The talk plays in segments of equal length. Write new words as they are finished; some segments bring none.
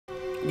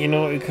You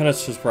know, it kind of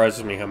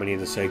surprises me how many of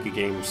the Sega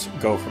games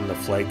go from the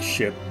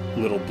flagship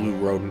little blue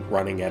rodent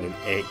running at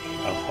a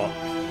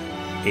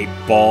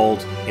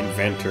bald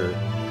inventor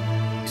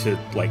to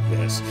like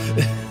this.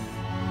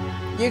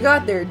 You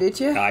got there, did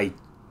you? I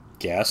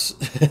guess.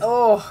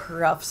 Oh,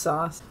 rough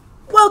sauce.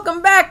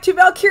 Welcome back to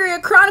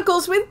Valkyria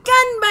Chronicles with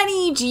Gun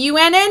Bunny,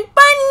 G.u.n.n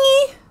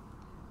Bunny,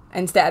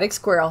 and Static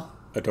Squirrel.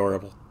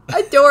 Adorable.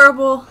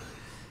 Adorable.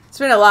 It's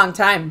been a long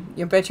time.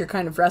 You bet you're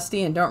kind of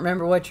rusty and don't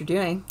remember what you're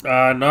doing.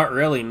 Not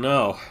really,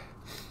 no.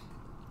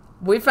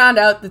 We found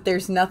out that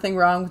there's nothing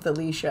wrong with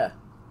Alicia.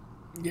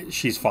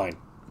 She's fine.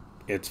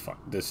 It's fine.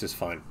 This is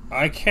fine.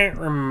 I can't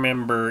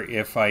remember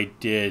if I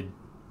did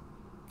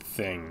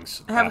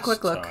things Have a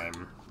quick look.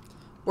 time.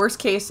 Worst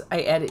case,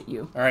 I edit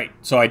you. Alright,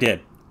 so I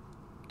did.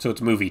 So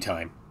it's movie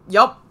time.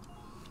 Yup.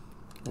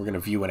 We're going to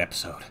view an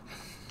episode.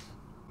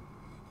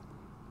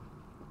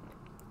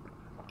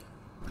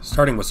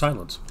 Starting with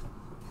silence.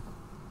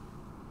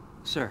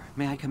 Sir,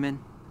 may I come in?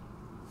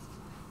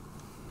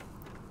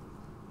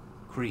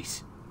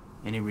 Kreese,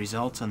 any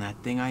results on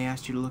that thing I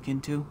asked you to look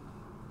into?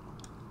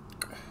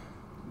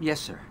 Yes,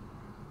 sir.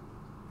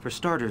 For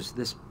starters,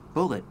 this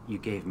bullet you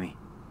gave me.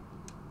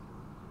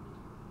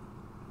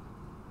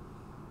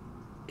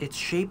 Its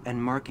shape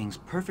and markings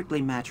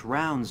perfectly match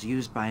rounds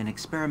used by an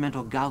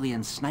experimental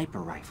Gallian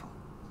sniper rifle.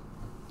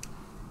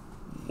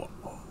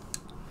 Whoa.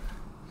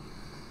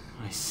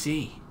 I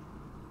see.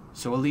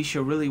 So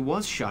Alicia really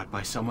was shot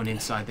by someone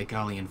inside the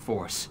Gallian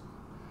force.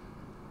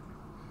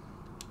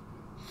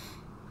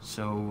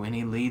 So,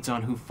 any leads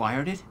on who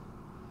fired it?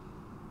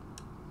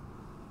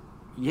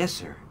 Yes,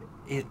 sir.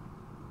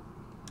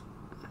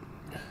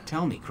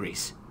 Tell me,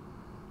 Kreese.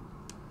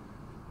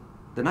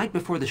 The night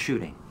before the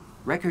shooting,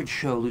 records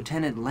show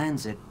Lieutenant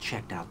Lancet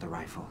checked out the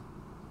rifle.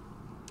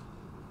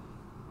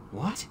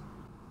 What?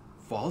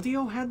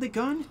 Valdio had the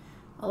gun?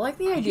 I like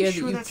the idea that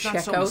sure you that's not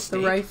check some out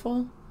mistake? the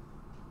rifle.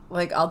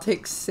 Like, I'll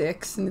take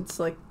 6, and it's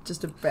like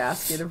just a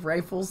basket of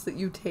rifles that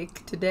you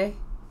take today.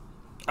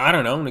 I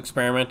don't know, an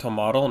experimental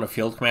model and a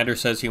field commander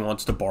says he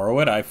wants to borrow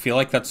it. I feel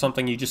like that's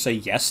something you just say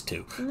yes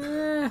to.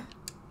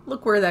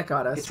 Look where that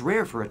got us. It's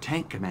rare for a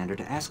tank commander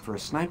to ask for a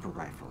sniper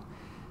rifle,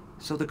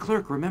 so the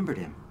clerk remembered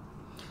him.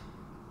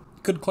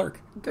 Good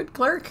clerk. Good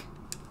clerk.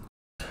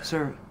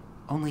 Sir,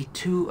 only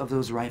 2 of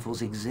those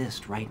rifles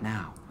exist right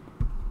now.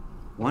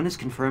 One is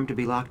confirmed to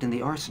be locked in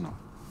the arsenal.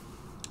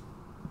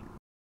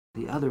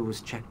 The other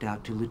was checked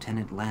out to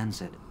Lieutenant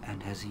Lancet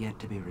and has yet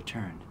to be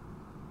returned.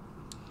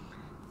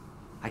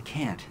 I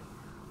can't.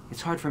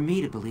 It's hard for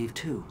me to believe,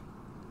 too.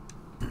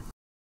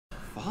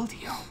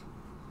 Valdio?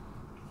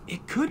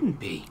 It couldn't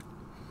be.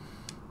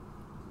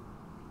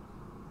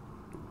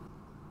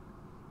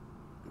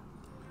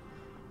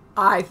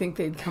 I think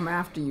they'd come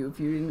after you if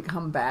you didn't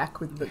come back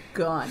with the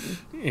gun.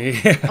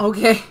 Yeah.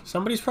 Okay.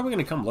 Somebody's probably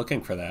going to come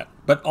looking for that.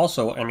 But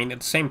also, I mean, at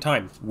the same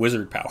time,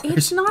 wizard powers.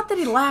 It's not that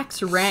he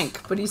lacks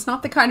rank, but he's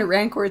not the kind of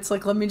rank where it's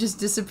like, let me just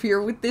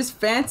disappear with this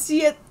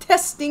fancy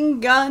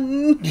testing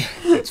gun.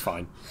 It's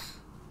fine.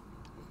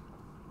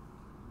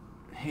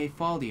 Hey,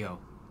 Valdio.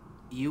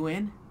 You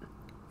in?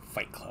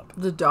 Fight Club.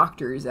 The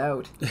doctor is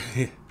out.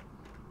 I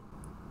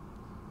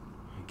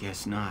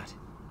guess not.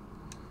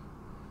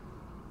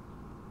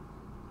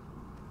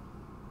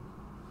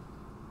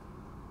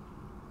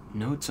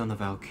 Notes on the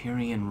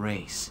Valkyrian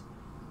race.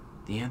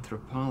 The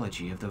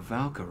anthropology of the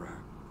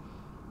Valkyrer.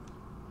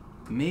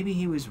 Maybe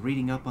he was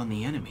reading up on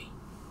the enemy.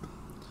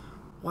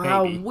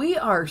 Wow, Maybe. we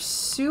are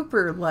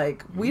super,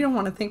 like, we don't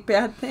want to think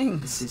bad This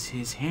things. is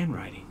his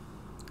handwriting.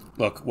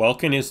 Look,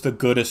 Welkin is the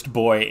goodest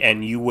boy,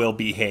 and you will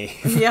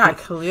behave. Yeah,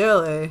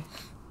 clearly.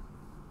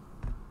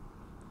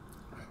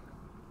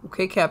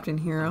 Okay, Captain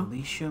Hero.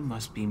 Alicia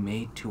must be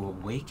made to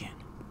awaken.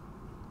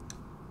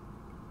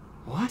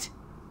 What?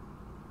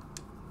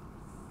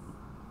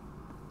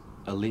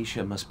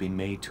 Alicia must be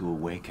made to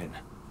awaken.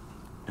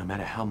 No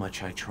matter how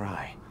much I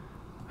try,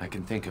 I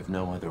can think of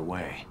no other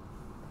way.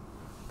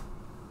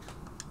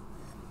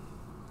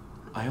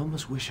 I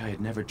almost wish I had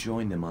never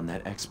joined them on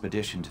that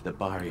expedition to the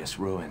Barrius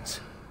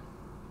ruins.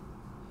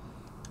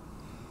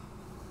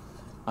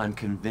 I'm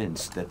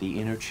convinced that the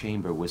inner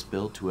chamber was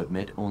built to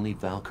admit only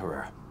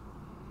Valkyria.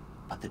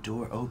 But the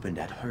door opened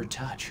at her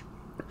touch.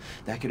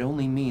 That could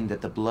only mean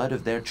that the blood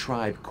of their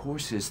tribe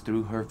courses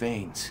through her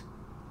veins.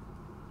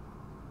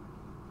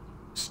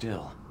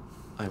 Still,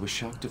 I was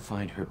shocked to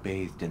find her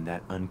bathed in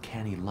that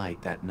uncanny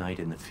light that night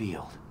in the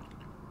field.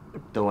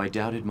 Though I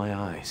doubted my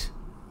eyes,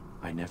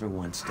 I never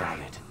once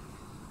doubted.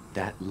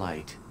 That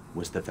light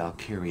was the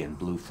Valkyrian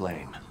blue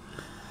flame.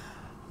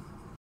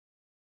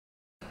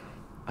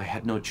 I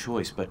had no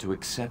choice but to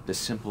accept the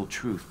simple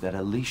truth that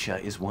Alicia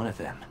is one of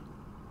them.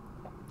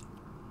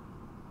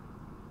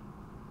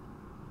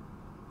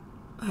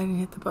 I didn't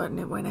hit the button,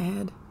 it went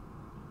ahead.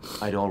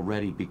 I'd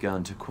already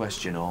begun to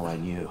question all I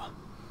knew.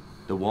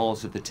 The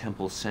walls of the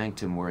temple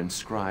sanctum were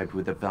inscribed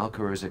with the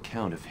Valkyrier's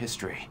account of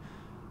history.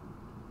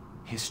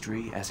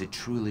 History as it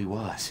truly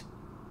was.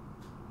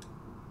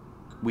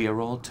 We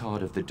are all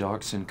taught of the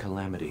Darkson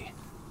calamity,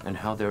 and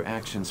how their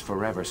actions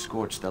forever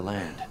scorched the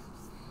land.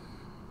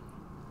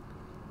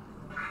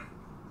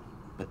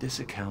 But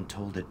this account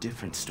told a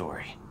different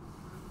story.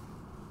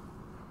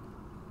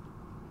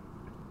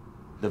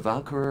 The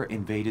Valkyria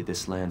invaded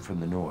this land from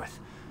the north,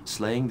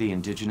 slaying the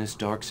indigenous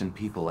Darkson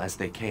people as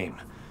they came.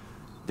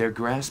 Their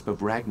grasp of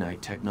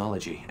Ragnite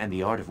technology and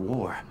the art of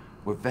war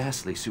were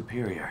vastly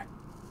superior.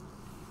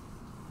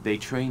 They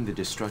trained the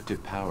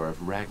destructive power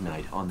of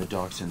Ragnite on the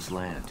Darkson's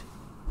land,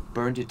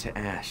 burned it to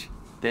ash,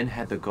 then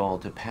had the gall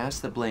to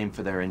pass the blame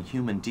for their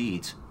inhuman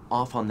deeds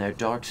off on their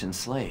Darkson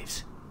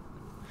slaves.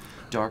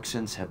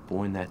 Darksons have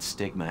borne that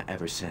stigma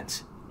ever since,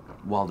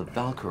 while the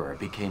Valkyria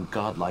became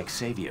godlike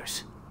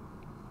saviors.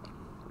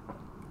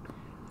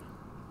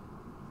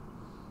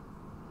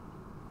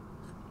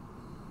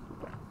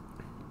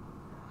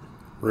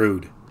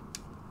 Rude.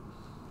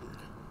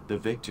 The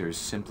victors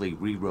simply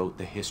rewrote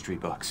the history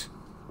books.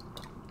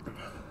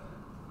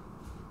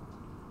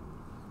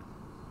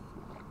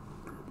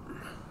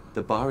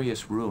 The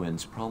Barrius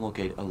ruins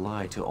promulgate a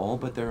lie to all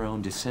but their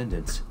own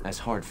descendants as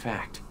hard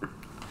fact.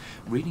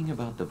 Reading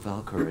about the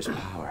Valkyria's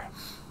power,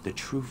 the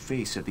true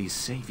face of these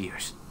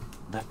saviors,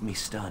 left me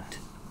stunned.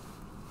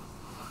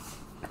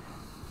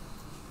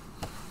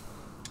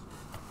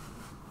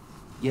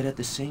 Yet at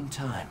the same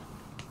time,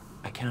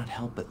 I cannot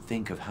help but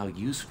think of how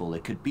useful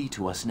it could be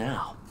to us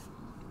now.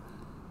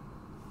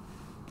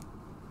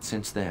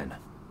 Since then,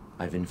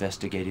 I've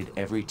investigated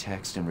every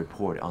text and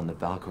report on the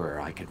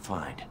Valkyria I could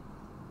find.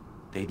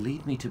 They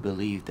lead me to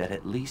believe that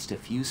at least a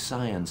few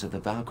scions of the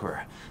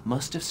Valkyria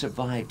must have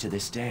survived to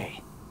this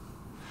day.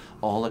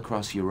 All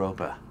across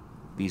Europa,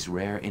 these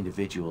rare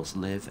individuals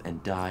live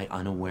and die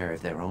unaware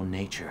of their own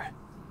nature.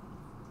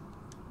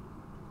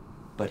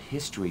 But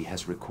history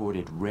has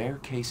recorded rare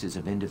cases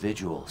of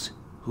individuals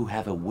who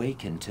have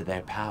awakened to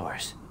their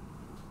powers.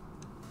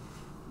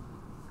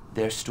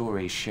 Their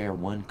stories share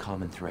one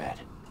common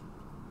thread.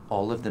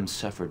 All of them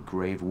suffered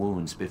grave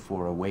wounds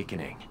before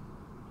awakening.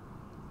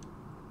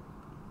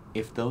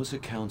 If those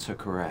accounts are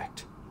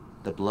correct,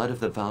 the blood of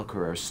the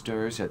Valkyria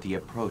stirs at the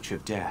approach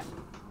of death.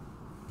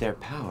 Their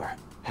power,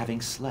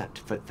 having slept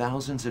for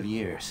thousands of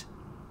years,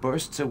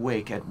 bursts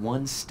awake at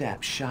one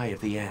step shy of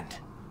the end.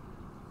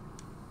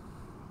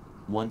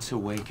 Once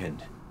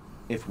awakened,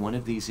 if one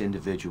of these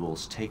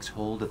individuals takes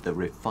hold of the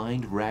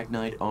refined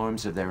Ragnite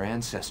arms of their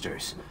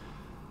ancestors,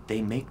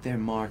 they make their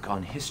mark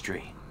on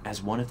history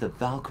as one of the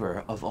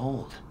Valkyria of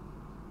old.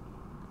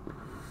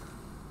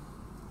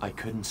 I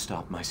couldn't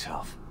stop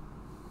myself.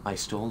 I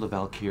stole the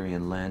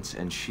Valkyrian lance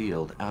and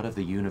shield out of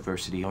the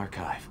university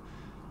archive.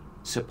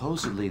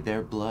 Supposedly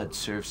their blood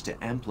serves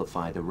to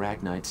amplify the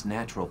Ragnite's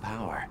natural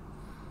power.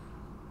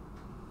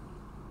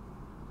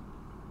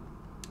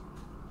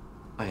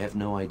 I have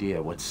no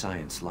idea what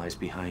science lies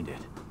behind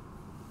it.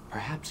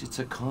 Perhaps it's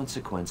a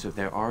consequence of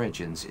their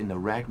origins in the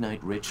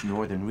Ragnite-rich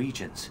northern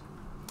regions.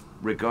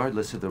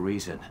 Regardless of the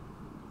reason,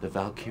 the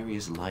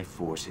Valkyria's life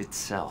force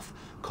itself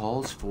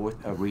calls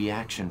forth a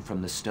reaction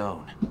from the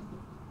stone.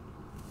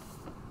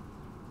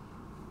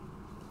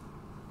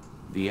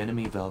 The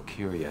enemy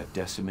Valkyria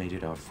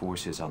decimated our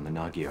forces on the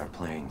Magyar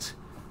plains.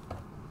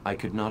 I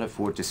could not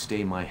afford to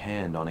stay my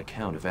hand on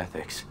account of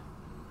ethics.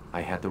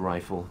 I had the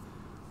rifle,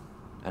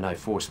 and I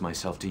forced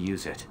myself to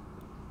use it.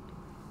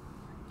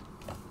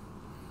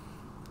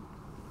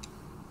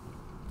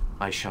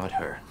 I shot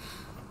her.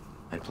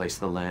 I placed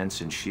the lance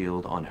and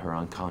shield on her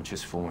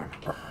unconscious form.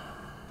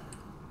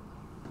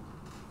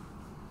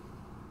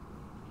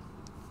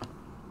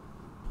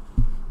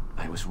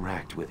 I was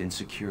racked with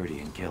insecurity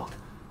and guilt,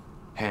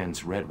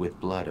 hands red with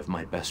blood of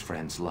my best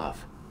friend's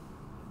love.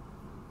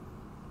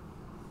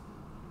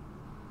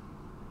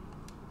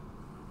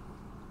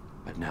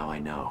 But now I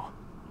know.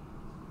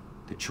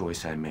 The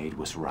choice I made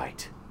was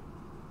right.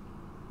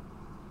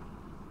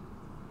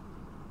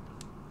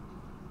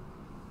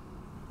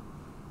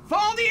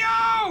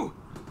 Faldio!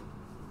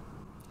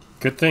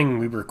 Good thing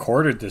we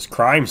recorded this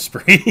crime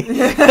spree.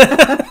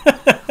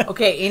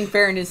 Okay, in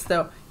fairness,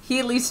 though, he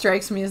at least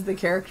strikes me as the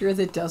character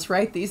that does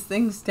write these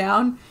things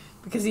down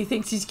because he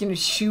thinks he's going to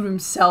shoot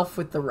himself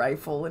with the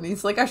rifle. And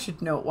he's like, I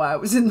should note why I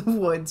was in the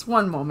woods.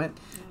 One moment.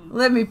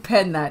 Let me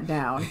pen that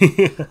down.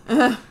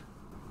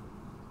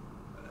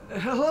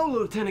 Hello,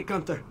 Lieutenant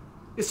Gunther.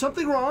 Is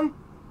something wrong?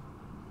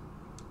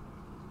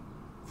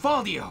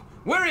 Faldio,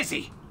 where is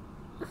he?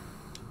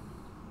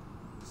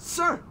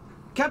 Sir,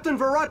 Captain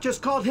Virat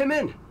just called him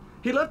in.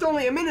 He left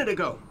only a minute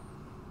ago.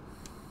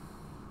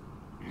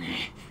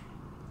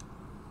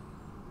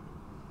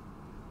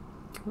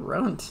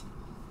 Grunt.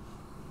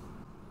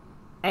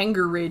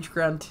 Anger rage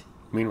grunt.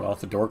 Meanwhile, at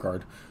the door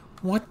guard,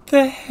 what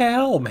the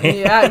hell, man?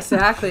 Yeah,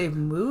 exactly.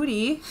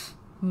 Moody.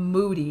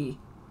 Moody.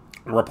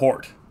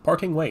 Report.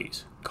 Parting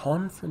ways.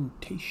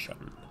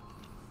 Confrontation.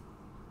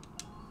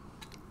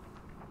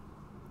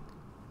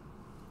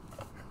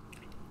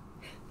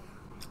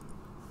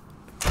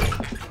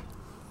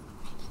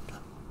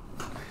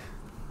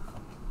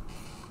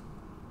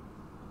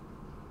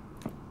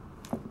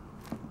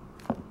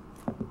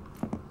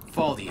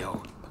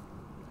 Faldio,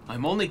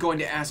 I'm only going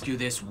to ask you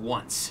this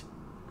once.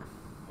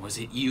 Was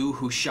it you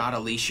who shot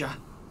Alicia?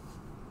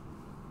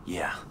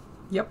 Yeah,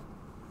 Yep.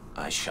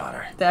 I shot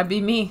her. That'd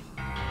be me.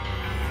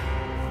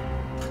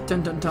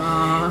 Dun dun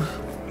dun.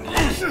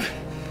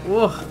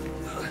 Whoa.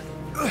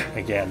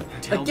 Again.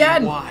 Tell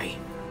Again. me why.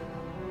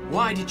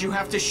 Why did you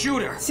have to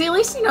shoot her? See, at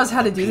least he knows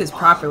how to do this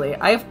properly.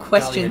 I have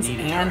questions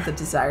Gallia needed and her. the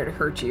desire to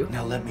hurt you.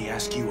 Now let me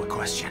ask you a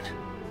question.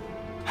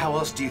 How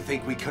else do you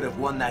think we could have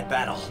won that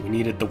battle? We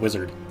needed the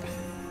wizard.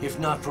 If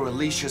not for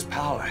Alicia's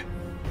power,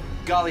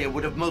 Gallia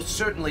would have most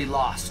certainly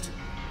lost.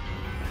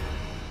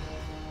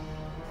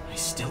 I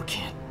still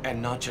can't.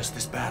 And not just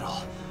this battle.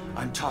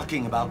 I'm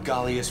talking about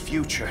Gallia's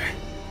future.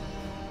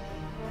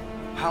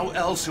 How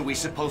else are we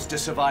supposed to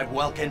survive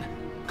Welkin?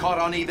 Caught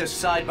on either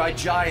side by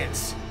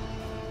giants.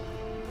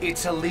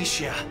 It's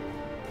Alicia.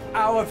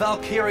 Our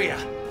Valkyria.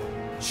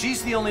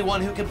 She's the only one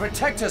who can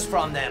protect us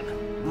from them.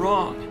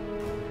 Wrong.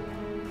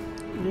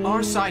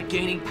 Our side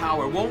gaining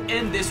power won't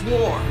end this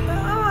war.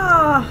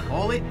 Ah,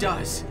 All it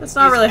does That's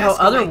not is really how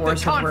other escalate the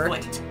wars have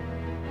worked. conflict.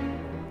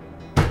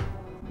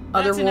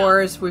 other That's enough.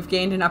 wars, we've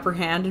gained an upper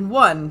hand and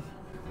won.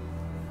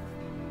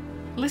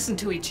 Listen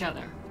to each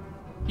other.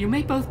 You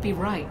may both be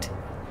right,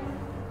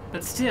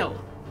 but still,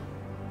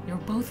 you're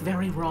both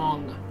very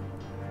wrong.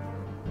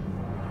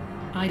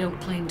 I don't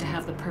claim to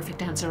have the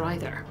perfect answer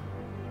either.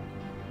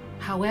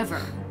 However,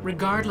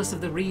 regardless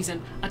of the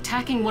reason,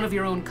 attacking one of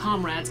your own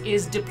comrades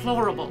is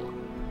deplorable.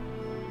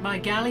 By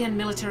Gallian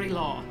military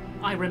law,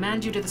 I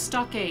remand you to the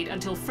stockade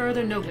until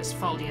further notice,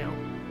 Faldio.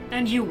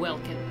 And you,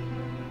 Welkin.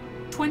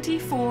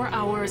 24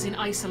 hours in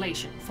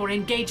isolation for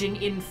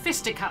engaging in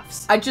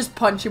fisticuffs. I just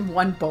punch him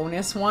one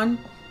bonus one.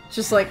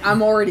 Just like,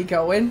 I'm already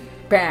going.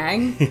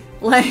 Bang.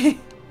 Like,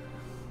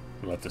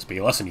 Let this be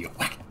a lesson to you.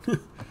 Whack.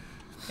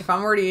 if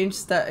I'm already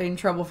in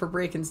trouble for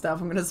breaking stuff,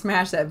 I'm gonna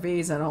smash that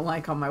vase I don't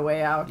like on my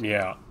way out.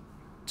 Yeah.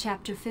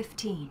 Chapter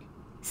 15.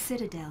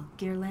 Citadel,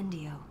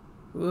 Ghirlandaio.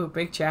 Ooh,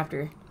 big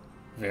chapter.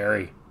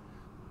 Very.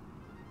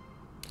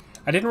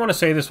 I didn't want to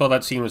say this while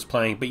that scene was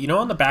playing, but you know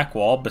on the back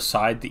wall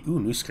beside the... Ooh,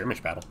 new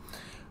skirmish battle.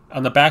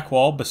 On the back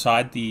wall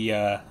beside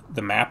the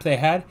map they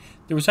had,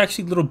 there was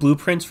actually little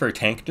blueprints for a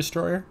tank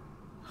destroyer.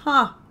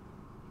 Huh.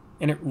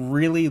 And it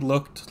really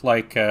looked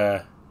like...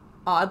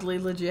 Oddly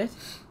legit.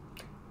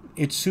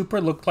 It super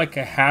looked like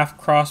a half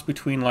cross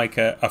between like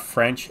a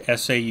French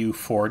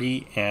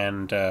SAU-40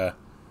 and...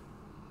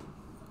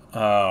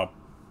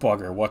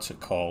 bugger, what's it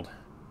called?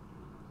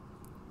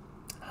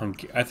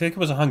 I think it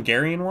was a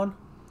Hungarian one.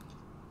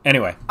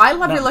 Anyway. I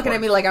love you not looking at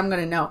important. me like I'm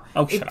gonna know.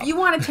 Oh, if shut up. you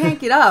want to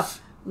tank it up,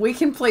 we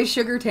can play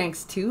sugar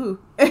tanks too.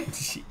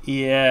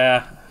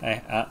 Yeah.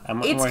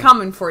 I'm It's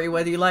coming for you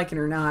whether you like it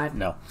or not.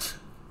 No.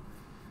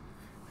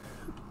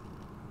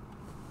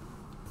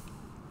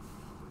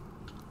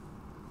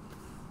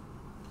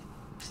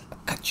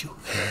 Got you.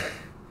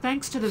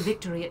 Thanks to the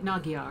victory at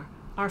Magyar,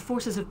 our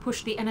forces have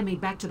pushed the enemy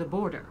back to the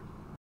border.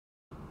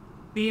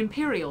 The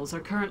Imperials are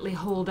currently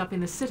holed up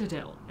in the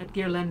citadel at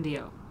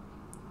Ghirlandaio.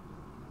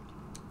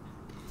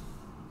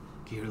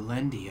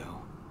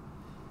 Ghirlandaio.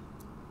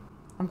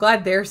 I'm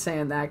glad they're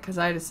saying that because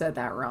I just said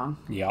that wrong.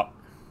 Yep.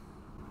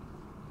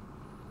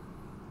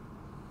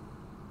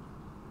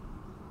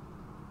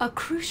 A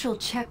crucial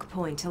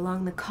checkpoint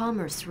along the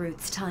commerce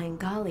routes tying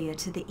Gallia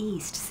to the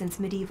east since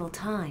medieval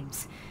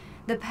times,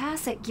 the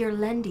pass at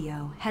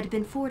Ghirlandaio had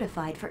been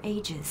fortified for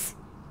ages.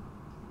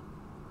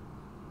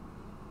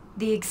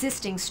 The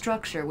existing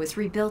structure was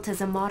rebuilt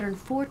as a modern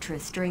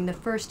fortress during the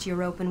First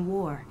Europan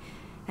War,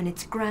 and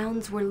its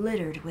grounds were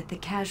littered with the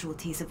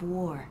casualties of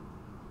war.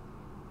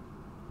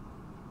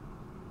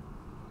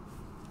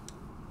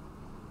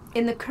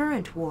 In the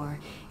current war,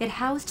 it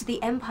housed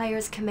the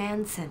Empire's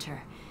command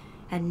center,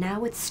 and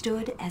now it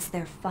stood as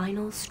their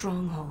final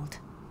stronghold.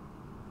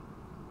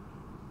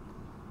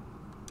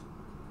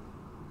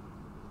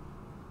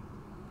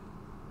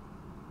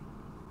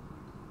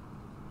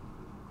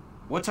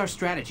 What's our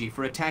strategy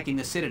for attacking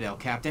the Citadel,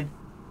 Captain?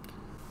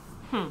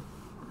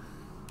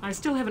 I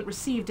still haven't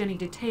received any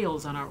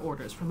details on our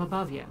orders from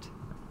above yet.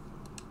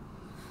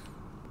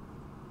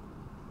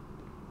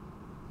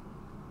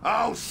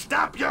 Oh,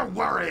 stop your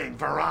worrying,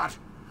 Virat.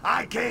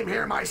 I came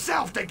here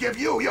myself to give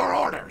you your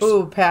orders.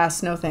 Ooh,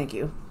 pass. No, thank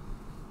you.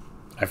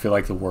 I feel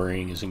like the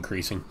worrying is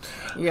increasing.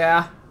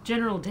 Yeah,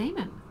 General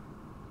Damon,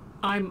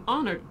 I'm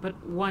honored, but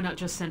why not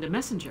just send a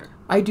messenger?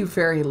 I do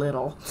very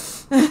little.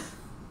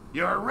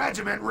 Your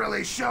regiment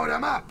really showed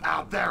him up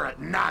out there at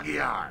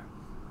Magyar.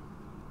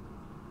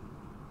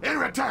 In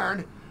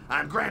return,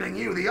 I'm granting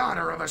you the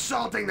honor of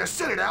assaulting the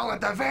Citadel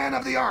at the van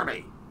of the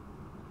army.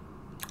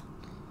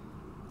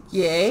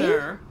 Yay.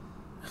 Sir,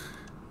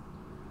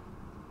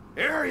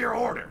 Here are your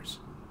orders.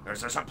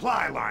 There's a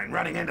supply line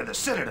running into the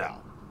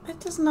Citadel. That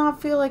does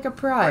not feel like a We're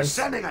prize.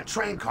 sending a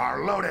train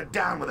car loaded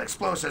down with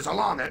explosives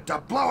along it to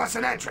blow us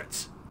an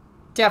entrance.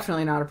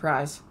 Definitely not a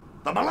prize.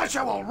 The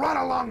militia will run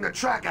along the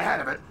track ahead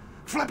of it,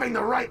 flipping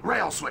the right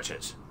rail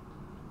switches.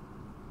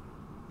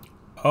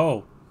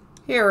 Oh.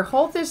 Here,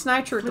 hold this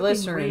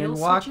nitroglycerin Flipping and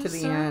rail walk to switches,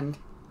 the sir? end.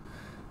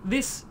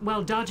 this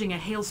while dodging a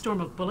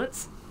hailstorm of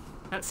bullets?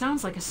 That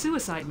sounds like a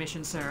suicide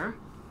mission, sir.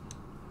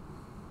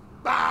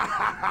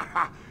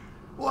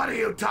 What are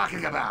you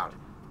talking about?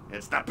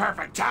 It's the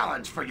perfect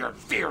challenge for your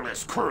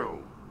fearless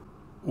crew.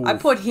 I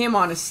put him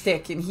on a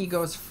stick and he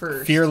goes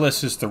first.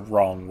 Fearless is the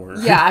wrong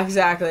word. Yeah,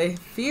 exactly.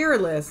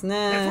 Fearless,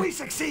 nah. If we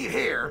succeed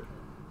here,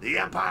 the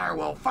Empire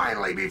will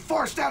finally be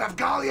forced out of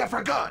Gallia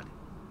for good.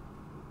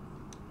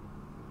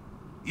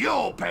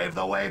 You'll pave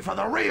the way for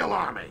the real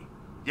army.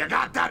 You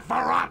got that,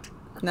 Varrot?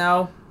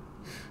 No.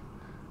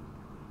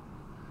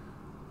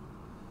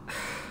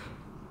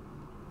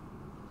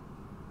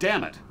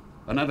 Damn it.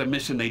 Another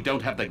mission they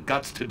don't have the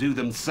guts to do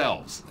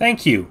themselves.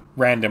 Thank you,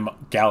 random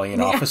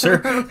Gallian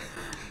officer.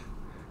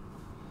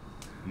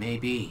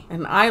 Maybe.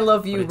 And I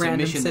love you, but it's random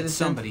a mission citizen. that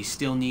somebody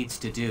still needs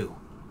to do.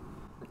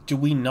 Do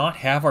we not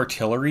have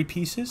artillery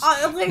pieces?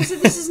 Like I said,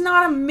 this is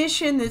not a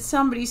mission that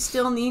somebody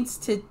still needs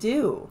to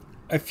do.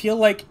 I feel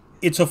like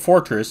it's a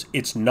fortress.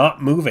 It's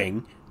not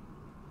moving.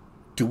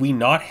 Do we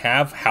not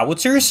have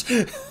howitzers?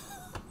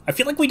 I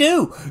feel like we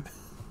do.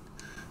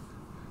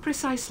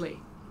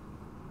 Precisely.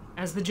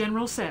 As the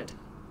general said,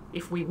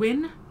 if we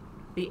win,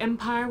 the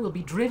Empire will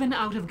be driven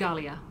out of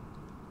Gallia.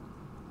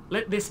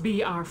 Let this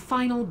be our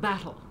final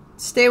battle.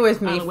 Stay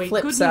with me, I'll await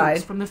flip good side.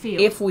 news from the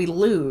field. If we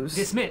lose,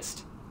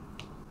 Dismissed.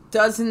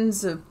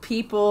 dozens of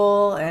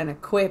people and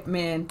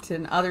equipment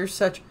and other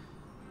such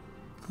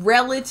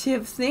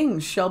relative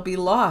things shall be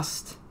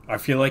lost. I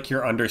feel like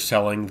you're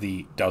underselling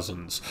the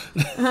dozens.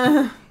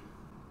 Mother,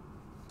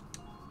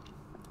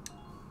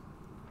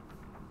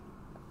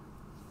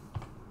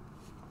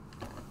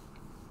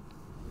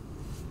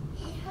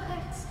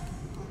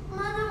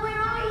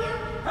 where are you?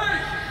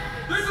 Hey!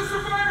 There's a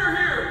survivor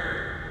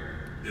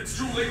here! It's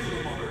too late for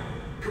the mother.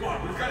 Come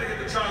on, we've got to get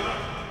the child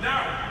out.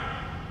 Now!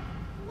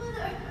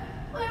 Mother,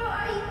 where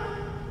are you?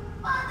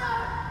 Mother!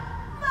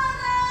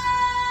 Mother!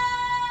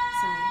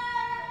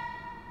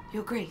 Sire,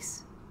 Your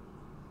Grace.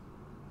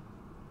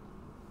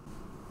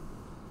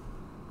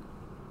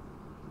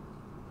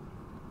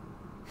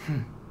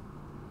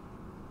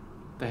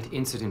 That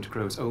incident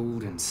grows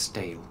old and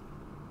stale.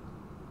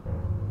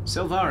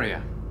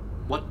 Silvaria,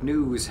 what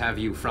news have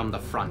you from the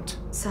front?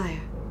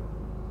 Sire,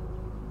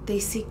 they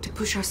seek to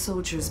push our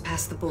soldiers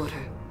past the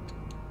border,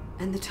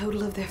 and the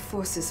total of their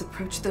forces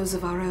approach those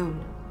of our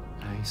own.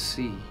 I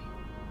see.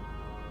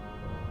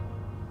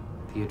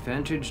 The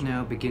advantage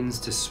now begins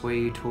to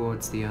sway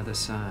towards the other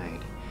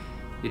side.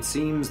 It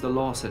seems the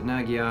loss at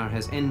Magyar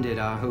has ended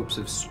our hopes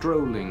of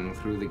strolling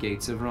through the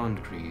gates of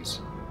Rondgries.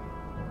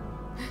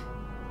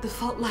 The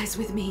fault lies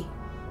with me.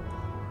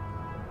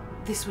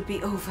 This would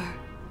be over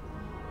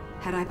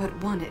had I but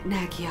won at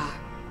Magyar.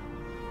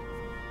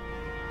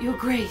 Your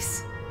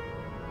Grace,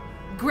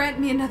 grant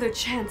me another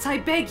chance, I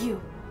beg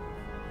you.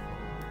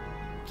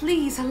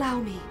 Please allow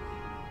me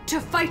to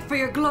fight for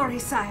your glory,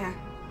 sire.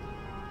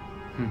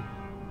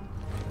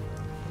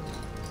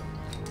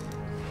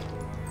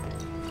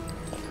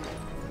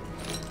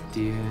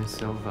 Dear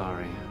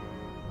Silvaria,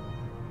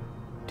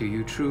 do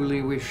you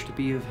truly wish to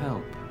be of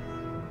help?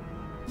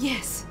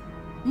 Yes,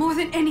 more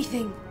than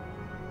anything.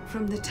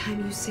 From the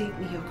time you saved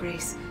me, Your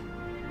Grace,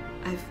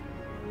 I've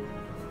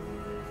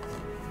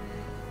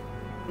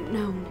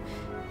known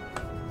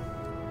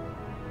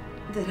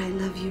that I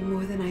love you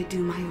more than I do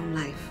my own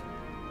life.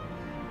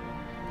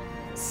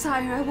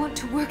 Sire, I want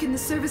to work in the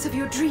service of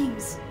your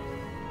dreams.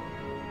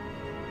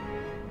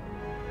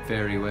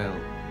 Very well.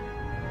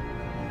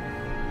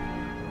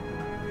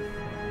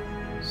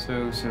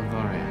 So,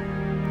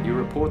 Silvaria, you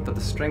report that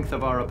the strength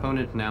of our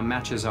opponent now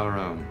matches our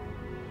own.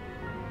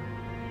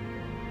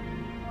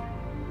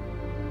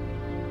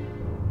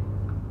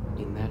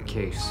 In that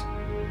case,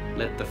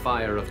 let the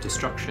fire of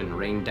destruction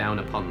rain down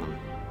upon them.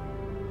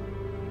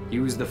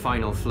 Use the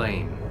final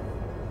flame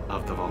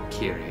of the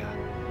Valkyria.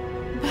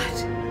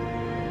 But...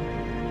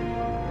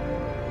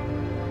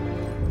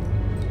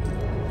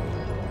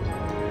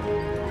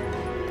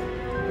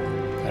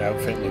 That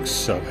outfit looks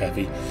so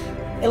heavy.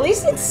 At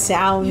least it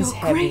sounds Your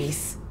heavy.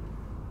 Grace.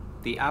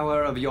 The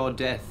hour of your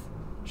death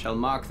shall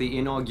mark the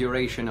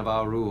inauguration of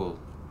our rule.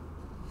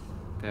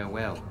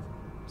 Farewell,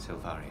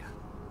 Silvaria.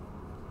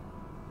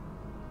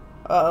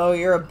 Uh-oh,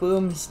 you're a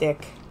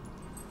boomstick.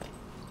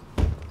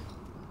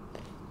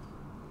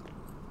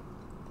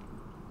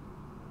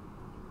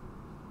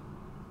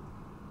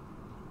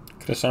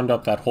 Could have summed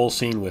up that whole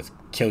scene with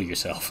kill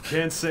yourself.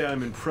 Can't say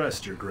I'm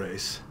impressed, Your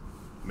Grace.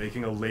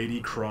 Making a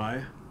lady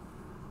cry?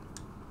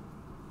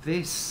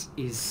 This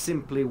is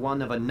simply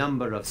one of a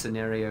number of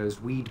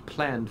scenarios we'd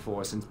planned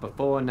for since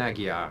before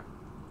Magyar.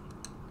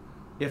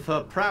 If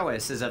her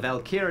prowess as a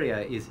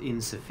Valkyria is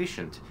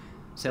insufficient,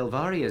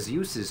 Silvaria's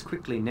uses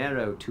quickly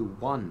narrow to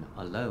one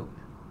alone.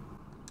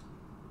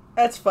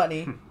 That's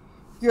funny.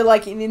 You're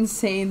like an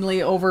insanely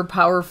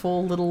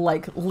overpowerful little,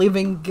 like,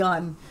 living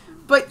gun.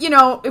 But, you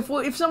know,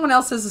 if someone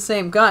else has the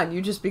same gun,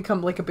 you just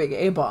become like a big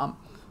A-bomb.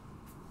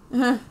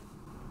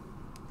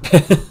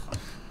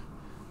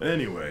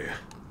 Anyway,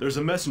 there's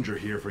a messenger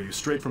here for you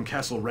straight from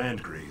Castle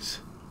Randgries.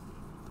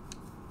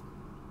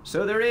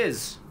 So there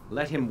is.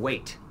 Let him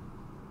wait.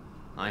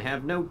 I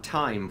have no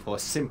time for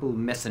simple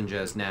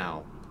messengers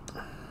now.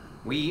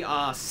 We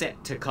are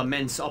set to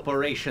commence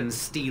Operation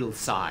Steel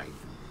Scythe.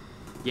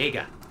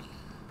 Jaeger,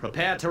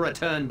 prepare to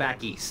return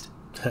back east.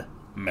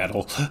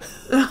 Metal.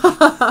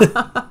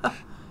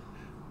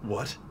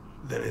 What?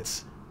 Then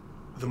it's...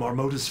 the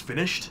Marmota's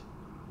finished?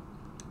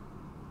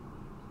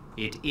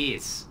 It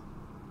is.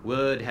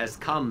 Word has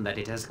come that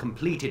it has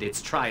completed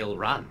its trial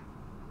run.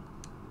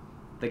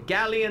 The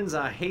Gallians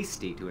are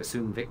hasty to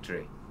assume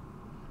victory.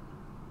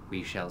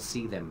 We shall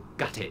see them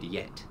gutted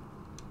yet.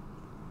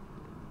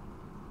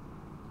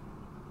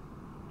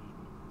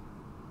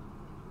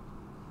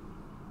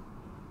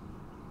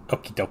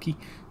 Okie dokie.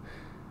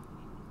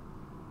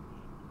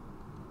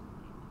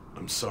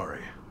 I'm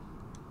sorry.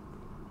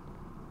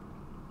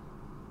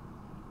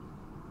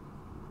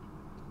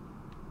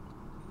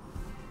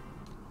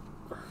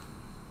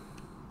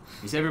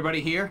 Is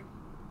everybody here?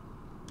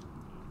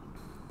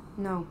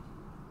 No.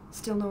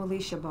 Still no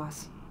Alicia,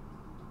 boss.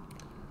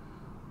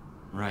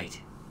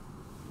 Right.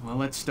 Well,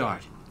 let's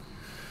start.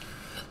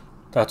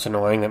 That's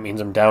annoying. That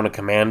means I'm down a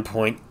command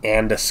point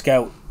and a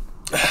scout.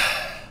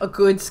 A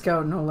good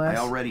scout, no less.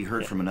 I already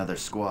heard from another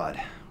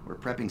squad. We're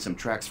prepping some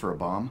tracks for a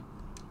bomb.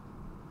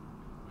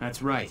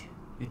 That's right.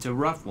 It's a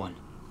rough one,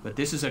 but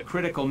this is a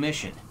critical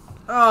mission.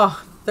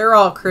 Oh, they're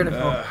all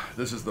critical.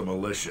 This is the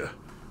militia.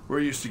 We're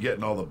used to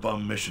getting all the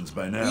bum missions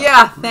by now.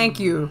 Yeah, thank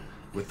you.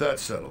 With that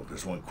settled,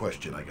 there's one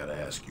question I gotta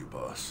ask you,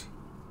 boss.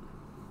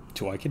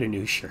 Do I get a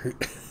new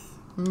shirt?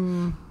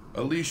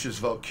 Alicia's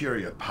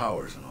Valkyria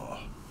powers and all.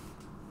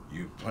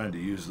 You plan to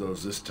use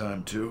those this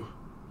time too?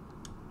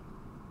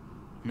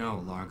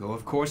 No, Largo,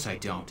 of course I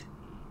don't.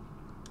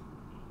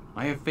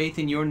 I have faith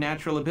in your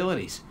natural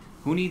abilities.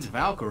 Who needs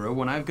Valkyria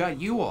when I've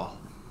got you all?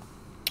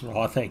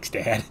 Aw, thanks,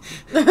 Dad.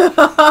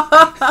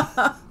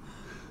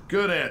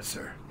 Good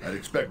answer. I'd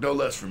expect no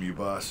less from you,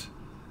 boss.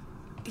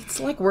 It's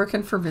like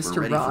working for Mr.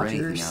 We're ready Rogers.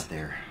 for anything out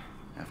there.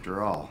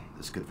 After all,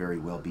 this could very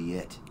well be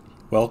it.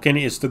 Welkin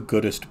is the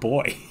goodest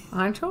boy.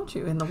 I told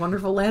you, in the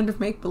wonderful land of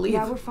make-believe.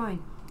 Yeah, we're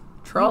fine.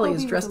 Trolley We'll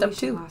is be dressed with up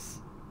Alicia, too. boss.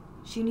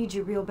 She needs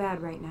you real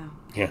bad right now.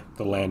 Yeah,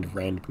 the land of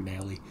random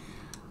finale.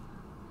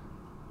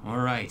 All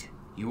right.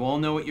 You all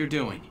know what you're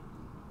doing.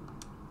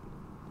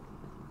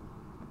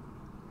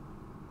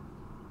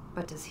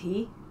 But does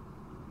he?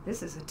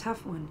 This is a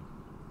tough one.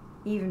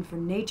 Even for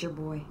Nature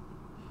Boy.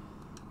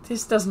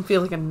 This doesn't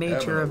feel like a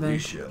nature Having event.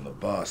 Alicia and the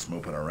boss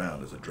moping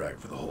around is a drag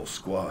for the whole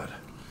squad.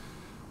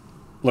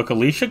 Look,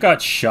 Alicia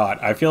got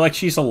shot. I feel like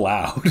she's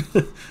allowed.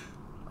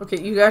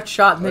 Okay, you got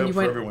shot and I then you hope for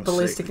went everyone's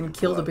ballistic sake we and can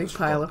killed a pull out big this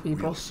pile of fuck real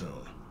people. soon.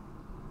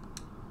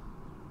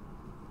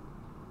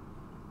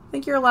 I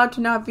think you're allowed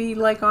to not be,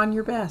 like, on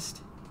your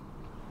best.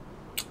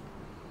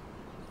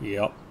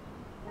 Yep.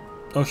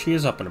 Oh, she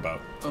is up and about.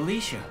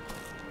 Alicia,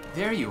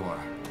 there you are.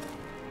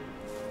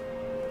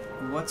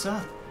 What's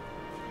up?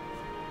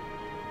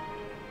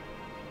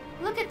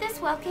 Look at this,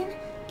 Welkin.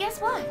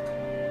 Guess what?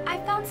 I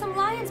found some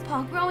lion's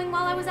paw growing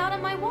while I was out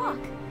on my walk.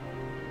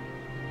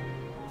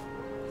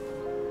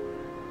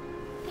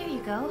 There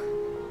you go.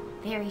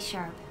 Very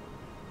sharp.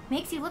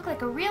 Makes you look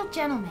like a real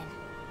gentleman.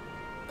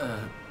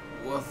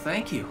 Well,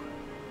 thank you.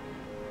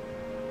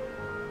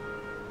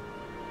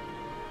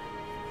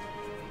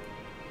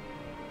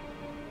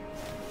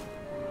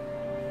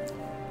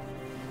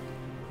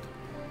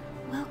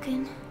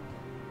 Welkin.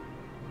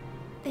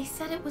 They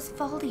said it was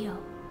Valdio.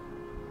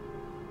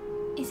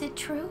 Is it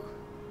true?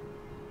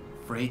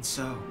 Afraid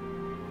so.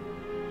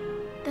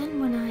 Then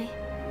when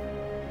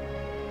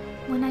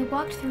I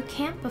walked through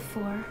camp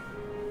before,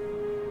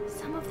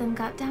 some of them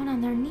got down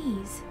on their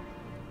knees,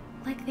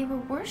 like they were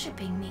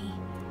worshipping me.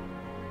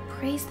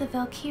 Praise the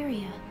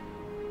Valkyria,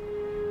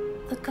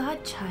 the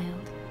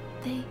godchild.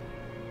 They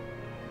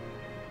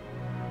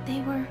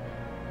were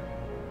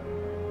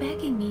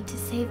begging me to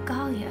save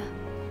Gallia,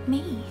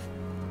 me.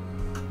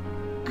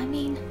 I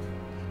mean,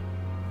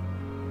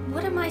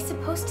 what am I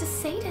supposed to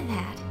say to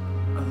that?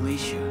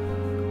 Alicia,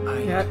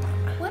 Yeah.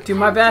 What Do kind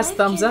my of best, life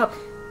thumbs up.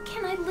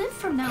 Can I live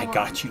from now on? I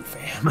got you,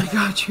 fam. I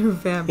got you,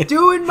 fam.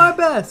 Doing my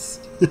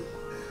best.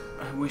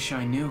 I wish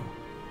I knew.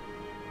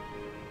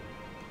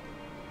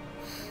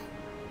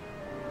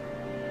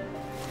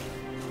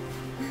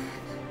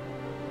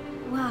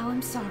 Wow,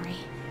 I'm sorry.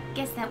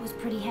 Guess that was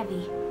pretty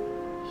heavy.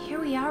 Here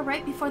we are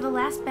right before the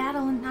last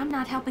battle, and I'm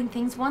not helping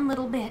things one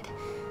little bit.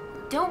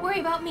 Don't worry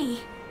about me.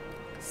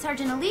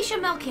 Sergeant Alicia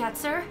Melchiot,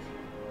 sir.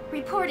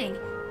 Reporting.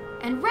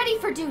 And ready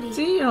for duty.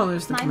 See, you don't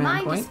lose the My command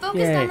mind point. is focused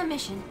Yay. on the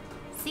mission.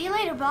 See you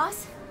later,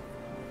 boss.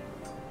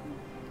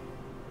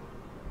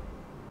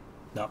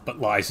 Not but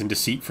lies and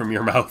deceit from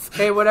your mouth.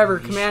 Hey, whatever.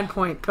 Command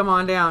point. Come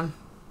on down.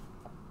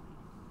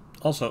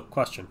 Also,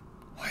 question.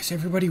 Why is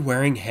everybody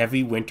wearing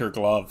heavy winter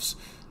gloves?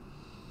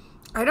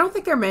 I don't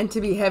think they're meant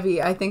to be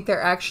heavy. I think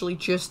they're actually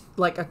just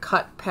like a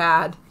cut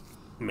pad.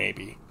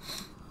 Maybe.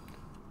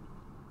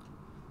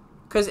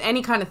 Because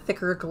any kind of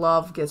thicker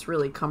glove gets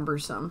really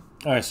cumbersome.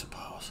 I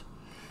suppose.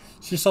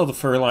 It's just all the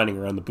fur lining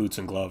around the boots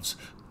and gloves.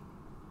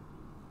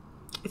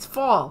 It's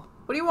fall.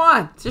 What do you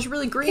want? It's just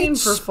really green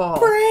It's for fall.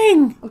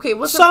 spring! Okay,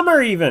 what's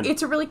Summer even!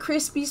 It's a really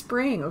crispy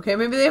spring, okay?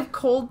 Maybe they have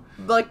cold,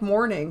 like,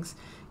 mornings.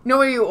 You know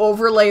where you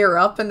overlayer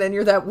up and then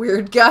you're that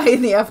weird guy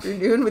in the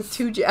afternoon with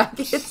 2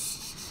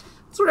 jackets?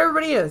 That's what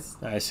everybody is.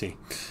 I see.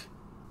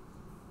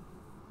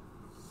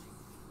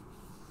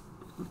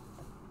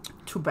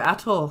 To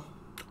battle.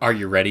 Are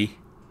you ready?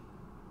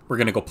 We're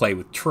gonna go play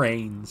with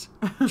trains.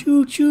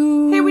 Choo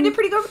choo. Hey, we did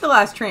pretty good with the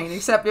last train,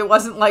 except it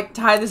wasn't like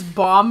tie this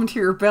bomb to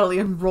your belly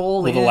and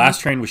roll in. Well, the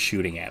last train was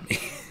shooting at me.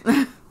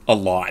 A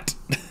lot.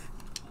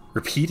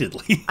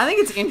 Repeatedly. I think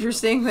it's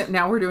interesting that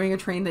now we're doing a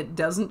train that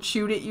doesn't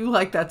shoot at you,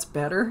 like that's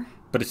better.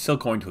 But it's still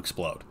going to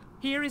explode.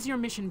 Here is your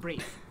mission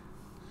brief.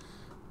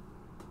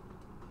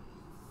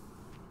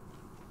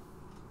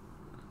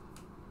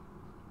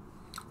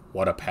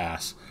 What a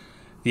pass.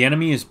 The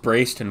enemy is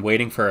braced and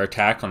waiting for our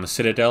attack on the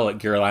citadel at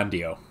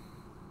Ghirlandaio.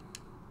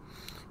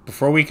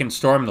 Before we can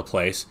storm the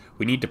place,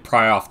 we need to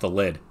pry off the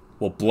lid.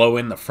 We'll blow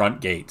in the front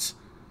gates.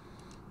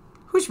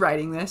 Who's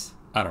writing this?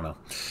 I don't know.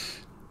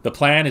 The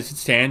plan as it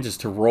stands is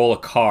to roll a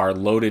car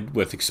loaded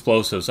with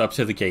explosives up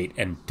to the gate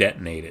and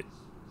detonate it.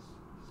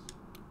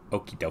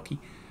 Okie dokie.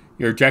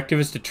 Your objective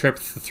is to trip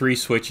the 3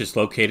 switches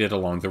located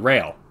along the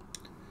rail.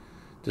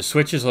 The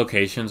switches'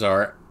 locations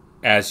are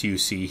as you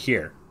see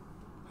here.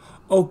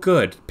 Oh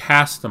good,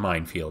 past the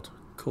minefield.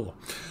 Cool.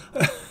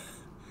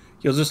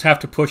 You'll just have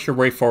to push your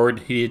way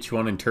forward, hit each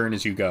one, and turn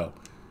as you go.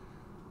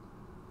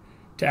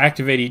 To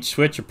activate each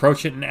switch,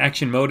 approach it in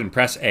action mode and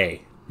press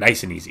A.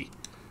 Nice and easy.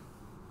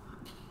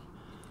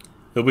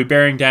 They'll be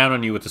bearing down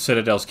on you with the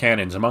Citadel's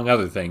cannons, among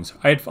other things.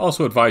 I'd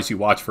also advise you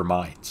watch for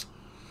mines.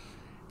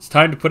 It's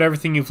time to put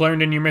everything you've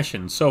learned in your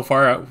mission so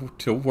far out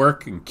to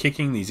work and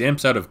kicking these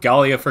imps out of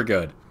Gallia for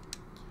good.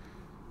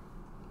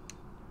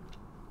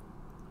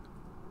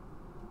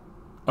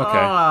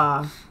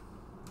 Okay.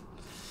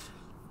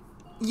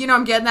 You know,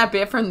 I'm getting that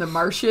bit from The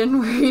Martian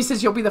where he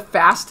says you'll be the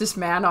fastest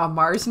man on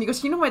Mars. And he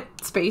goes, you know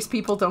what space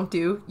people don't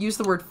do? Use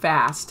the word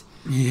fast.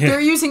 Yeah.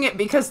 They're using it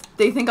because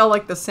they think I'll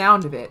like the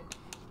sound of it.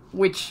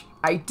 Which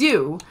I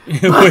do.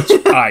 Which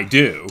I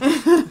do.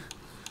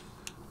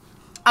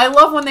 I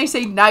love when they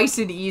say nice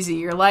and easy.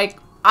 You're like,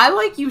 I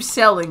like you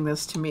selling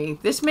this to me.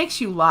 This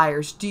makes you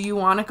liars. Do you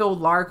want to go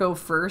Largo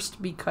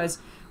first? Because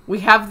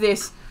we have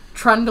this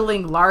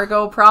trundling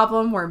Largo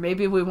problem where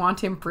maybe we want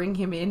to bring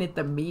him in at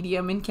the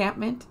medium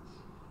encampment.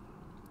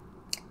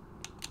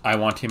 I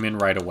want him in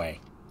right away.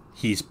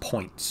 He's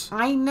points.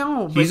 I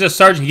know. But he's a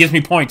sergeant. He gives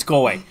me points. Go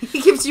away.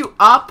 He gives you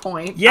a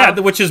point. Yeah,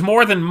 which is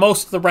more than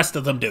most of the rest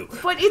of them do.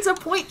 But it's a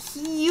point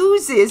he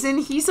uses, and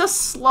he's a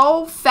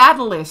slow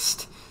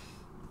fatalist.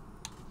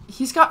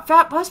 He's got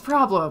fat bus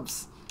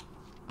problems.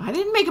 I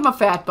didn't make him a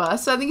fat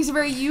bus. I think he's a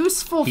very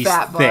useful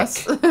fat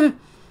thick. bus.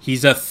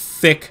 He's a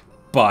thick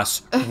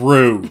bus.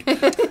 Rude.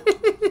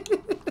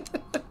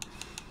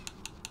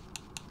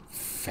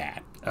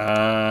 Fat.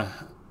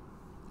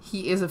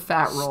 He is a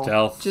fat roll.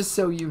 Stealth. Just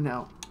so you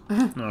know.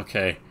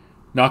 Okay.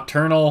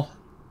 Nocturnal.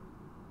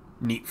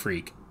 Neat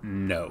freak.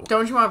 No.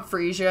 Don't you want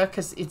Frisia?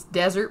 Because it's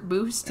desert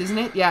boost, isn't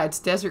it? Yeah, it's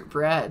desert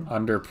bread.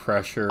 Under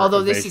pressure.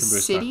 Although this evasion is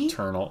boost, city.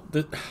 Nocturnal.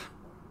 This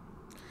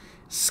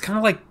is kind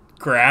of like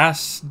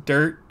grass,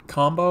 dirt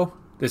combo.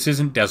 This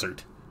isn't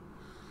desert.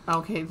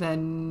 Okay,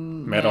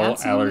 then... Metal,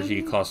 Nancy, allergy,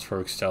 maybe?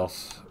 claustrophobic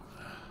stealth.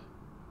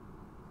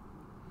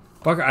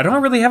 Bugger, I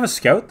don't really have a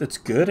scout that's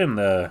good in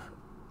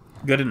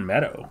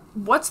meadow.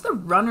 What's the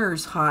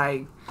runner's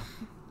high?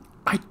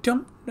 I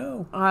don't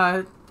know.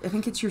 I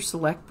think it's your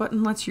select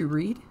button lets you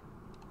read.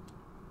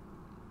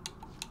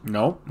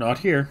 No, not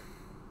here.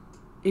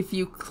 If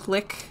you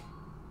click...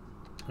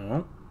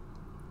 No.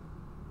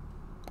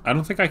 I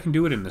don't think I can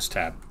do it in this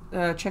tab.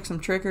 Check some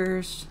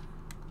triggers.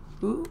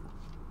 Ooh.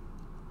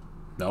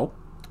 Nope.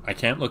 I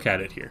can't look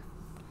at it here.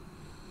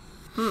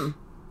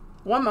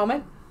 One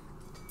moment.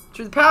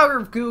 Through the power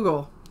of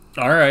Google.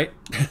 Alright.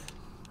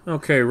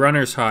 Okay,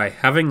 runner's high.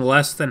 Having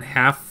less than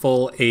half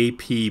full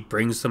AP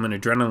brings them an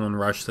adrenaline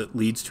rush that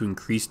leads to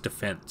increased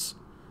defense.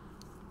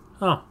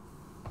 Oh.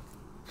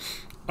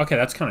 Okay,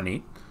 that's kind of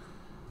neat.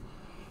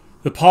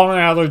 The pollen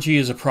allergy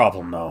is a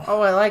problem, though.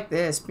 Oh, I like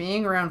this.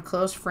 Being around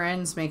close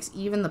friends makes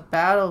even the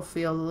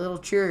battlefield a little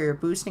cheerier,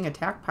 boosting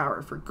attack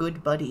power for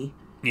good buddy.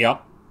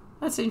 Yep.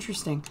 That's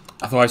interesting.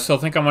 Although I still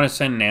think I want to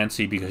send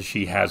Nancy because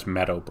she has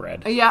meadow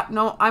bread. Yeah,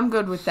 no, I'm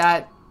good with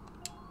that.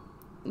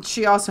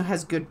 She also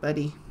has good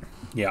buddy.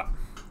 Yeah.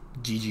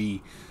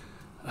 GG.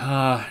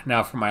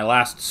 Now for my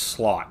last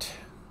slot.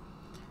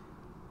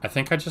 I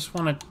think I just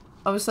want to...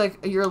 I was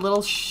like, you're a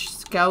little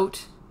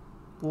scout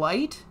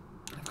light?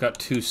 I've got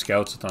 2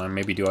 scouts at the time.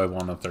 Maybe do I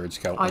want a 3rd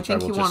scout? I Which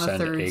think I will you just want a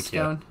send 3rd Akia.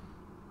 scout.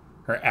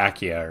 Or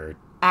Akia or...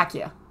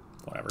 Akia.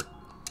 Whatever.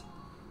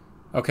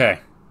 Okay.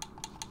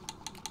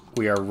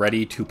 We are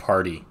ready to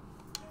party.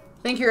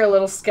 I think you're a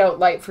little scout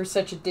light for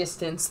such a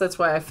distance. That's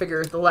why I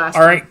figured the last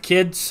All right,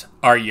 kids.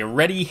 Are you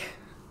ready?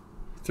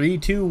 3,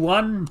 2,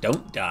 1.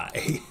 Don't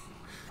die.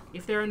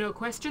 If there are no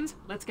questions,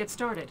 let's get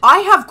started. I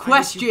have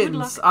wish you good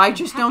luck questions. I and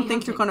just happy don't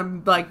think hunting. you're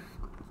going to, like,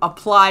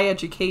 apply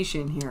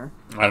education here.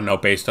 I don't know.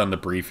 Based on the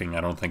briefing,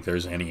 I don't think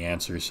there's any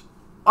answers.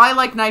 I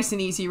like nice and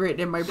easy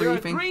written in my There are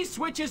briefing. 3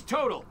 switches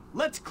total.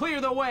 Let's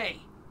clear the way.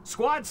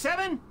 Squad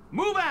 7,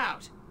 move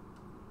out.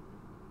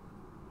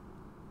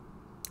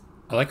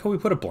 I like how we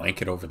put a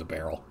blanket over the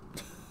barrel.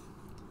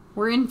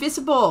 We're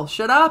invisible.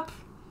 Shut up.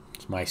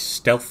 It's my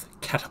stealth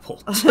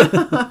catapult.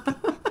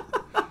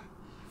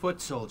 Foot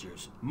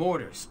soldiers,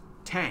 mortars,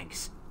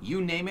 tanks.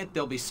 You name it,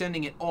 they'll be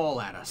sending it all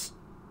at us.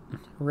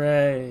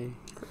 Hooray.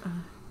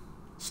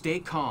 Stay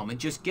calm and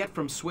just get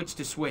from switch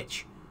to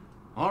switch.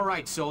 All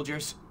right,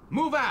 soldiers,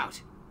 move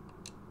out!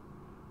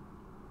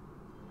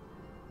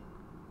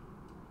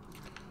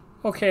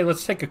 Okay,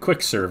 let's take a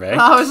quick survey.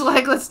 I was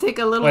like, let's take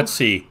a little... Let's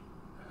see.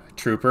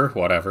 Trooper,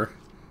 whatever.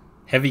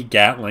 Heavy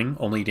Gatling,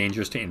 only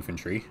dangerous to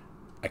infantry.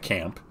 A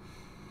camp.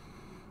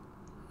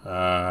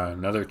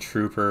 Another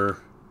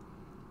trooper.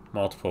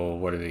 Multiple,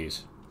 what are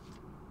these?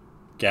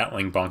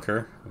 Gatling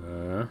bunker.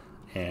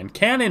 And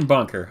cannon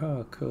bunker.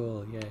 Oh,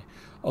 cool, yay.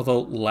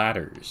 Although,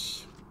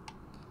 ladders.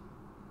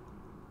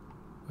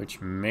 Which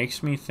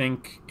makes me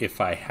think if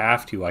I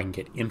have to, I can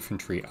get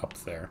infantry up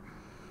there.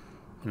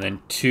 And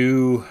then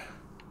two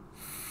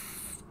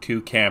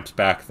camps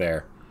back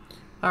there.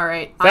 All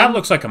right. That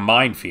looks like a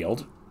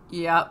minefield.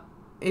 Yep.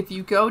 If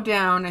you go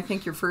down, I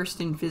think your first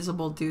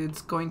invisible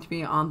dude's going to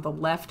be on the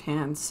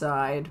left-hand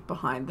side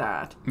behind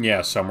that.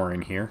 Yeah, somewhere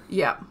in here.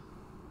 Yeah.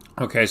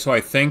 Okay, so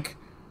I think...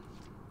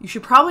 You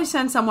should probably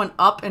send someone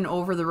up and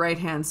over the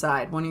right-hand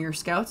side. One of your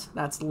scouts,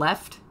 that's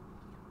left.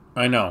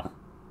 I know.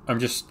 I'm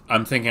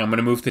thinking I'm going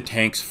to move the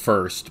tanks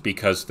first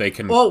because they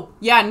can... Oh,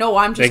 yeah, no,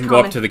 I'm just They can go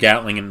up to the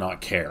Gatling and not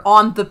care.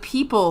 On the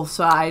people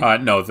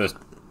side. No,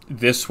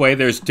 this way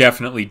there's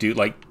definitely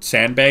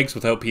sandbags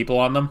without people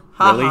on them.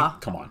 Really?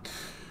 Come on.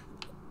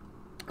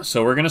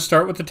 So we're going to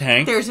start with the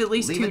tank. There's at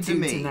least 2 dudes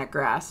in that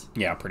grass.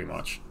 Yeah, pretty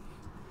much.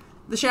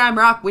 The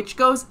Shamrock, which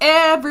goes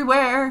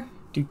everywhere.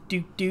 Do.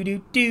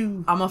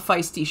 I'm a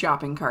feisty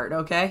shopping cart,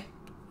 okay?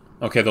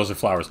 Okay, those are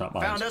flowers, not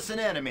mine. Found us an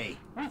enemy.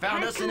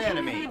 Found us an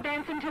enemy.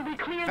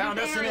 Found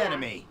us an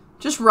enemy.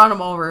 Just run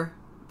them over.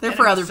 They're Enemy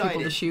for other sighted.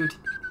 people to shoot.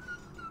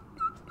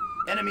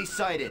 Enemy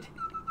sighted.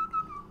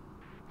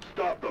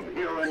 Stop them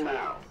here and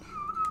now.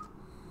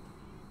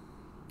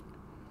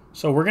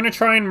 So we're going to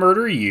try and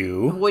murder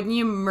you. Wouldn't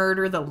you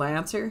murder the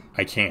Lancer?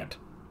 I can't.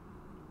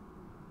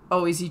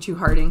 Oh, is he too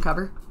hard in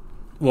cover?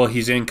 Well,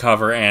 he's in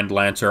cover, and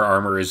Lancer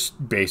armor is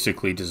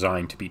basically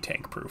designed to be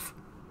tank-proof.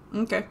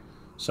 Okay.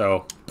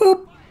 So,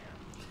 boop.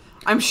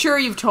 I'm sure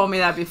you've told me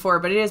that before,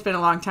 but it has been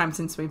a long time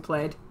since we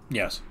played.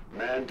 Yes.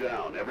 Man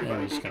down,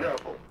 everybody be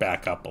careful.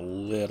 Back up a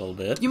little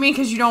bit. You mean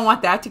because you don't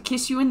want that to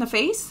kiss you in the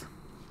face?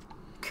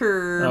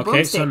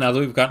 Okay, so now that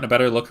we've gotten a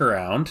better look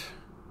around...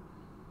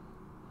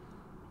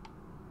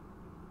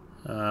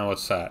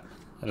 what's that?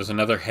 That is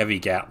another heavy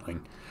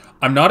Gatling.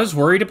 I'm not as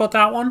worried about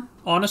that one,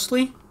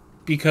 honestly,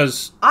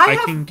 because I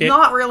can get...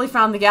 not really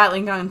found the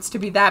Gatling guns to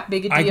be that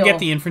big a deal. I can get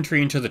the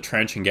infantry into the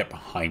trench and get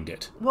behind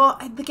it. Well,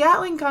 the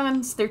Gatling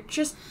guns,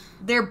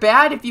 they're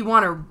bad if you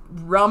want to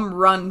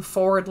run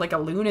forward like a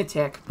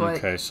lunatic, but...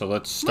 Okay, so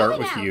let's start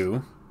with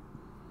you.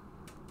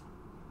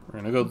 We're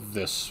gonna go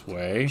this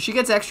way. She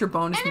gets extra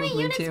bonus Enemy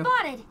movement, unit too.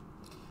 spotted.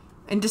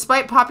 And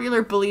despite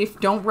popular belief,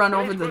 don't run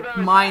over the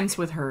mines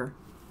with her.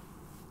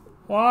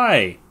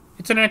 Why?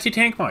 It's an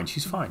anti-tank mine.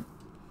 She's fine.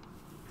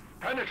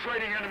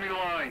 Penetrating enemy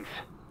lines.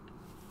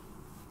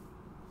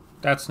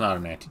 That's not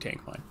an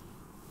anti-tank mine.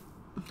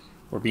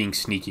 We're being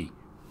sneaky.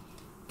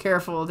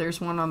 Careful, there's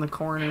one on the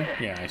corner.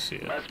 Yeah, I see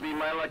it. Must be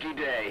my lucky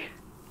day.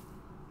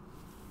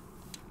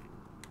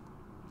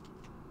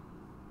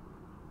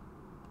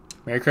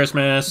 Merry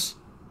Christmas.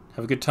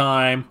 Have a good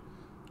time.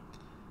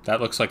 That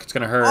looks like it's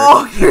gonna hurt.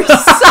 Oh, you're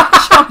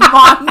such a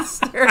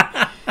monster.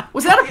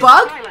 Was that a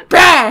bug?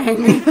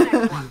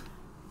 Bang!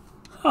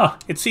 Huh,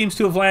 it seems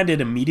to have landed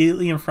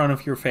immediately in front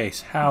of your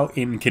face. How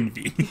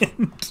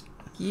inconvenient.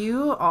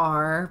 You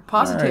are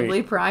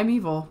positively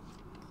primeval.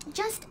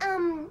 Just,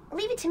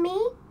 leave it to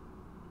me.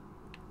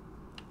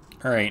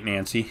 Alright,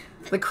 Nancy.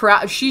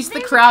 She's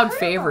the crowd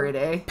favorite,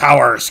 eh?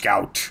 Power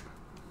Scout.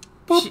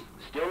 Still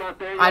not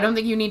there yet? I don't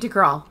think you need to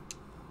crawl.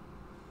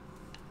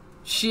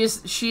 She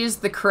is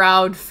the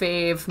crowd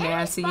fave,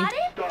 Nancy.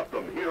 Stop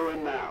them here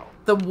and now.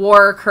 The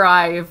war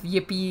cry of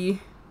yippee.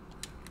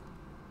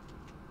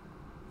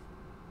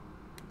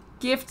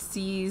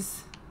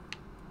 Giftsies.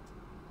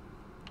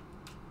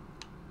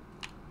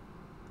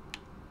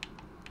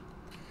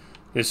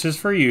 This is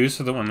for you,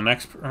 so that when the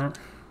next...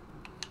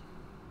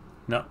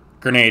 no,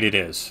 grenade it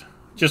is.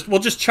 We'll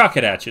just chuck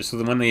it at you, so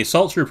that when the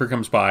assault trooper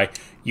comes by,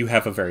 you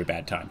have a very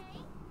bad time.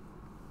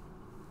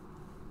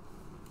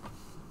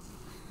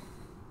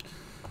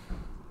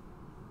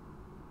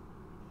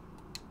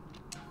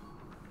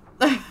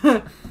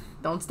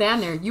 Don't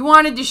stand there. You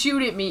wanted to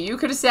shoot at me. You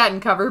could have sat in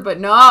cover, but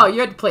no,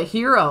 you had to play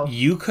hero.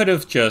 You could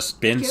have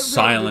just been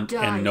silent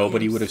and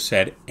nobody would have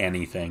said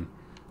anything.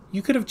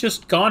 You could have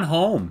just gone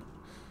home.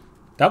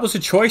 That was a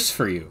choice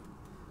for you.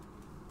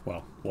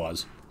 Well,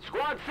 was.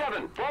 Squad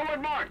 7,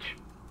 forward march.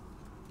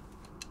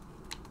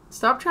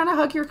 Stop trying to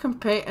hug your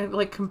compadre.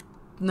 I'm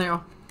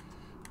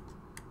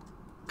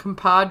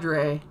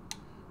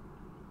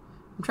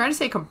trying to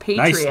say compatriot.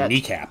 Nice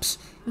kneecaps.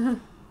 I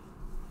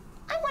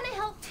want to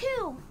help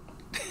too.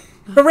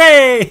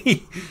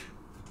 Hooray!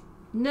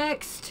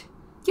 Next.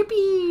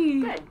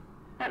 Yippee! Good.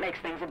 That makes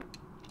things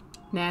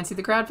Nancy,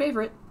 the crowd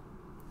favorite.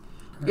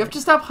 You have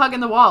to stop hugging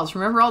the walls.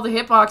 Remember, all the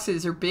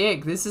hitboxes are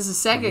big. This is a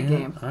Sega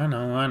game. I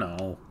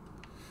know.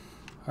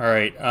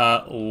 Alright,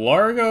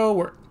 Largo,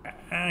 we're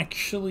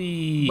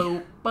actually...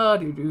 No, we're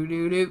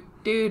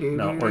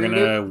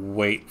gonna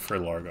wait for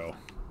Largo.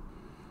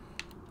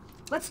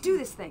 Let's do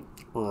this thing.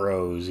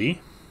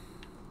 Rosie.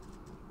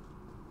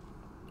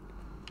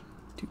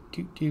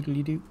 You're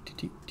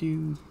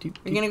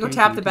gonna go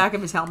tap the back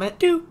of his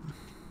helmet?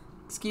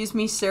 Excuse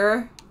me,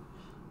 sir?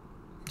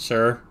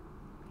 Sir,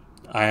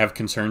 I have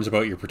concerns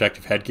about your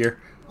protective headgear.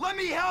 Let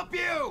me help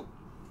you!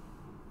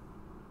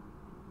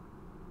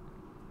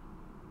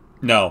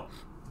 No.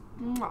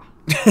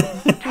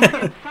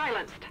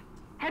 Silenced.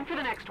 Head for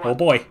the next one. Oh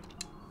boy.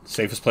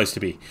 Safest place to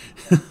be.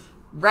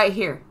 Right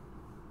here.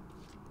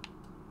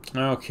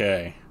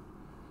 Okay.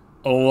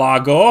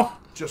 Lago.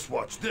 Just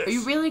watch this. Are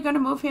you really gonna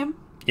move him?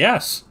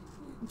 Yes.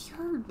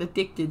 You're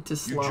addicted to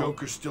slow. Your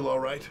Joker's still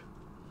alright?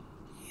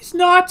 He's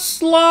not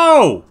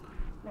slow!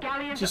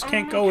 Just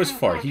can't go as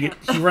far. He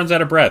runs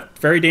out of breath.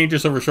 Very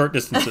dangerous over short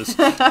distances. He's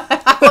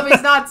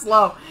not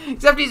slow.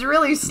 Except he's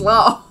really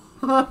slow.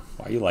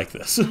 Why you like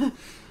this?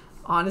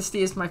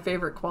 Honesty is my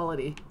favorite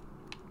quality.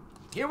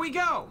 Here we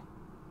go!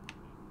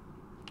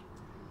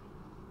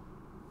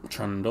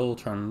 Trundle,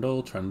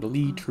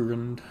 trundly,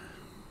 trund.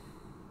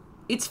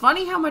 It's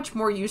funny how much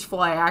more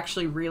useful I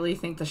actually really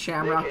think the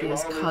Shamrock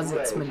is because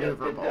it's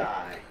maneuverable.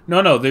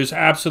 No, there's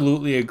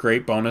absolutely a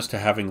great bonus to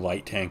having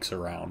light tanks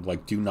around.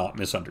 Like, do not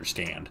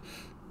misunderstand.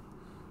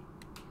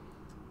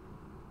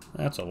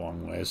 That's a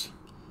long ways.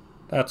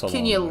 That's a long ways.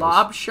 Can you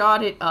lob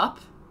shot it up?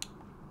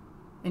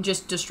 And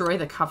just destroy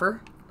the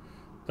cover?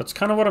 That's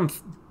kind of what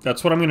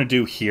that's what I'm going to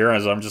do here,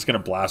 as I'm just going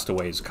to blast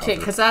away his cover. Okay,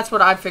 because that's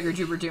what I figured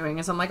you were doing.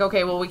 Is I'm like,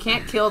 okay, well, we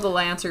can't kill the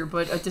Lancer,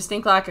 but a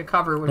distinct lack of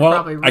cover would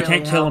probably really I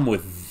can't kill help. him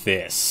with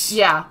this.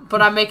 Yeah,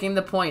 but I'm making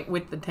the point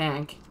with the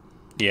tank.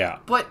 Yeah.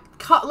 But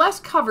less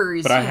cover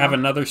is... But I have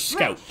another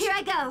scout. Right, here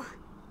I go.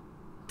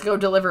 To go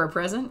deliver a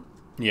present?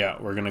 Yeah,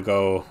 we're going to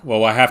go...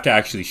 Well, I have to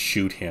actually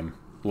shoot him.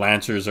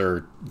 Lancers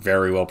are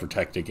very well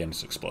protected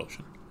against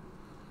explosion.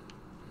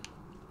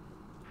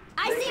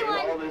 I see one.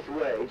 All this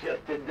way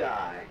just to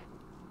die.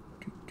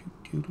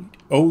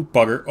 Oh,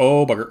 bugger.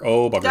 Oh, bugger.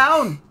 Oh, bugger.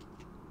 Down!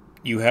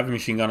 You have a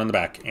machine gun on the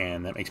back,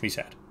 and that makes me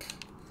sad.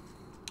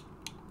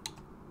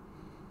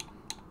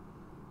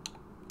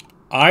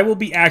 I will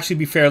actually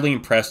be fairly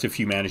impressed if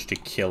you manage to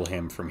kill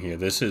him from here.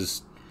 This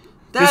is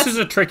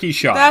a tricky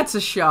shot. That's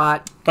a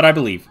shot. But I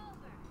believe.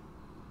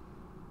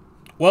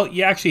 Well,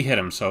 you actually hit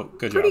him, so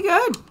good job. Pretty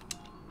good.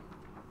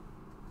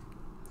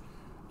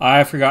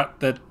 I forgot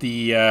that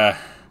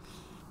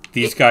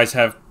these guys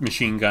have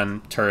machine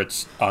gun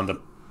turrets on the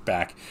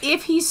back.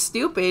 If he's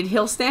stupid,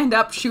 he'll stand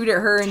up, shoot at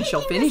her, and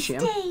she'll finish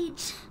him.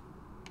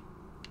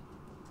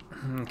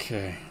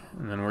 Okay.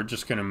 And then we're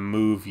just going to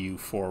move you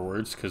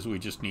forwards, because we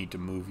just need to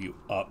move you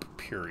up,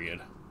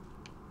 period.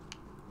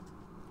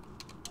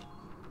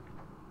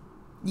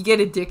 You get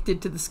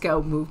addicted to the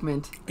scout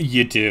movement.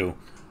 You do.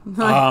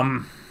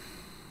 I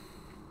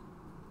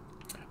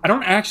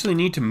don't actually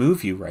need to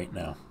move you right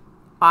now.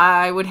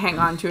 I would hang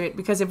on to it,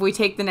 because if we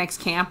take the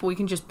next camp, we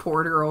can just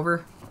port her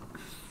over.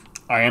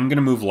 I am going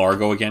to move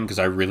Largo again, because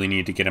I really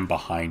need to get him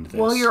behind this.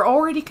 Well, you're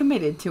already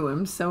committed to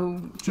him,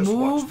 so just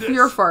move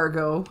your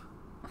Fargo.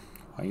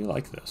 Why do you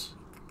like this?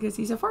 Because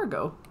he's a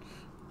Fargo.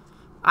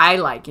 I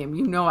like him.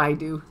 You know I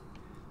do.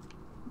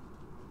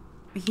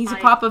 He's a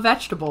Papa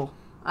Vegetable.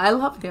 I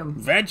love him.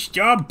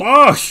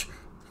 Vegetables!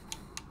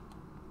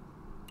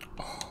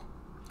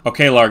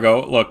 Okay,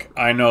 Largo, look,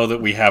 I know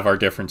that we have our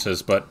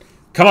differences, but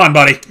come on,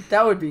 buddy.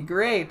 That would be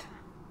great.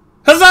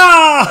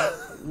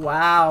 Huzzah!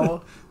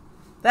 Wow.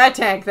 That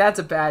tank, that's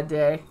a bad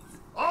day.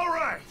 All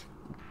right.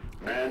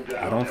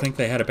 I don't think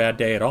they had a bad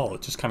day at all.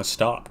 It just kind of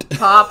stopped.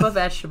 Papa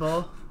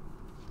Vegetable.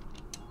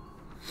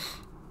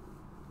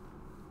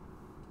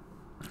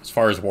 As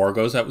far as war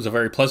goes, that was a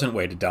very pleasant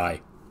way to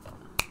die.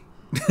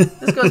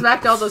 This goes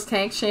back to all those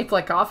tanks shaped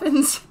like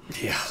coffins.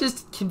 Yeah.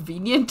 Just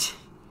convenient.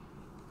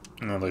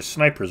 Oh, there's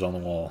snipers on the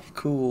wall.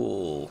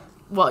 Cool.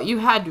 Well, you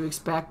had to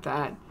expect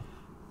that.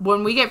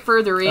 When we get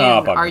further in,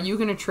 are you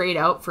going to trade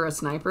out for a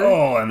sniper?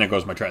 Oh, and there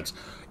goes my treads.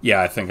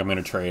 Yeah, I think I'm going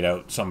to trade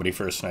out somebody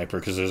for a sniper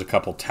because there's a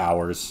couple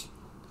towers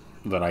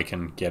that I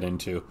can get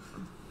into.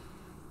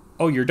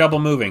 Oh, you're double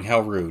moving. How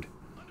rude.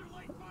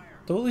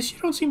 Though at least you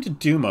don't seem to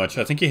do much.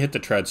 I think you hit the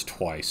treads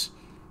twice,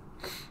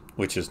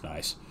 which is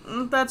nice.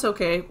 That's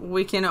okay.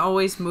 We can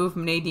always move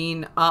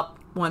Nadine up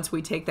once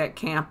we take that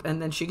camp,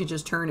 and then she can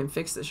just turn and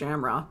fix the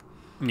Shamrock.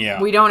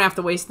 Yeah. We don't have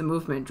to waste the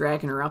movement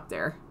dragging her up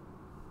there.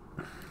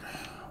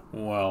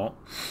 Well,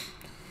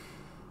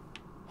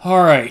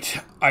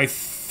 alright, I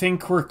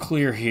think we're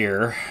clear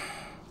here.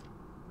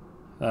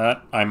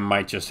 That I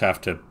might just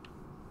have to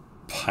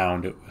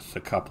pound it with a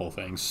couple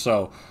things.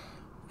 So,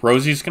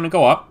 Rosie's going to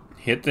go up,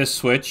 hit this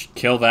switch,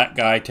 kill that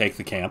guy, take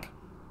the camp.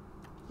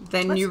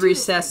 Then you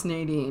recess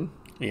Nadine.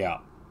 Yeah.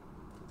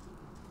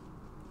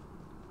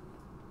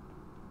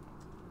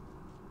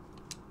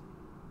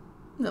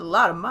 A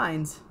lot of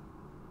mines.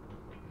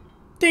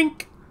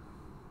 Dink!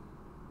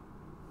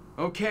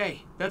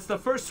 Okay, that's the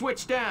first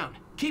switch down.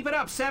 Keep it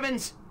up,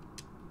 sevens.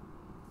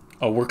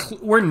 Oh,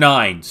 we're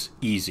nines.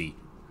 Easy.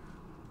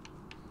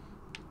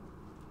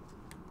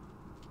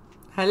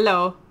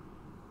 Hello.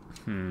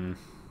 I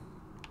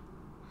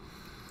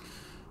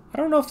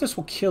don't know if this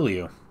will kill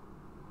you.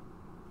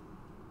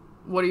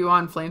 What are you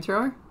on,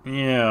 flamethrower?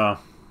 Yeah.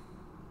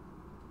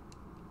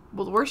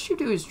 Well, the worst you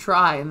do is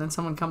try, and then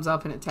someone comes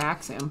up and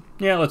attacks him.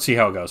 Yeah, let's see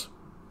how it goes.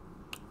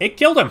 It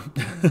killed him.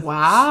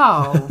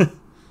 Wow.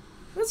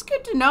 That's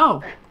good to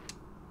know.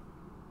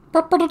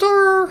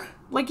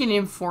 Like an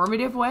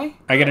informative way.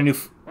 I get a new...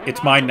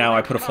 It's mine now.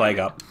 I put a flag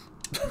up.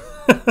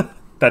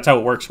 That's how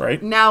it works,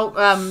 right? Now,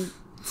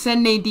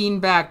 send Nadine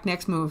back.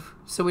 Next move,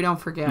 so we don't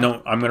forget.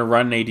 No, I'm going to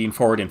run Nadine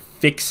forward and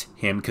fix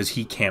him because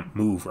he can't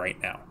move right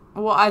now.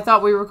 Well, I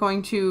thought we were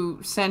going to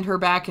send her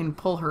back and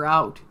pull her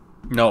out.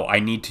 No, I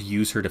need to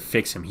use her to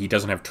fix him. He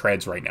doesn't have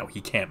treads right now.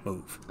 He can't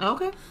move.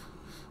 Okay.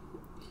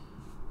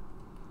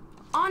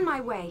 On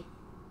my way.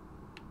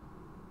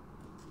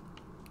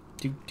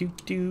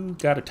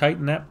 Gotta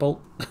tighten that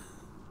bolt.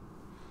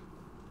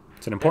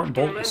 It's an important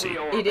bolt to see.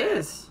 It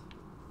is.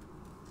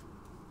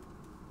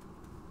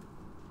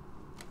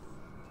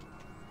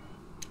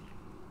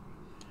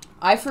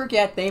 I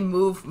forget they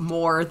move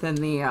more than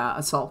the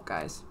assault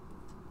guys.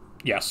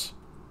 Yes.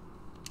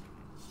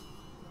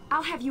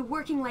 I'll have you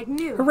working like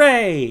new.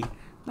 Hooray!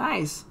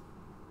 Nice.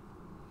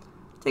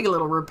 Take a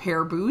little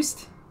repair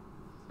boost.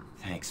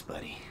 Thanks,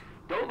 buddy.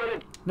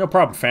 No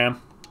problem,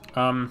 fam.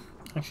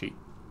 Actually...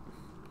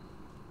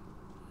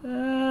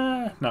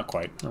 not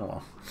quite. Oh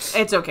well.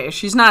 It's okay.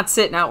 She's not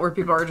sitting out where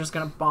people are just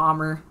gonna bomb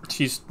her.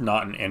 She's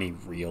not in any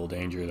real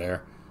danger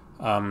there.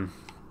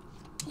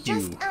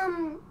 Just,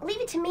 leave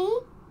it to me?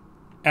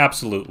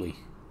 Absolutely.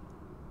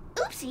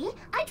 Oopsie,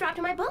 I dropped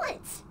my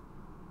bullets.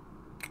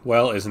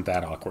 Well, isn't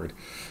that awkward?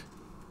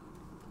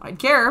 I'd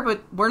care,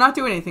 but we're not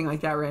doing anything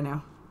like that right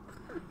now.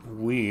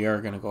 We are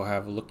gonna go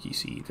have a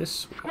look-see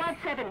this way. Squad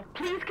 7,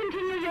 please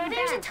continue your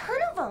There's a ton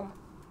of them.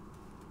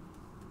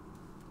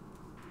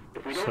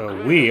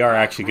 So we are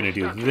actually gonna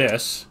do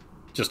this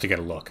just to get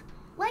a look.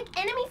 Like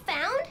enemy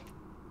found?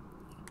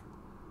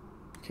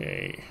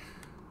 Okay.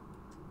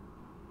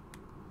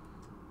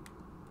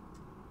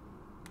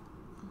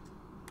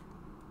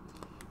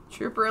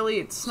 Trooper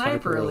elite,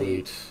 sniper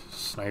elite.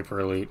 Sniper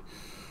elite.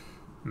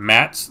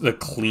 Matt's the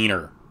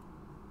cleaner.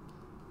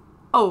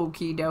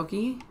 Okie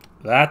dokie.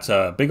 That's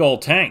a big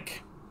old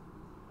tank.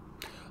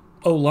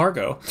 Oh,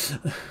 Largo.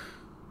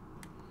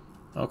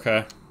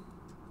 Okay.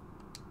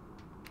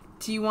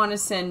 Do you want to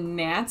send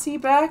Nancy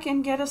back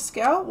and get a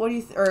scout? What do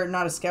you... or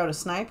not a scout, a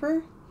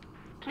sniper?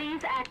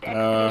 Please act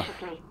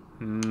expeditiously.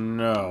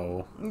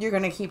 No. You're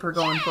going to keep her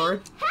going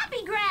forward?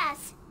 Happy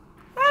grass!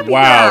 Happy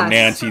Wow, grass.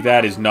 Nancy,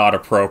 that is not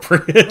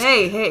appropriate.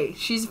 Hey,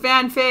 she's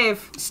fan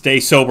fave. Stay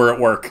sober at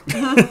work.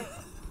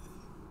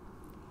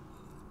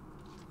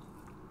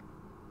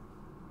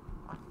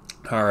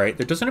 Alright,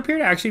 there doesn't appear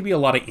to actually be a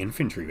lot of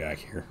infantry back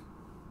here.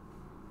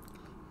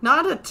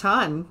 Not a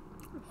ton.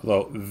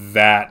 Although,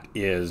 that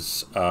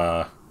is,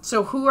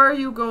 So who are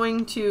you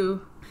going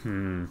to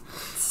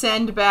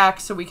send back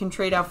so we can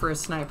trade out for a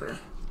sniper?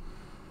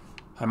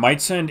 I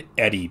might send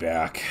Eddie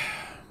back.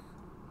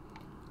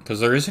 Because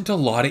there isn't a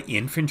lot of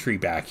infantry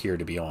back here,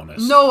 to be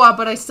honest. No,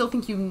 but I still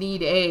think you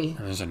need a...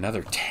 And there's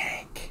another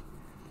tank.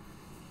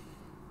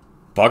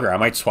 Bugger, I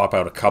might swap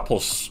out a couple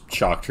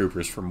shock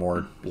troopers for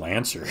more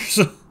lancers.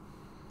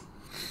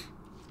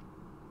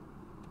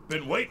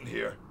 Been waiting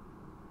here.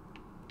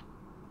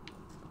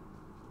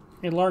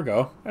 Hey,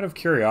 Largo, out of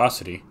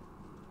curiosity.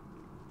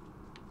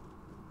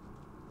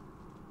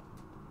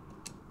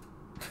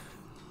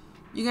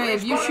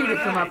 If you shoot it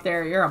from up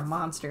there, you're a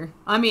monster.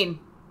 I mean,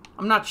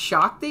 I'm not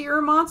shocked that you're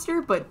a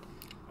monster, but...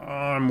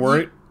 I'm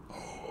worried.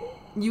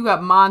 You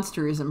got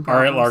monsterism problems.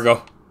 Alright,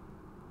 Largo.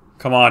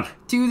 Come on.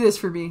 Do this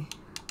for me.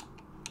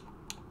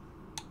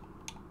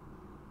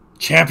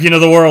 Champion of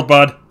the world,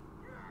 bud.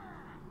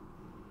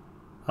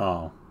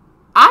 Oh.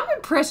 I'm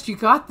impressed you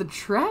got the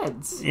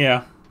treads.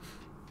 Yeah.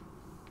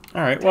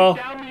 Alright, well,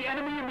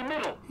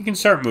 you can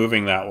start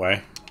moving that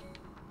way.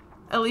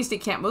 At least it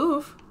can't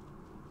move.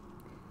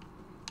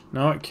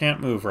 No, it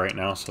can't move right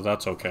now, so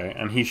that's okay.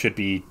 And he should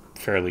be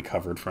fairly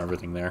covered from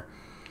everything there.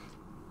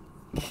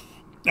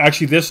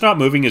 Actually, this not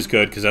moving is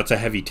good, because that's a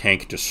heavy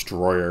tank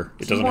destroyer.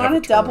 It doesn't have a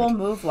turret. Do you want to double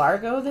move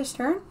Largo this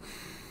turn?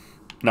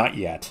 Not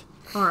yet.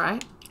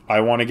 Alright. I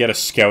want to get a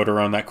scout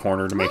around that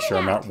corner to make sure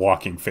I'm not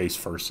walking face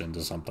first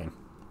into something.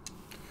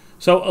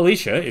 So,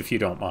 Alicia, if you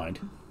don't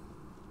mind.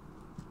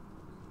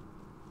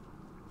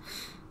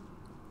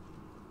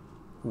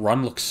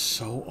 Run looks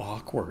so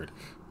awkward.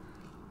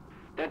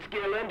 That's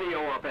G.u.n.n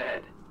up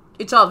ahead.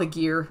 It's all the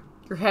gear.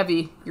 You're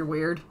heavy. You're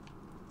weird.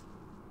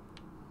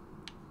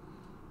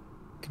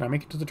 Can I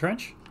make it to the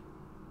trench?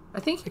 I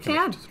think you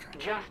can.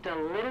 Just a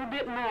little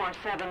bit more,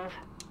 Sevens.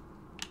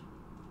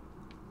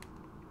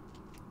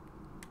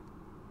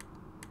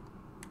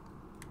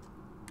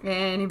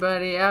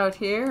 Anybody out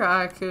here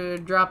I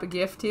could drop a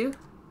gift to?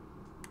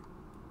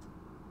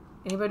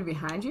 Anybody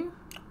behind you?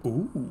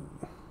 Ooh.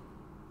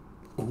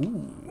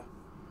 Ooh.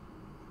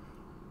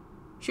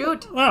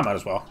 Shoot. Well, might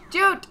as well.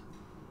 Shoot.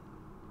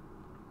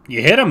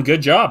 You hit him.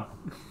 Good job.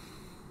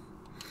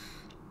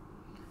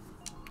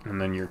 And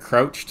then you're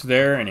crouched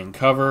there and in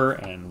cover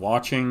and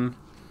watching.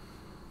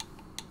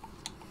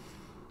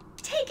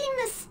 Taking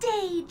the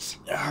stage.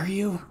 Are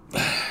you?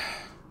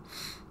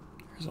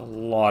 There's a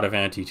lot of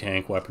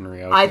anti-tank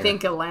weaponry out I here.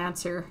 think a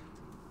Lancer.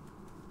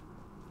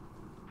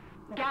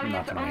 I'm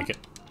not gonna make it.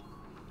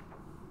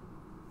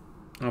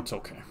 That's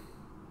okay.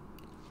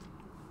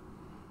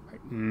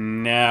 Right,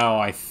 now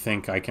I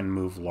think I can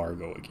move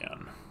Largo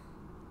again.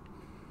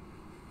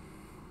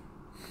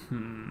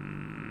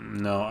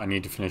 No, I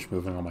need to finish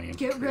moving all my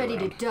infantry Get ready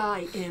around. to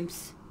die,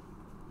 imps.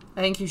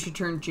 I think you should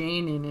turn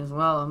Jane in as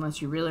well,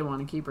 unless you really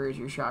want to keep her as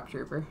your shock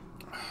trooper.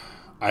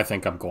 I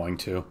think I'm going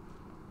to.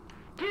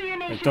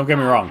 Like, don't get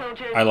me wrong.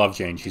 I love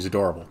Jane. She's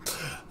adorable.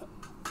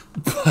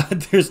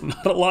 But there's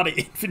not a lot of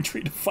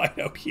infantry to fight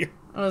out here.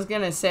 I was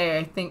gonna say,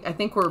 I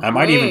think we're. I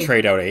might even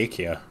trade out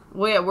Akia.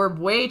 Well, yeah, we're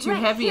way too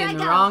heavy in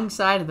the wrong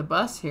side of the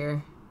bus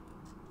here.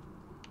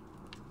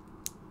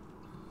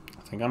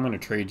 I think I'm gonna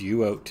trade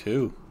you out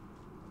too.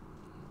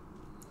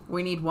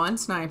 We need 1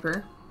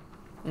 sniper.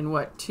 And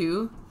what, 2?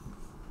 You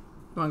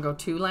want to go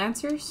 2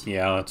 Lancers?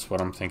 Yeah, that's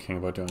what I'm thinking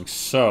about doing.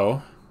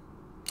 So,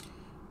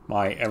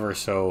 my ever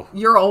so...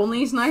 Your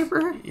only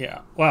sniper? Yeah,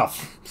 well...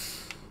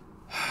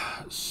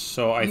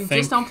 So I you think...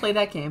 just don't play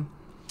that game.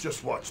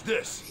 Just watch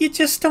this. You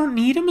just don't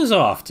need him as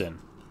often.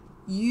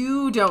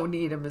 You don't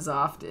need him as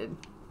often.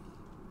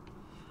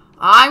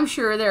 I'm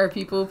sure there are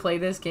people who play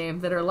this game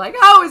that are like,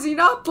 how is he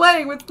not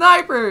playing with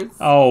snipers?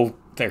 Oh,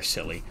 they're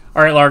silly.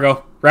 All right,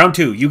 Largo. Round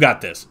 2. You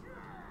got this.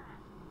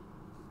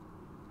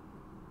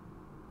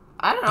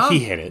 I don't know. He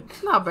hit it.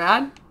 Not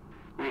bad.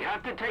 We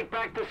have to take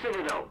back the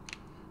Citadel.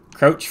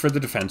 Crouch for the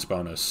defense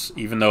bonus,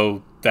 even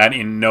though that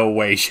in no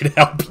way should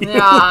help you. Yeah,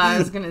 I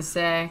was going to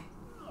say.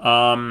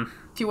 Do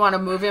you want to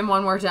move him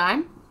one more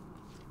time?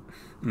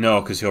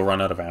 No, because he'll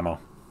run out of ammo.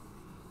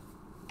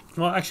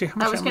 Well, actually, how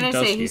much I was ammo going to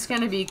does say he he's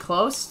going to be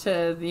close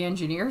to the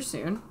engineer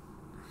soon.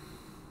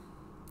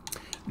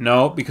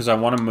 No, because I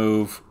want to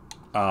move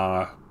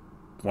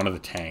one of the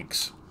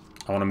tanks.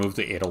 I want to move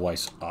the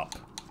Edelweiss up.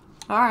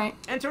 Alright.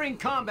 Entering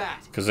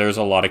combat! Because there's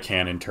a lot of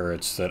cannon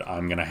turrets that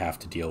I'm going to have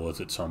to deal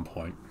with at some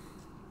point.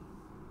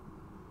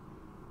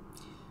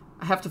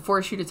 I have to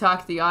force you to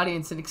talk to the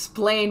audience and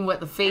explain what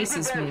the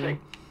faces mean.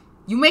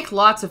 You make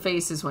lots of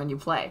faces when you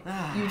play.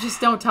 You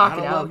just don't talk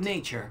it I out. love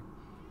nature.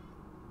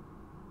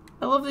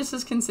 I love this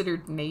is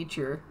considered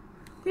nature.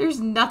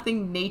 There's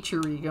nothing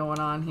nature-y going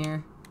on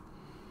here.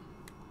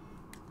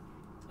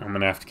 I'm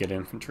going to have to get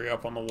infantry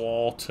up on the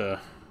wall to...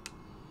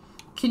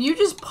 Can you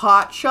just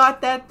pot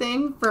shot that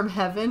thing from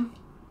heaven?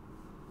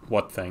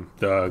 What thing?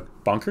 The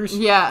bunkers?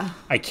 Yeah.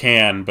 I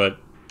can, but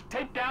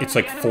it's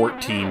like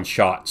 14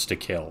 shots to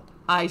kill.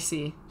 I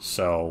see.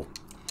 So...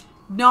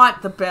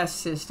 Not the best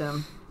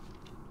system.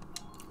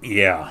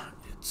 Yeah.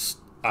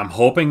 I'm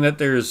hoping that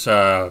there's...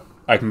 I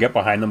can get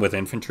behind them with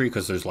infantry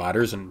because there's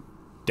ladders and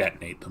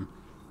detonate them.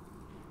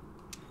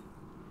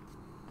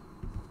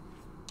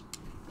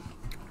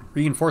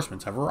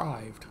 Reinforcements have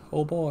arrived.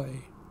 Oh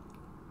boy.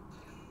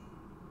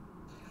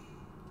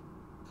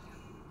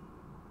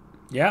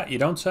 Yeah, you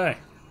don't say.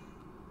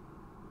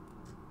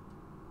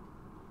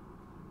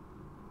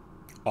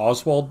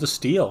 Oswald the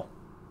Steel.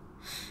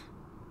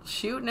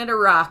 Shooting at a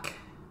rock.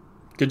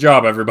 Good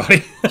job,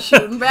 everybody.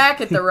 Shooting back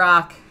at the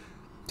rock.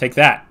 Take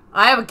that.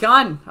 I have a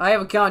gun. I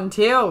have a gun,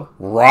 too.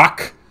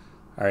 Rock.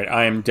 All right,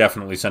 I am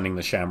definitely sending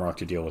the Shamrock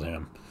to deal with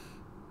him.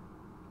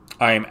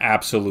 I am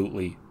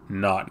absolutely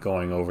not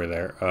going over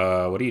there.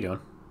 What are you doing?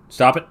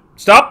 Stop it.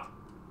 Stop!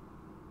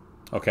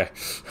 Okay.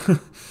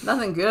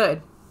 Nothing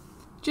good.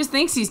 Just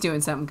thinks he's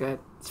doing something good.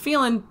 He's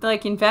feeling,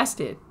 like,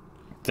 invested.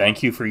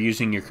 Thank you for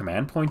using your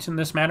command points in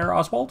this manner,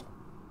 Oswald.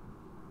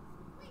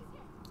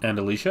 And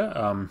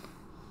Alicia,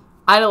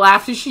 I'd have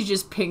laughed if she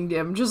just pinged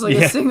him. Just like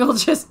a single,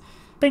 just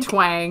Bing.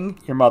 Twang.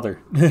 Your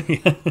mother.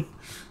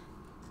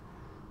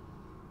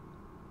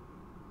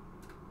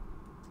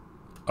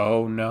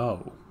 Oh,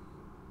 no.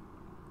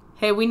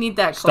 Hey, we need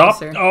that Stop.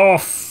 closer. Oh,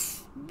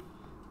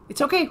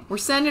 it's okay. We're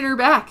sending her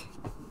back.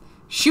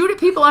 Shoot at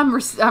people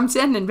I'm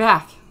sending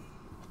back.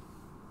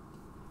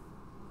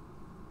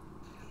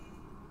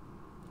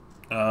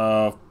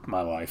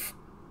 My life.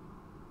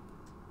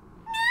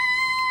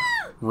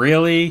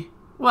 Really?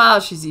 Well,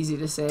 she's easy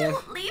to save.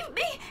 Don't leave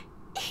me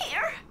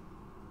here.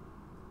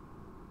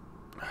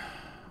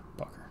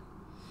 I'm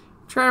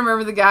trying to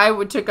remember the guy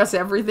who took us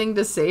everything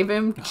to save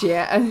him.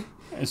 Yeah.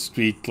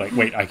 Speak like,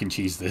 wait, I can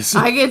cheese this.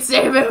 I can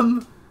save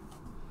him.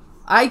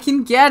 I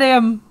can get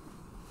him.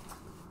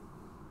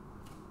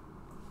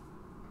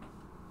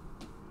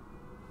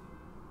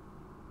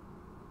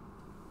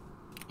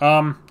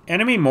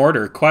 Enemy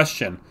mortar,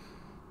 question.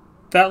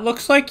 That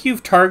looks like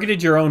you've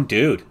targeted your own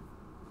dude.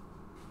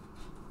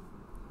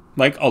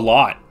 Like, a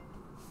lot.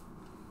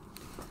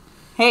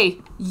 Hey,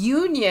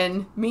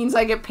 union means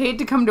I get paid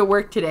to come to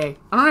work today.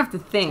 I don't have to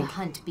think. The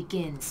hunt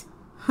begins.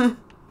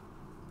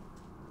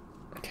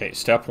 Okay,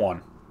 step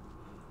 1.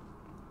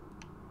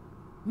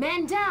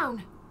 Man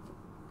down.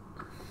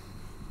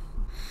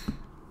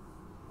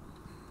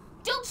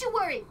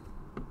 worry.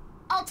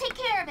 I'll take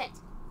care of it.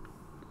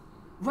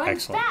 Run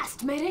Excellent.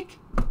 fast, medic.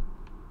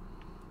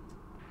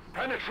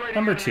 Penetrating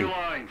Number enemy 2.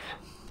 lines.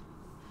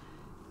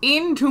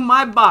 Into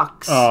my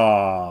box.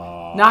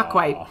 Oh. Not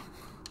quite.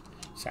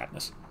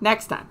 Sadness.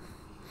 Next time.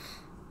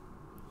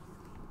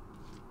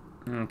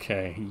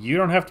 Okay, you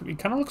don't have to be.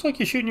 Kind of looks like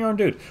you're shooting your own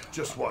dude.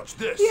 Just watch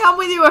this. Yeah, I'm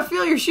with you. I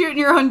feel you're shooting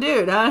your own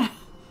dude, huh?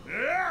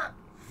 Yeah,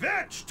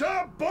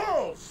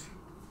 vegetables.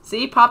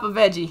 See, Papa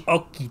Veggie.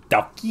 Okie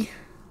dokie.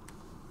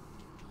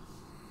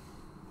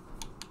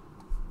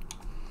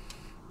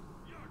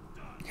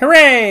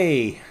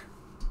 Hooray!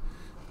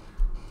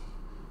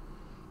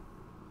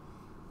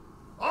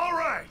 All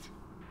right.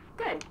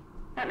 Good.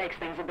 That makes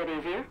things a bit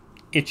easier.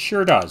 It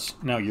sure does.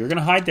 Now you're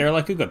gonna hide there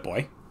like a good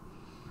boy.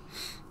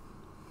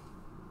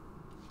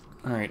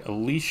 Alright,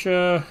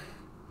 Alicia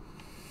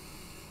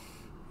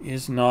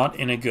is not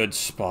in a good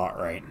spot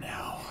right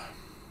now.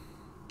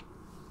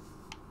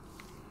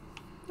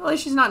 Well,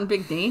 she's not in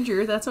big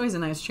danger. That's always a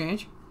nice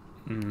change.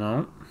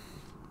 No.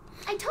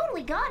 I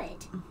totally got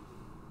it.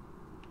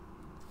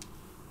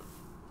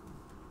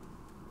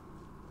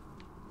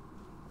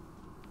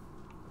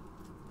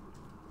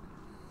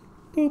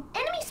 Boop.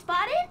 Enemy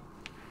spotted?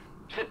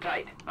 Sit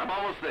tight. I'm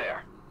almost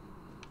there.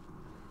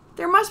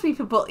 There must be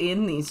people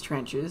in these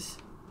trenches.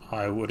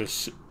 I would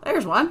assume.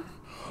 There's one.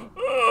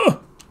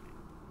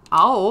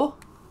 Oh.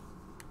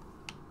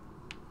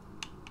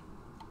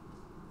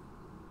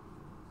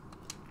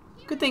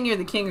 Good thing you're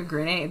the king of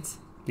grenades.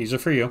 These are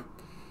for you.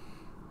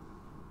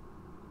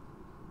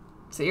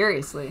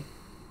 Seriously.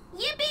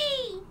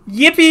 Yippee!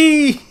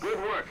 Yippee! Good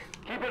work.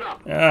 Keep it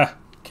up. Ah,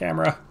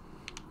 camera.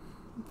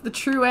 The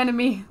true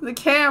enemy, the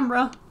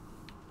camera.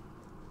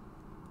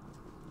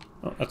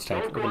 Oh, that's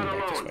tank. Don't We're go gonna it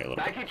back this alone. way a little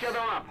Back bit. each other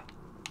up.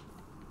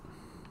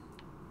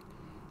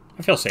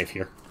 I feel safe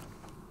here.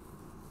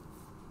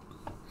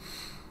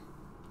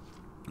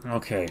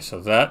 Okay, so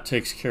that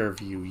takes care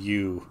of you.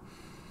 You.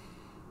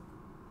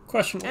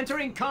 Question.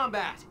 Entering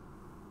combat.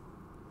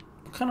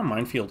 What kind of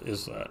minefield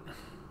is that?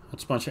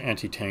 That's a bunch of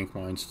anti-tank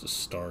mines to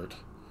start.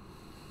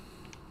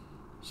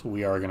 So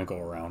we are going to go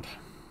around.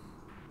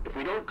 If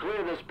we don't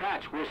clear this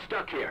patch, we're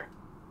stuck here.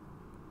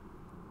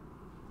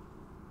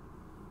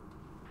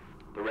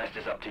 The rest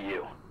is up to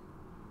you.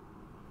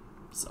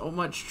 So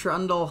much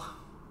trundle.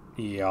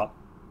 Yep.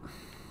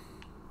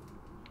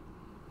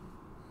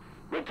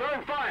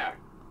 Return fire.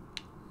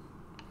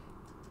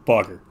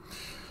 Bugger.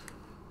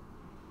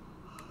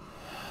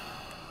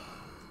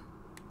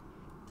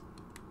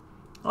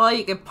 Well,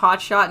 you could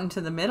pot shot into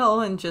the middle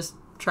and just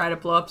try to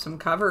blow up some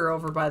cover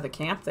over by the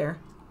camp there.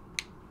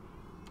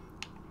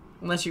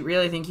 Unless you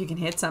really think you can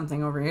hit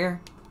something over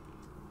here.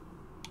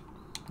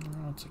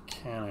 Oh, it's a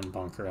cannon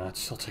bunker. That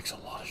still takes a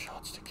lot of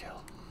shots to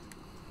kill.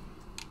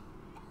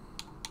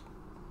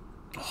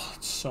 Oh,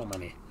 it's so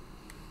many.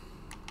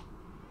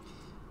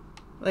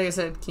 Like I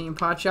said, can you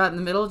pot shot in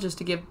the middle just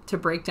to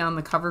break down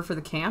the cover for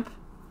the camp?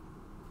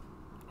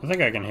 I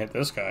think I can hit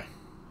this guy.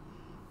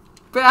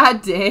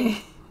 Bad day.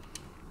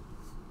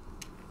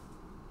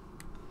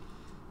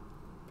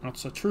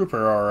 That's a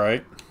trooper,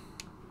 alright.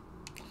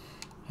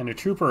 And a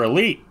trooper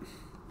elite.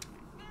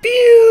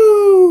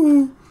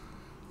 Pew!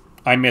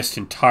 I missed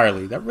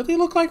entirely. That really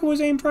looked like it was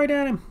aimed right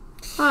at him.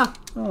 Huh.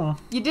 Oh well.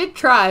 You did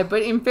try,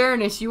 but in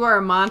fairness, you are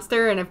a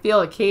monster, and I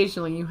feel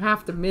occasionally you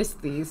have to miss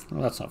these.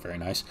 Well, that's not very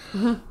nice.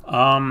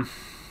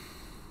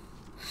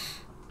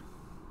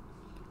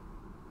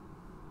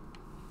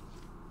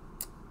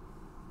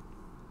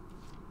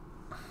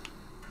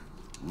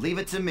 Leave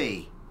it to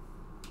me.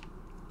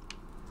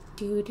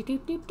 Do do do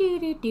do do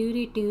do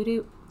do do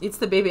do. It's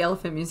the baby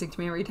elephant music to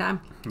me every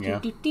time. Yeah.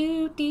 Do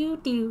do do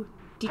do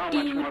do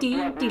do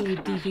do do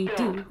do do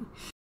do.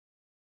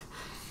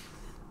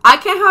 I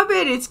can't help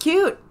it. It's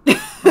cute.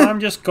 I'm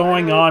just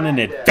going on an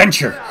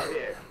adventure.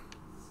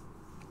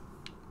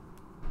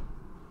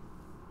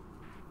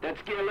 That's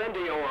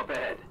G.u.n.n up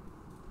ahead.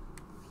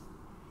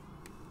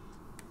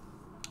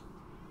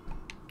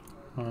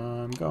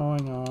 I'm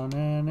going on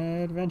an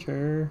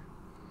adventure.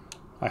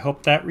 I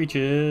hope that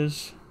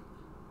reaches.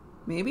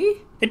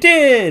 Maybe? It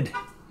did!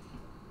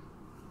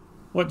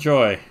 What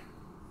joy.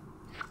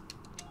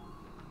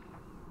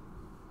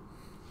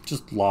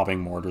 Just lobbing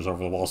mortars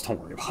over the walls. Don't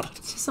worry about it.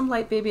 It's just some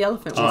light baby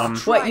elephant.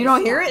 Just What, you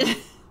don't hear it?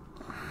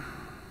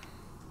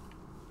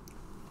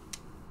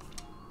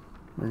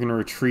 We're going to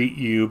retreat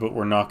you, but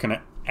we're not going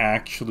to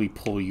actually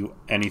pull you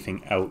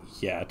anything out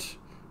yet.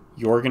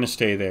 You're going to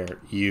stay there.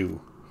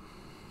 You.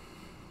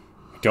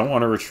 I don't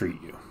want to retreat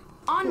you.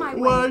 On my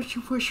way. Why don't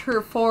you push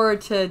her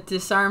forward to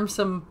disarm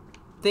some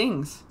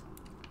things?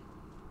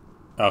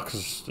 Oh,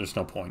 because there's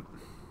no point.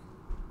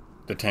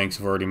 The tanks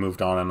have already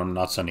moved on, and I'm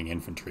not sending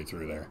infantry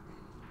through there.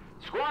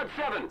 Squad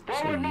 7, So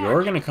forward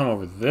you're going to come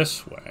over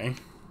this way.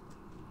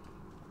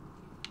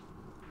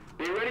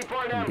 Be ready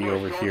for an And be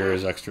ambush, over here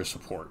as extra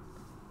support.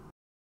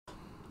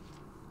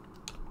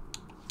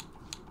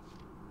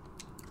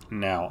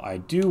 Now, I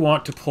do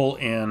want to pull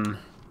in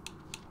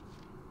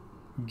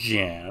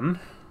Jan.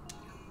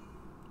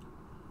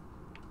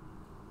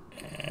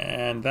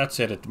 And that's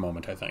it at the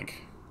moment, I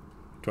think.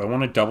 Do I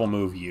want to double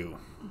move you?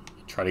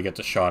 Try to get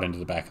the shot into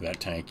the back of that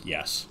tank?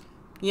 Yes.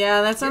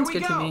 Yeah, that sounds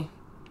good to me.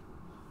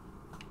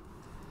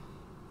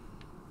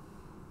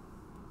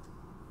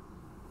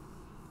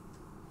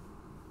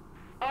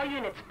 All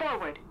units,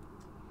 forward.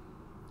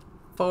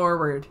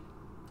 Forward.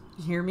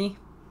 You hear me?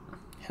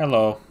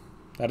 Hello.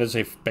 That is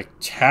a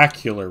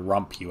spectacular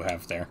rump you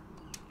have there.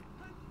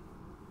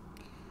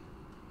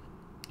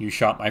 You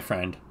shot my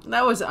friend.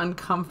 That was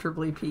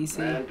uncomfortably PC.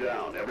 Man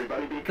down.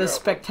 Everybody be The careful.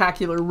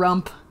 spectacular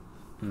rump.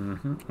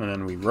 And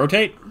then we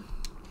rotate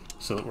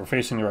so that we're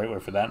facing the right way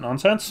for that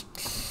nonsense.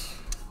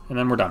 And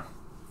then we're done.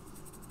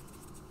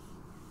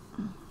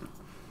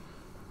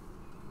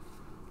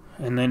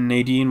 And then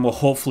Nadine will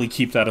hopefully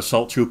keep that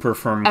assault trooper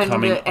from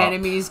coming up. And the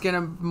enemy's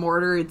gonna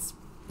mortar its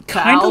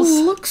Kind of pals.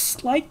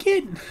 looks like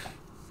it.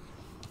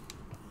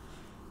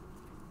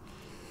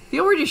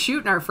 Feel we're just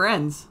shooting our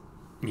friends.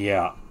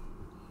 Yeah.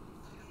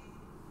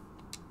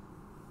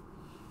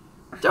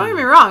 Don't get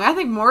me wrong. I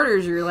think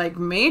mortars are like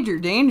major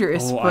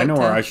dangerous. Oh, but, I know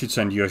where I should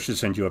send you. I should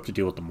send you up to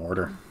deal with the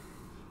mortar.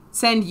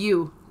 Send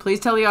you. Please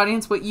tell the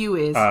audience what you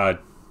is.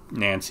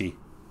 Nancy.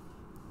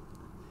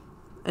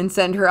 And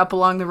send her up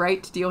along the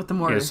right to deal with the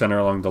mortar. Yeah, send her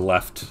along the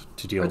left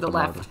to deal Or with the the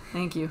left. mortar.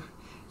 Thank you.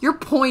 You're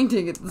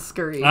pointing at the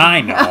screen.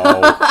 I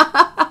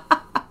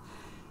know.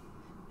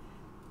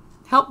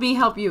 Help me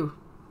help you.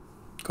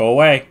 Go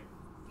away.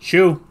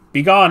 Shoo.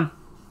 Be gone.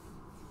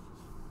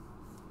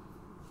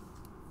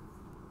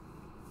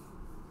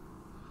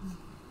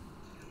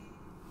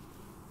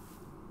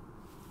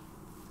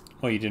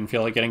 Well, you didn't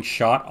feel like getting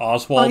shot,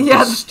 Oswald?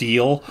 Yeah. The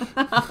steel?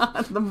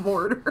 The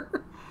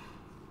mortar.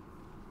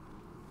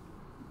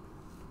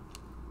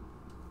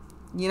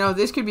 You know,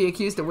 this could be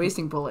accused of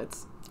wasting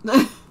bullets.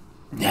 Nah.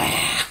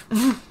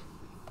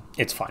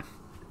 It's fine.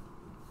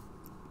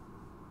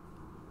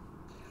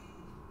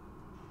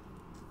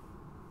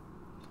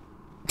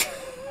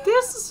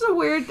 This is a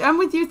weird... I'm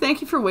with you.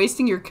 Thank you for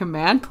wasting your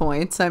command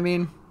points. I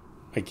mean...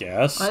 I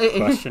guess.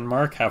 Question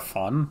mark. Have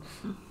fun.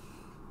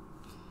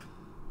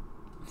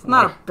 It's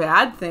not a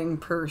bad thing,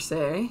 per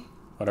se.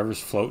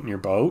 Whatever's floating your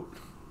boat.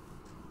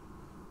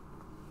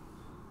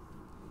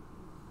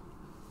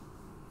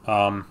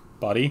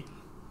 Buddy?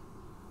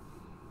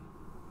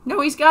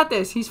 No, he's got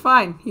this. He's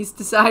fine. He's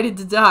decided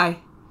to die.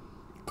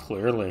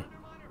 Clearly.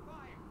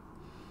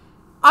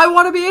 I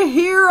want to be a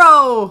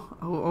hero!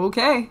 Oh,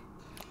 okay.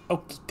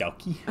 Okie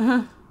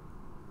dokie.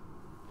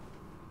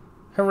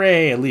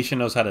 Hooray, Alicia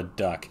knows how to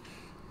duck.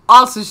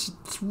 Also, it's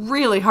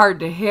really hard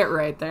to hit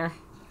right there.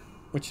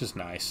 Which is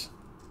nice.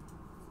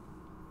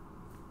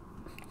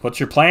 What's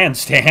your plan,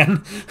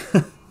 Stan?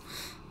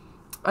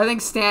 I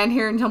think stand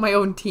here until my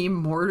own team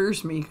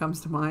mortars me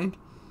comes to mind.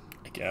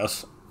 I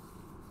guess.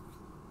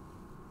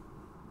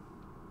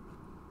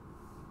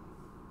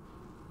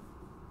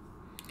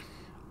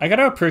 I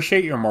gotta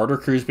appreciate your mortar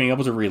crews being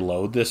able to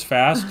reload this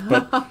fast,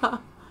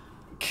 but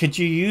could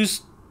you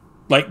use,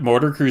 like,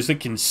 mortar crews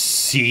that can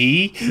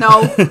see?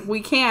 No,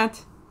 we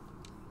can't.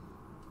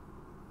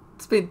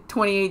 It's been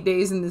 28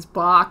 days in this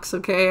box,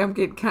 okay? I'm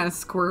getting kind of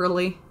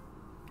squirrely.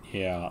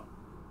 Yeah.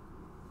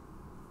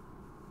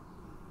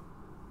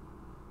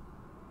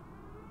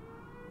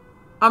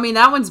 I mean,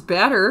 that one's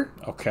better.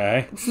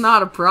 Okay. It's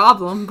not a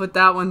problem, but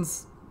that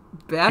one's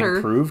better.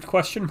 Improved,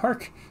 question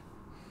mark?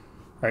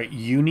 Alright,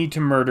 you need to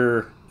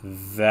murder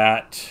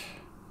that...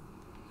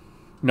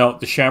 No,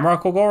 the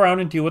Shamrock will go around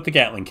and deal with the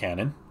Gatling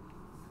cannon.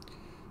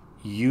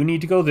 You need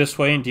to go this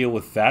way and deal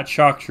with that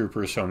shock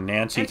trooper so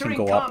Nancy can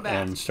go up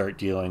and start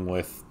dealing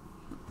with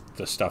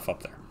the stuff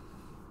up there.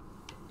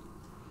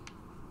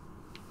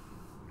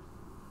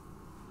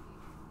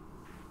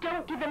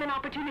 Don't give them an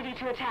opportunity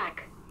to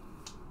attack.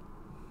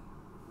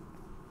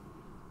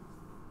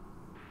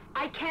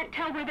 I can't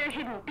tell where they're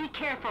hidden. Be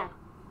careful.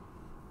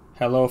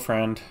 Hello,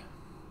 friend.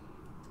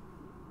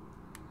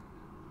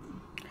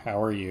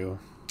 How are you?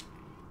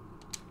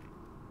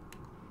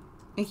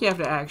 I think you have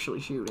to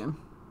actually shoot him.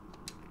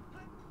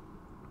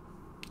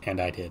 And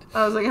I did.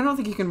 I was like, I don't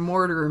think you can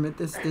mortar him at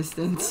this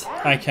distance.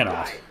 I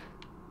cannot.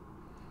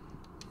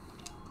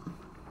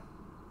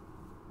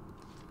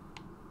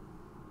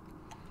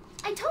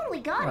 I totally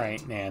got it.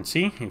 Right,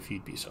 Nancy, if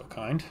you'd be so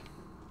kind.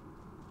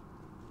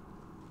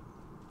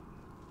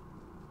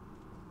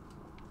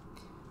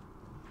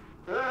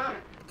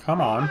 Come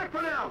on.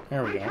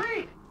 There we go.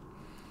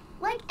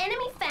 Like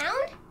enemy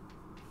found?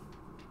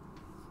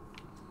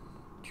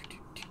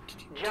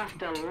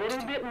 Just a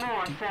little bit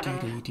more,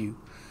 Seven.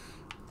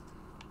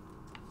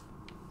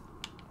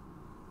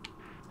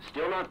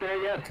 Still not there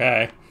yet?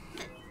 Okay.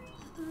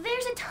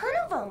 There's a ton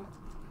of them.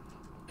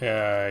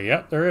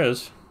 Yeah, there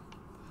is.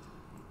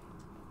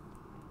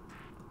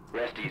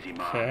 Rest easy,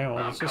 Mom. Okay, well,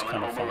 I'm this is coming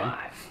kind of home fun.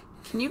 alive.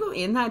 Can you go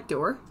in that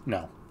door?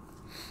 No.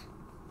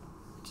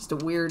 Just a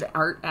weird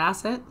art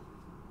asset?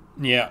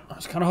 Yeah, I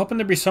was kind of hoping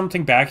there'd be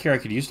something back here I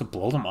could use to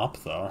blow them up,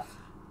 though.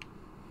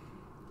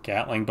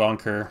 Gatling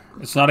bunker.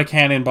 It's not a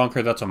cannon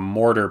bunker, that's a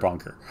mortar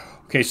bunker.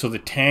 Okay, so the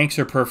tanks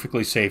are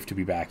perfectly safe to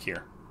be back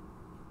here.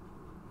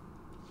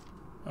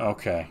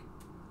 Okay.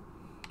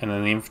 And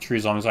then the infantry,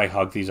 as long as I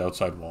hug these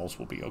outside walls,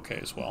 will be okay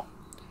as well.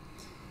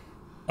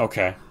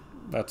 Okay.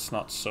 That's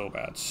not so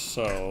bad.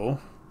 So,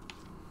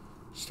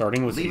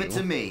 starting with Leave it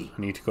to me.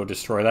 I need to go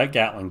destroy that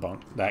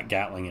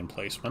Gatling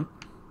emplacement.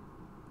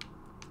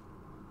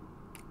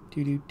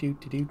 Hey, you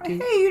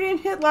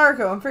didn't hit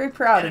Largo. I'm very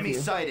proud of you.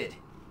 Enemy sighted.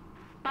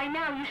 By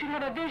now, you should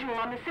have a visual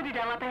on the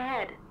citadel up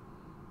ahead.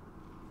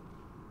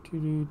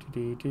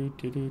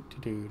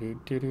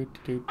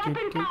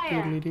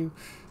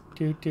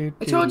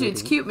 I told you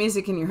it's cute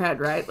music in your head,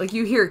 right? Like,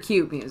 you hear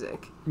cute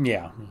music.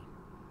 Yeah.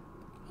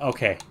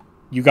 Okay.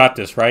 You got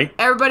this, right?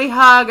 Everybody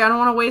hug. I don't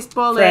want to waste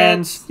bullets.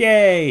 Friends.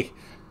 Yay.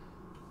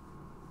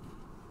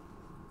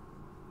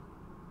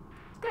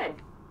 Good.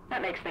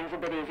 That makes things a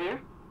bit easier.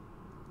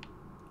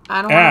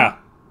 I don't want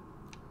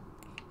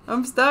to...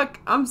 I'm stuck.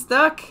 I'm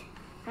stuck.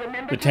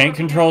 The tank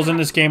controls in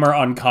this game are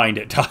unkind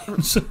at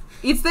times.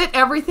 It's that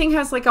everything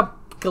has like a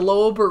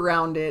globe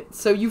around it.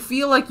 So you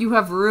feel like you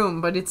have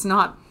room, but it's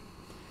not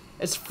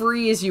as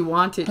free as you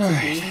want it to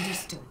be.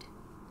 Understood.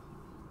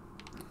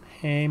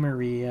 Hey,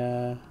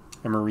 Maria.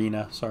 Or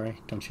Marina, sorry.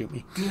 Don't shoot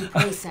me. New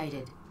prey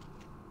sighted.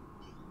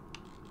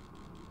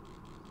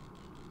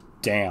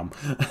 Damn.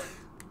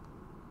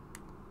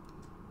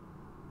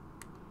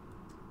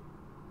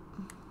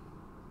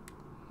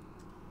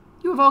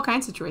 You have all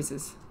kinds of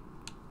choices.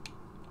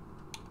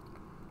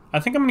 I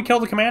think I'm going to kill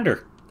the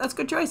commander. That's a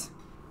good choice.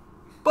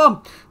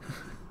 Boom.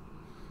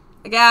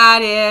 I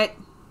got it.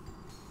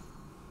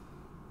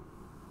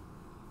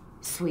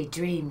 Sweet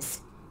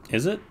dreams.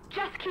 Is it?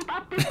 Just keep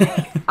up this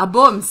pace. A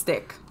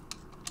boomstick.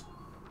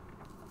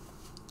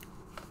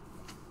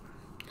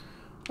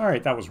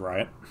 Alright, that was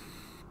Riot.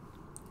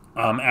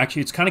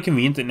 Actually, it's kind of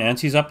convenient that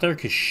Nancy's up there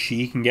because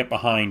she can get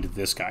behind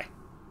this guy.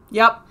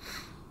 Yep.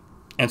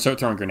 And start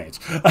throwing grenades.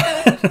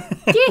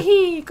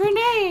 Yee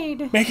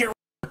grenade! Make it...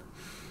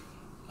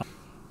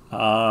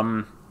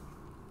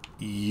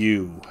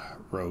 You,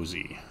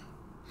 Rosie.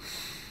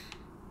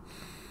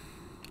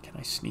 Can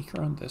I sneak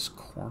around this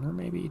corner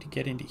maybe to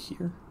get into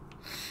here?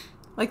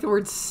 I like the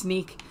word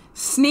sneak.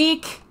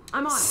 Sneak!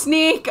 I'm on.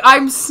 Sneak!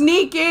 I'm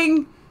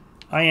sneaking!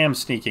 I am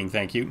sneaking,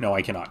 thank you. No,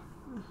 I cannot.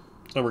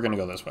 So we're going to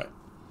go this way.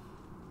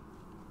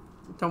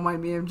 Don't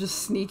mind me, I'm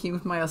just sneaking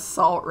with my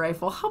assault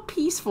rifle. How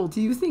peaceful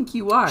do you think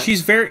you are?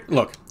 She's very...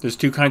 Look, there's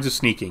two kinds of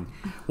sneaking.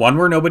 One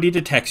where nobody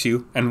detects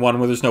you, and one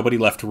where there's nobody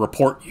left to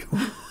report you.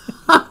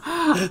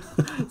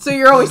 So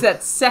you're always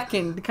that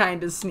second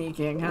kind of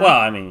sneaking, huh? Well,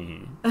 I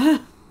mean...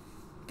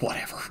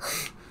 whatever.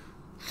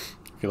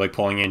 I feel like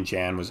pulling in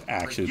Jan was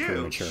actually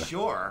premature.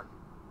 Sure.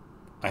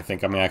 I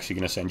think I'm actually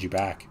going to send you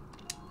back.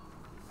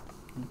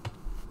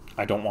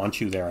 I don't want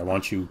you there. I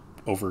want you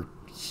over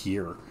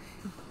here.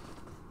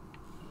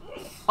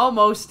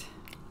 Almost.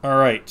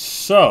 Alright,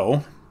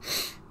 so...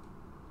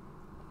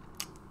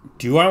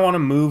 Do I want to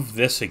move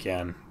this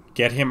again?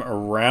 Get him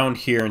around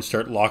here and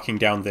start locking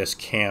down this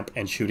camp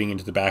and shooting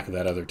into the back of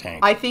that other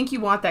tank? I think you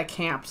want that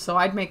camp, so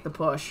I'd make the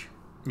push.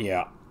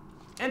 Yeah.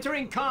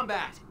 Entering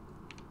combat.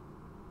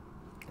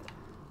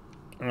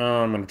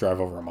 I'm going to drive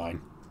over a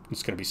mine.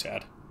 It's going to be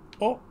sad.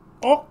 Oh,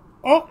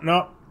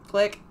 no.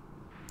 Click.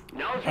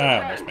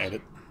 I almost made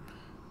it.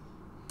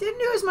 Didn't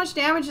do as much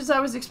damage as I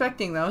was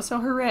expecting, though, so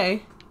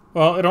hooray.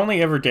 Well, it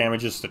only ever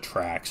damages the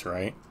tracks,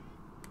 right?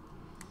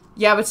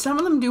 Yeah, but some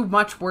of them do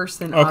much worse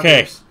than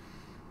okay. others.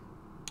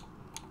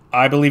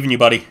 I believe in you,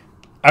 buddy.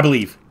 I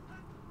believe.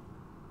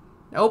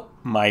 Nope.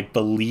 My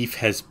belief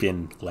has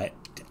been let...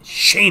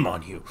 Shame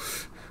on you.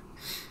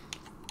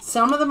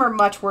 Some of them are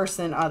much worse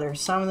than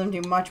others. Some of them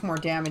do much more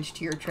damage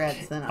to your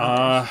treads than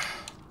others.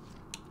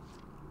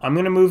 I'm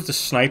going to move the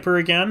sniper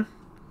again.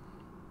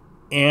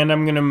 And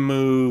I'm going to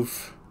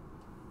move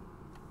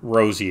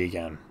Rosie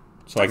again.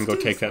 So I can go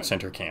take that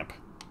center camp.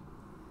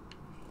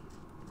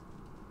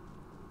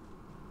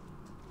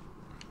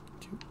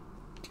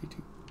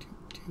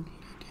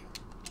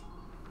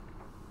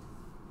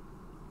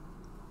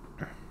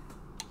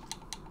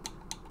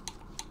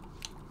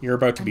 You're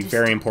about to be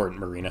very important,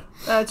 Marina.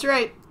 That's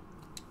right.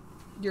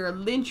 You're a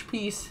lynch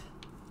piece.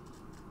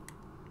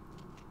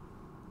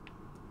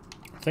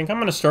 I think I'm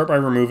going to start by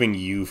removing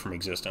you from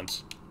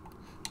existence.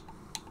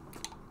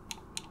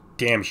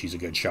 Damn, she's a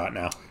good shot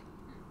now.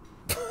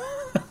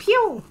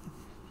 Pew!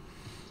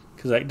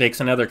 Because that takes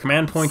another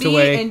command point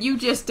away. And you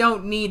just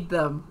don't need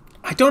them.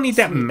 I don't need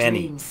that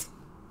many.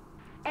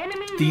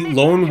 The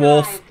lone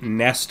wolf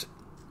nest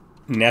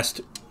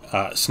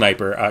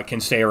sniper can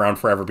stay around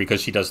forever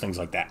because she does things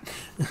like that.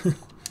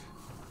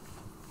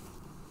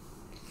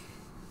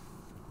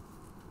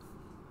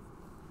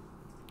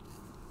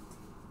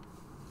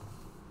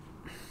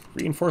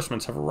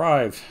 Reinforcements have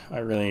arrived. I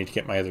really need to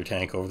get my other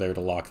tank over there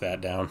to lock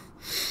that down.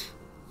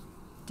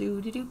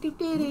 If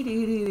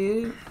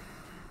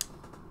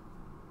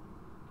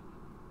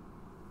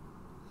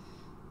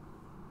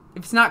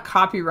it's not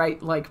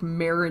copyright, like,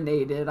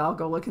 marinated, I'll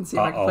go look and see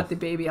if I can put the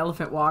baby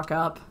elephant walk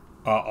up.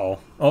 Uh-oh.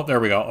 Oh, there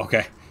we go.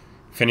 Okay.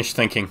 Finished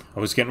thinking.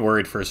 I was getting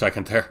worried for a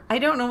second there. I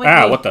don't know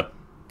what what the...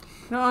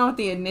 I don't know what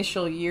the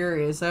initial year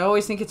is. I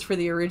always think it's for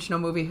the original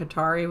movie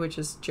Hatari, which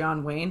is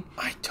John Wayne.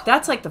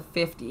 That's like the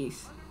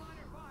 50s.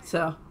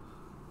 So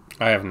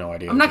I have no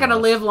idea. I'm not going to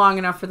live long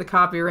enough for the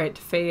copyright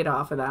to fade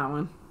off of that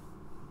one.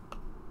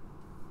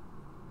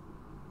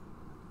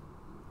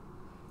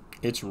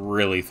 It's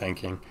really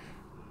thinking.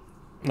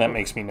 That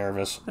makes me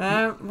nervous.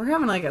 We're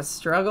having like a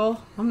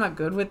struggle. I'm not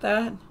good with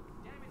that.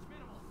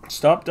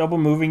 Stop double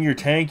moving your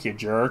tank, you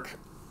jerk.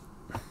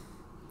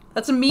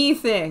 That's a me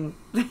thing.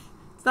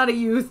 It's not a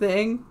you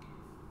thing.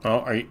 Oh,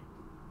 are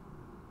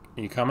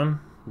you coming?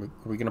 Are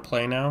we going to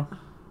play now?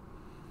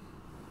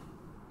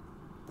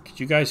 Could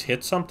you guys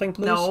hit something,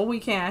 please? No, we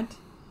can't.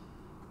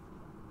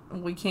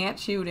 We can't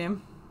shoot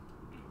him.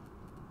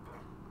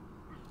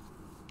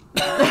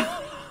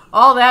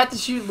 All that to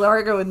shoot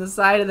Largo in the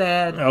side of the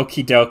head.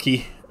 Okie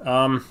dokie.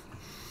 I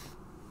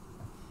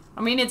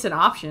mean, it's an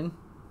option.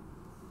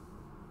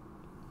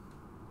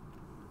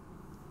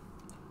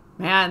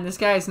 Man, this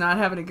guy's not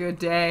having a good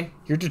day.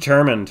 You're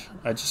determined.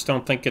 I just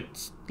don't think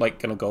it's, like,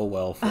 gonna go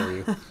well for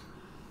you.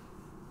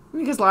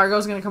 Because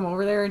Largo's gonna come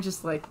over there and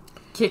just, like,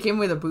 kick him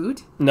with a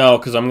boot? No,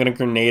 because I'm gonna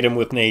grenade him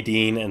with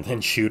Nadine and then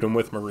shoot him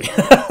with Maria.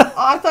 Oh,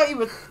 I thought you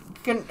would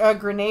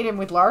grenade him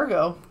with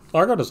Largo.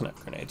 Largo doesn't have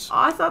grenades. Oh,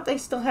 I thought they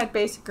still had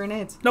basic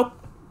grenades. Nope.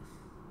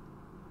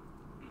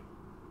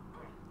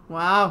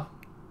 Wow.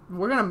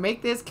 We're gonna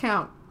make this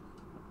count.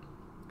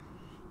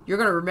 You're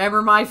gonna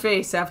remember my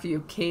face after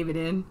you cave it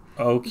in.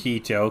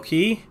 Okie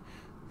dokie.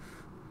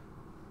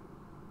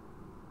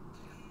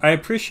 I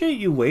appreciate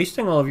you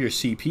wasting all of your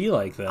CP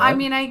like that. I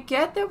mean, I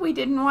get that we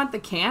didn't want the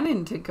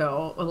cannon to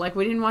go, like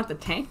we didn't want the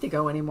tank to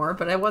go anymore,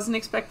 but I wasn't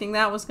expecting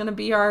that was going to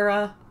be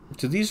our,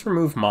 Do these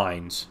remove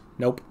mines?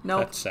 Nope. Nope.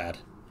 That's sad.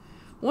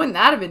 Wouldn't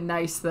that have been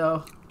nice,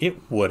 though?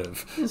 It would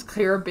have. Just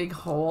clear a big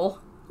hole.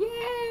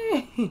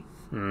 Yay!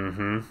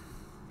 Mm-hmm.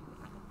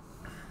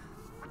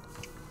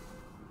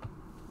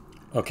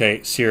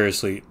 Okay,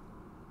 seriously.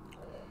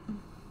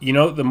 You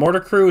know, the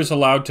mortar crew is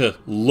allowed to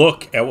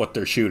look at what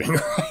they're shooting,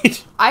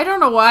 right? I don't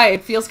know why.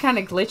 It feels kind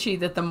of glitchy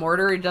that the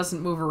mortar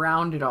doesn't move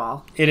around at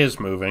all. It is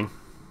moving.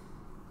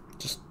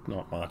 Just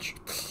not much.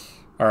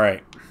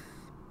 Alright.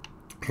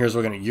 Here's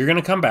what we're gonna... You're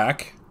gonna come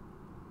back.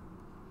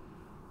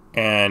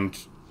 And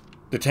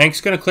the tank's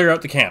gonna clear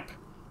out the camp.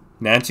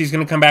 Nancy's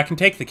gonna come back and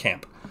take the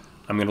camp.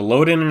 I'm gonna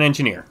load in an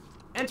engineer.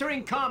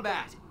 Entering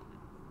combat!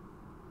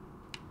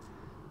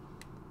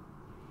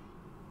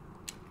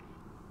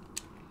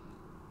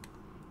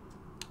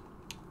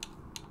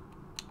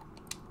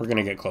 We're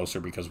gonna get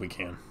closer because we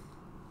can.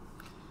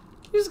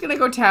 You're just gonna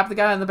go tap the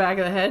guy on the back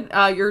of the head.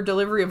 Your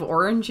delivery of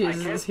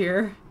oranges is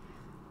here.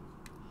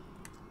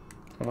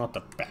 I want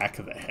the back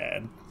of the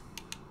head.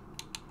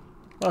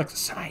 I like the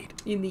side.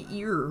 In the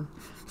ear.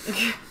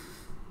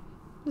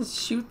 Just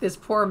shoot this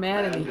poor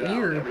man in the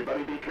ear.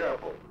 Everybody be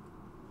careful.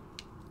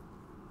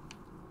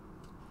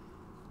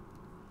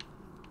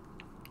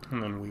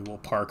 And then we will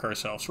park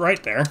ourselves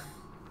right there.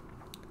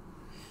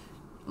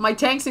 My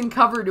tank's in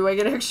cover. Do I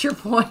get extra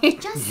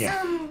points? Just,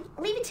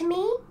 leave it to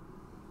me.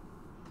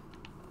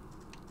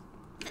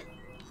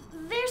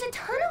 There's a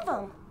ton of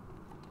them.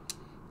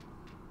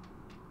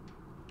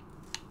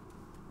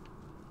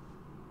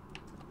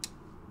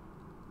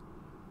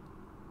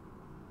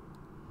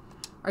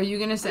 Are you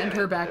going to send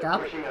her back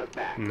up?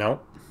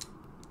 Nope.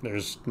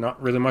 There's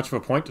not really much of a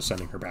point to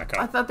sending her back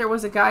I up. thought there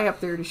was a guy up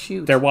there to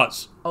shoot. There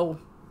was. Oh,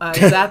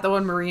 is that the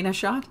one Marina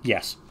shot?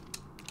 Yes.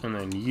 And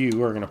then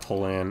you are going to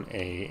pull in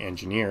a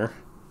engineer.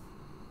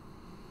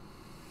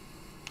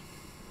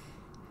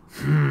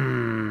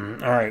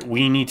 Alright,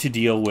 we need to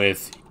deal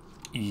with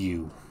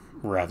you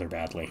rather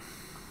badly.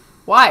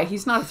 Why?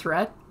 He's not a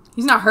threat.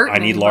 He's not hurting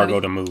anybody. I need Largo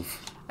to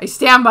move. I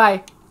stand by.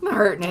 I'm not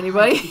hurting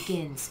anybody.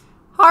 Begins.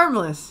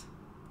 Harmless.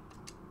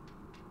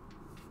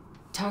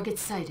 Target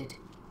sighted.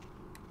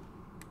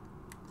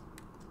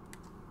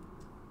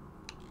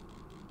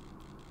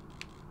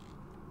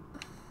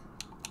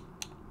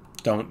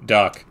 Don't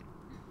duck.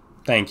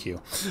 Thank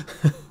you.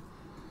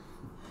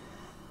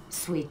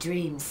 Sweet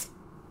dreams.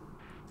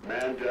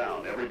 Man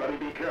down. Everybody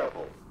be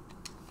careful.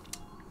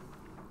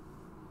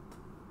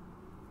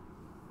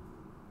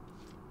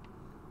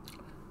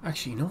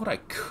 Actually, you know what I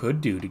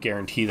could do to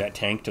guarantee that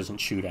tank doesn't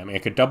shoot at me? I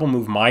could double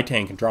move my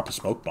tank and drop a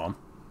smoke bomb.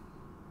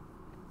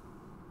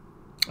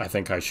 I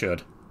think I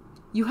should.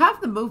 You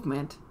have the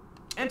movement.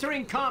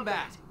 Entering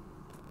combat!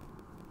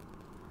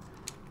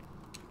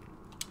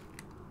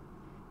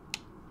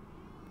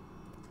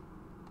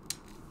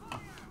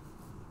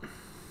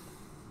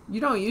 You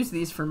don't use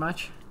these for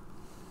much.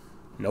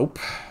 Nope.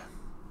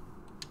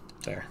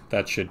 There.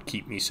 That should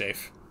keep me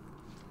safe.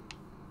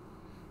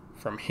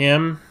 From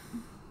him...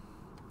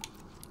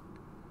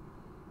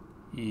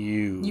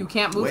 You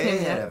can't move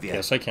him yet.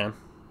 Yes, I can.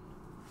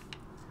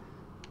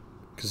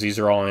 Because these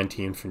are all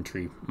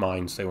anti-infantry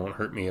mines. They won't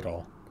hurt me at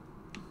all.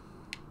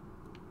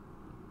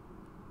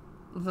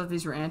 I thought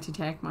these were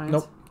anti-tank mines.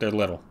 Nope, they're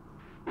little.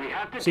 We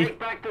have to See? take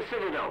back the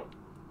Citadel.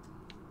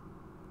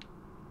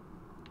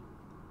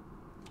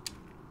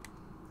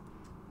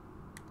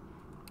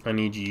 I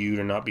need you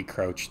to not be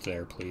crouched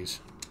there,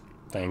 please.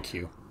 Thank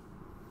you.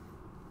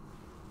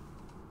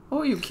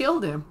 Oh, you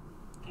killed him.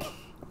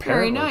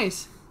 Apparently. Very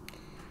nice.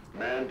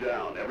 Man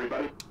down,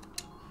 everybody.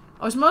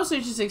 I was mostly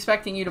just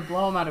expecting you to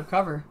blow him out of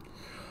cover.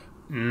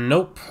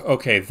 Nope.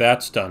 Okay,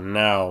 that's done.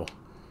 Now,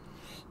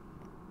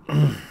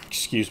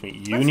 excuse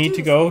me. You Let's need do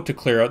to this. go to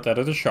clear out that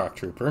other shock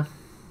trooper.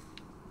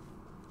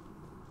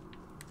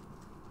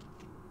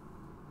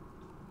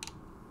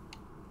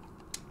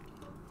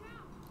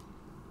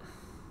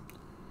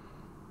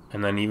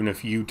 And then even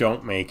if you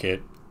don't make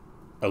it,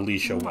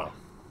 Alicia will.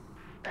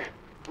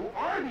 Who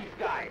are these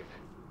guys?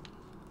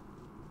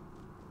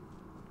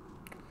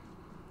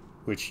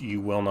 Which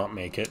you will not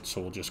make it,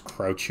 so we'll just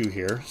crouch you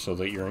here so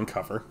that you're in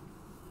cover.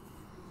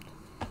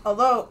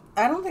 Although,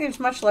 I don't think there's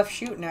much left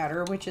shooting at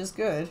her, which is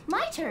good.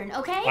 My turn,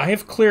 okay? I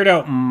have cleared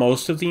out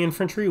most of the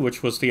infantry,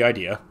 which was the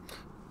idea.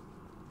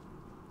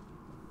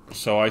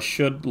 So I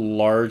should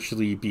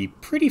largely be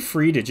pretty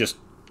free to just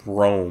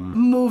roam.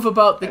 Move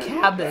about the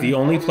cabin. The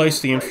only place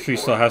the infantry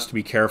still has to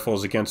be careful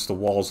is against the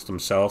walls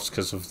themselves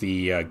because of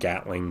the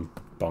Gatling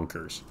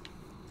bunkers.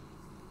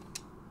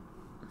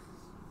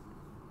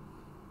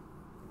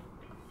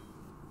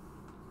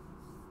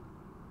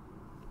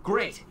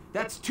 Great.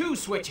 That's 2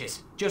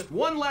 switches. Just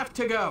 1 left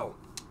to go.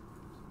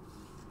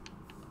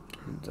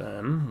 And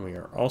then we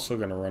are also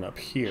going to run up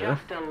here.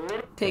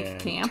 Take and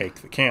camp. Take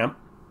the camp.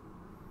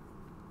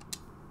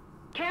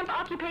 Camp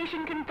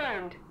occupation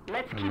confirmed.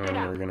 Let's keep And it then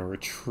up. we're going to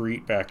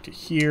retreat back to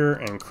here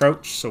and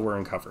crouch so we're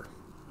in cover.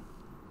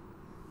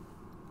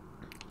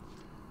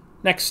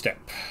 Next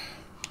step.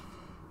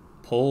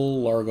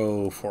 Pull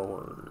Largo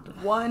forward.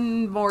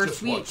 One more Just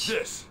switch. watch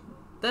this.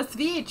 The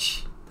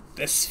switch.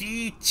 The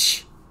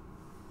switch.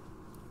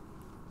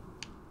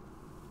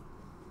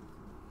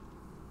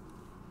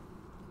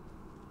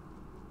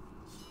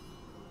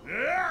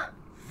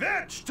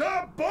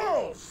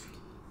 Vegetables!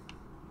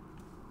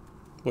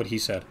 What he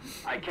said.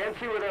 I can't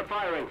see where they're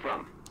firing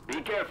from.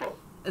 Be careful.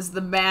 As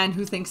the man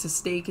who thinks a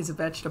steak is a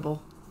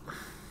vegetable.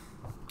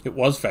 It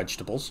was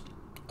vegetables.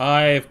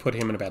 I've put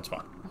him in a bad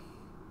spot.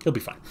 He'll be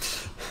fine.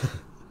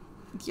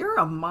 You're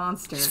a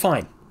monster. He's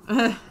fine.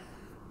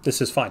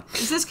 This is fine.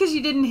 Is this because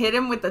you didn't hit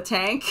him with the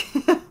tank?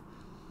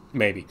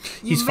 Maybe.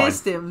 You He's fine.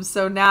 missed him,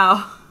 so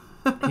now...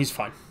 He's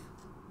fine.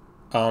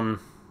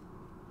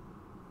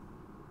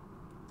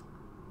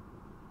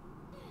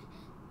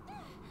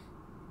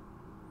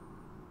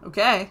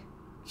 Okay.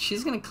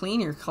 She's gonna clean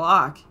your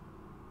clock.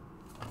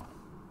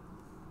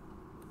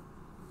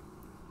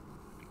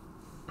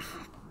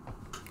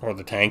 Or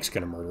the tank's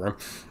gonna murder him.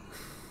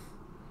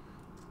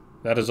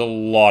 That is a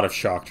lot of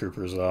shock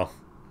troopers, though.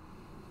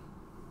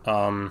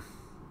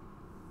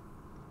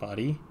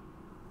 Buddy?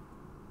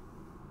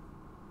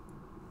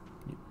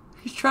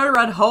 He's trying to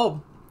run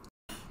home.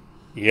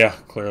 Yeah,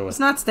 clearly. He's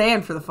not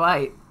staying for the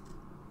fight.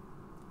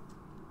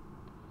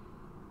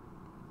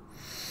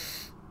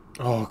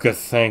 Oh, good.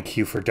 Thank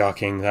you for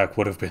ducking. That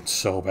would have been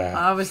so bad.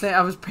 I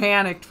was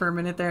panicked for a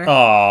minute there.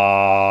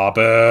 Aw,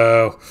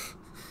 boo.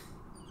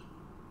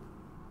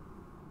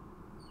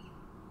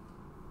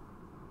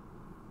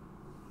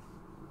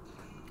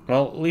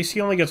 Well, at least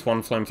he only gets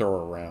 1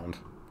 flamethrower around.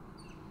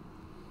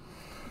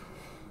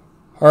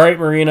 Alright,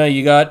 Marina,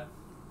 you got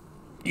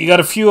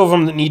a few of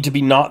them that need to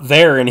be not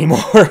there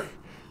anymore.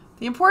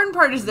 The important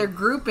part is they're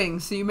grouping,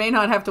 so you may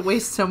not have to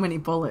waste so many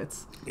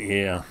bullets.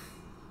 Yeah.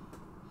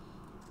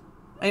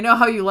 I know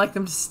how you like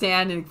them to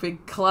stand in a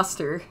big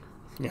cluster.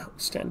 Yeah,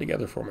 stand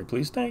together for me,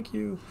 please. Thank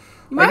you.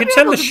 You I might could be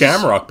send able the to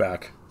Shamrock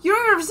back. You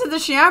don't have to send the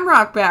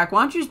Shamrock back.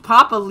 Why don't you just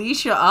pop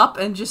Alicia up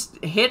and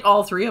just hit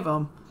all 3 of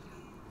them?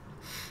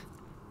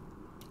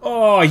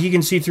 Oh, he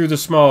can see through the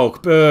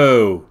smoke.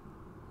 Boo.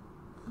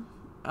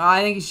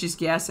 I think he's just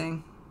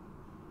guessing.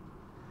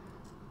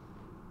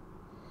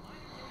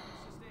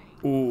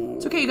 Ooh.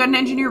 It's okay, you got an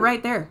engineer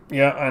right there.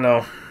 Yeah, I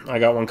know. I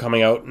got one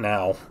coming out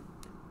now.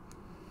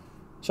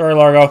 Sorry,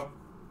 Largo.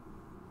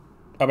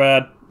 My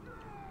bad.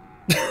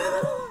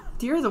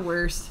 You're the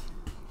worst.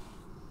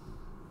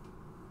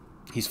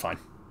 He's fine.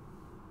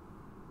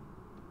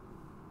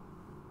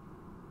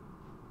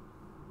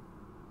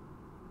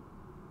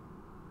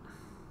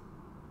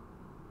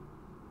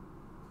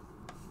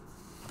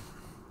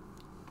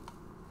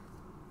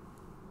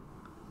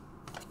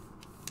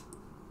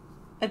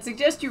 I'd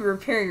suggest you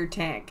repair your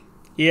tank.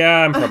 Yeah,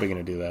 I'm probably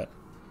going to do that.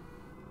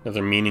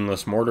 Another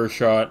meaningless mortar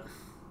shot.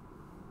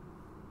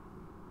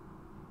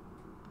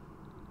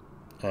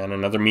 And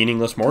another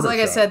meaningless mortar Like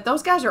shot. I said,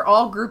 those guys are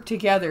all grouped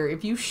together.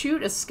 If you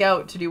shoot a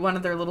scout to do one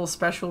of their little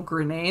special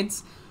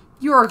grenades,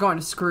 you are going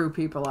to screw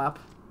people up.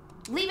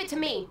 Leave it to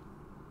me.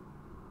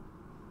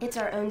 It's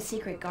our own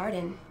secret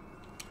garden.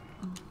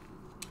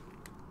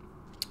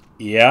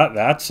 Yeah,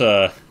 that's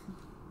You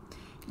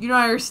don't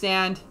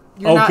understand.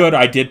 Oh, good.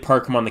 I did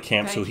park him on the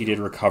camp, so he did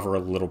recover a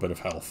little bit of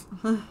health.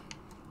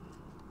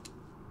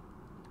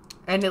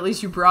 And at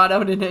least you brought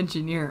out an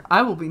engineer.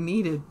 I will be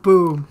needed.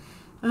 Boom.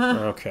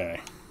 Okay.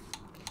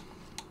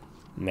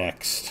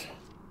 Next.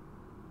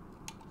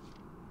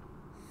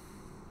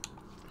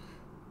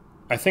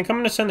 I think I'm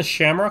going to send the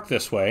Shamrock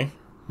this way.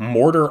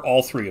 Mortar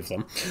all 3 of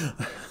them.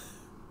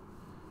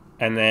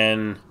 And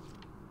then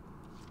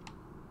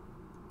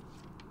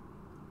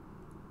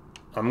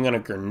I'm going to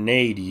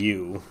grenade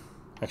you.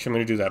 Actually, I'm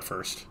going to do that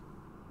first.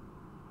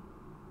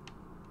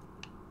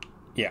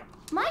 Yeah.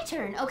 My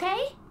turn,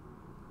 okay?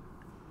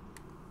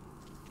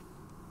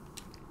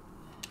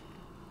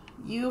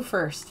 You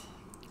first.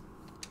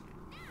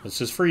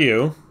 This is for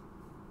you.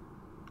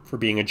 For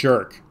being a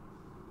jerk.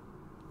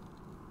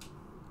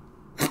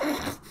 Good.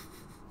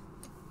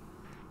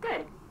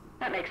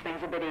 That makes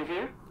things a bit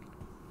easier.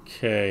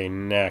 Okay,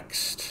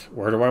 next.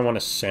 Where do I want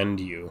to send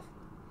you?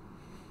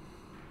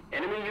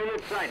 Enemy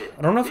unit sighted.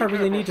 I don't know if I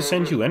really need to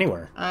send you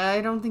anywhere.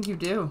 I don't think you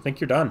do. I think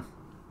you're done.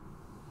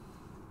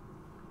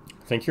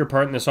 I think your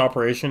part in this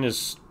operation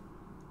is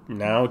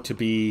now to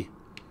be...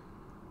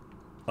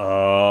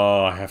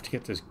 Oh, I have to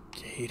get this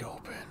gate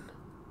open.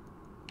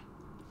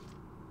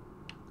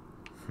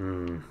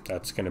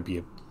 That's going to be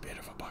a bit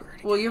of a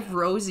bugger. Well, you have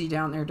Rosie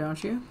down there,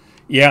 don't you?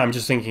 Yeah, I'm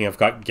just thinking I've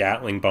got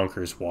Gatling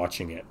bunkers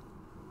watching it.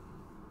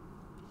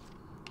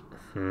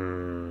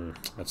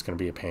 That's going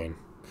to be a pain.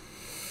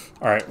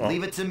 Alright, well.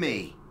 Leave it to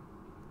me.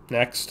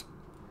 Next.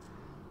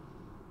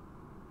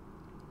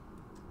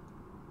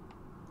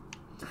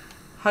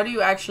 How do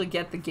you actually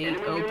get the gate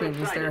open?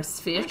 Is there a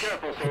switch?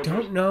 I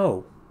don't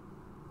know.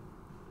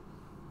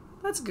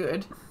 That's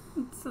good.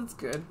 That's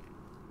good.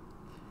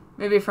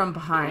 Maybe from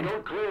behind. If we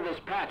don't clear this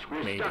patch,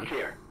 we're stuck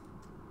here.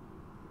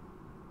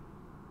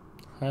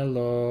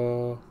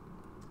 Hello.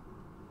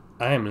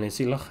 I am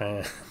Lindsay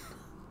Lohan.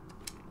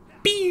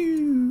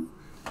 Pew!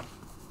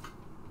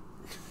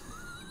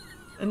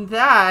 And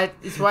that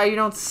is why you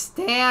don't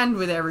stand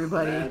with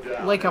everybody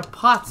like a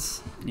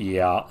putz.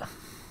 Yeah.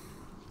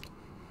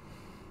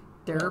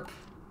 Derp.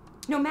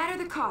 No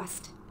matter the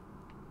cost.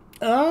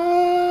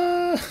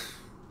 I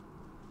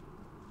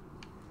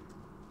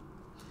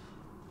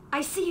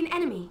see an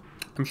enemy.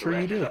 I'm sure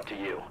you do. Up to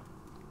you.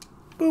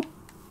 Boop.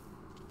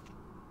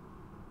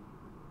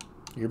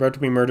 You're about to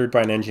be murdered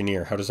by an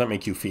engineer. How does that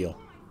make you feel?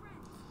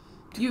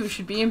 You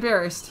should be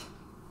embarrassed.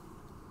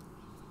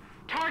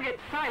 Target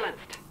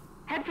silenced.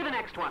 Head for the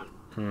next one.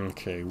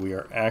 Okay, we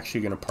are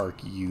actually going to park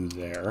you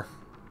there.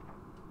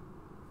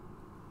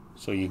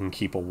 So you can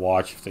keep a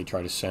watch if they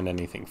try to send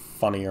anything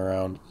funny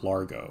around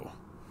Largo.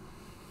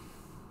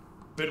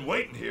 Been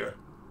waiting here.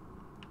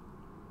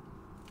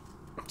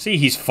 See,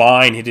 he's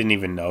fine. He didn't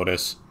even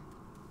notice.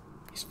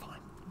 He's fine.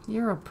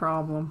 You're a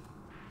problem.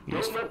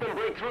 Don't let them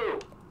break through.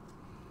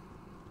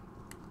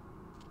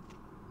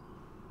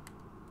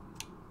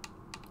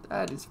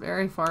 That is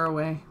very far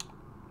away.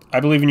 I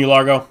believe in you,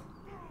 Largo.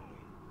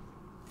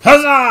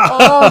 Huzzah!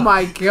 Oh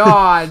my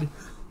god.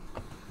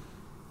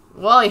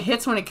 Well, he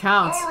hits when it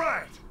counts. All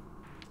right.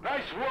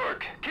 Nice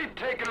work. Keep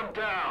taking them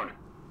down.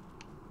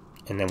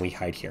 And then we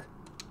hide here.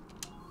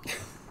 Good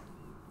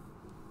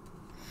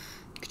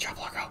job,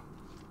 Largo.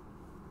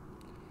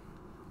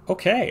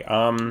 Okay,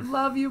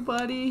 Love you,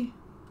 buddy.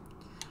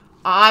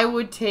 I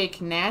would take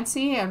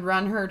Nancy and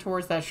run her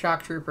towards that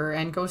shock trooper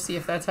and go see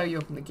if that's how you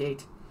open the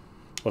gate.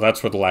 Well,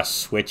 that's where the last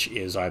switch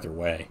is either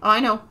way.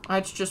 I know.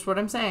 That's just what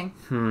I'm saying.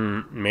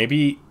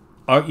 Maybe...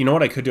 you know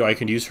what I could do? I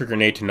could use her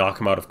grenade to knock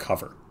him out of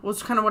cover. Well,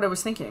 it's kind of what I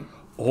was thinking.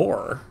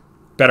 Or,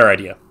 better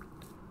idea.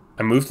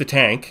 I move the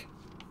tank,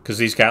 because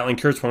these Gatling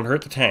turrets won't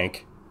hurt the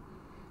tank.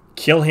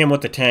 Kill him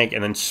with the tank,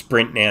 and then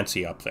sprint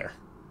Nancy up there.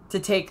 To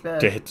take the...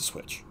 To hit the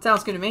switch.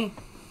 Sounds good to me.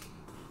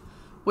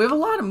 We have a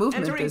lot of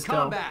movement Entering this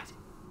combat. go.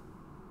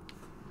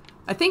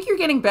 I think you're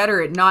getting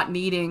better at not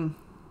needing...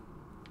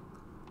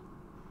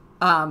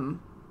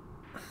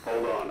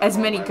 as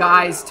many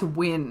guys to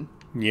win.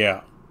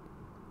 Yeah.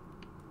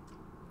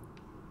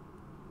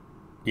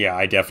 Yeah,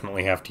 I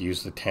definitely have to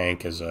use the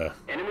tank as a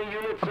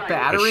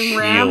battering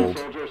ram.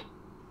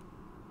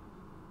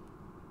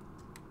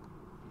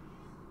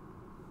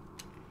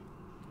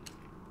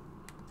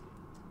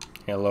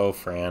 Hello,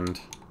 friend.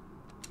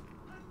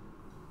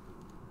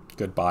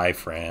 Goodbye,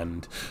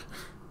 friend.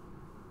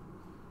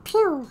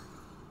 Pew.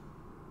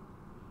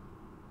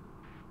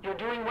 You're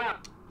doing well.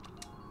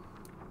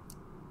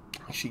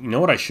 Actually, you know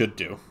what I should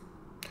do?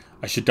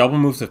 I should double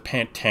move the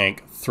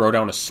tank, throw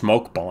down a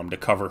smoke bomb to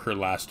cover her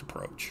last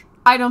approach.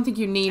 I don't think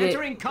you need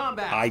Entering it.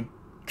 combat. I'm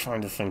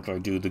trying to think I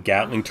do. The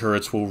Gatling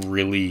turrets will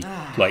really,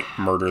 like,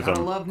 murder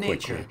them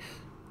quickly.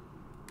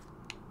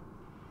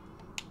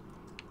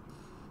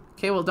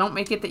 Okay, well, don't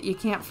make it that you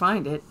can't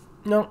find it.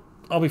 No,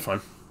 I'll be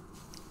fine.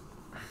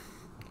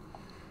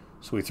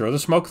 So we throw the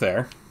smoke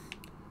there.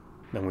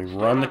 Then we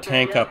run the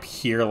tank up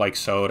here like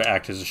so to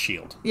act as a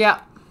shield.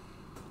 Yeah.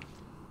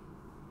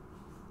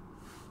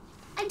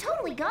 I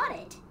totally got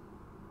it.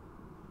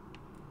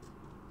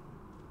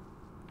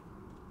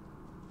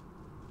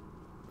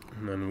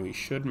 And then we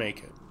should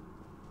make it.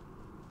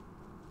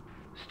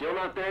 Still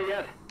not there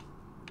yet?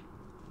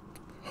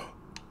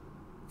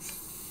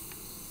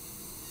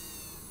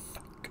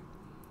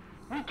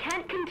 We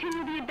can't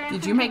continue the advance.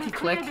 Did you make it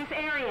click? This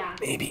area.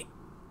 Maybe.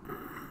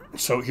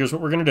 So here's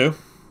what we're going to do.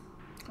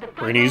 We're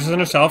going to use it on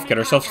ourselves, get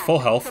ourselves full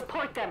health.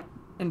 Support them.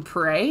 And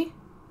pray?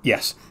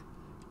 Yes.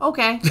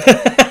 Okay.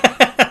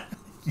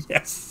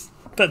 Yes.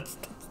 That's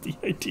the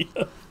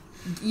idea.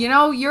 You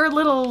know, you're a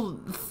little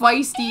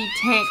feisty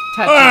tank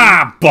touching.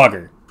 Ah,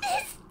 bugger.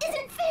 This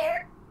isn't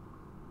fair.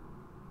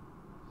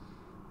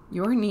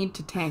 Your need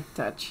to tank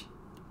touch.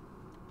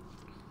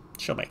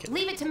 She'll make it.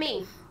 Leave it to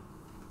me.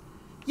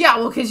 Yeah,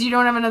 well, because you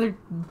don't have another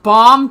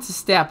bomb to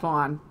step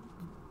on.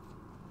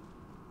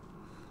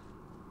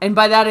 And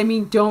by that I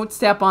mean don't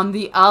step on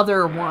the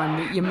other one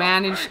that you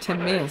managed to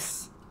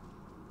miss.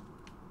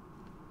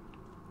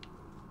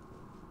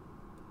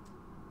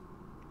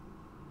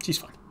 She's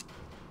fine.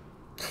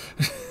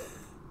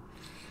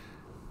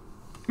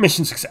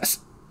 Mission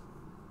success.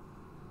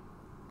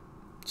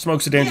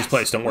 Smoke's a dangerous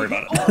place. Don't worry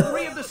about it. All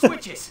 3 of the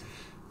switches.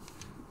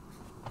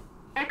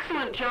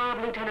 Excellent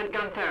job, Lieutenant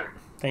Gunther.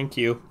 Thank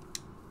you.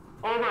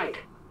 All right.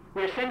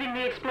 We're sending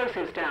the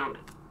explosives down.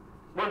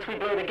 Once we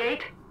blow the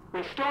gate,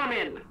 we storm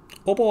in.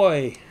 Oh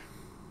boy.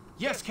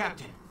 Yes,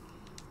 Captain.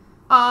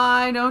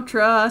 I don't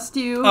trust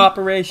you.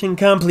 Operation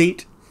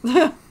complete.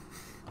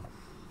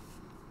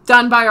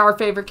 Done by our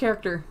favorite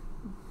character.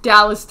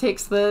 Dallas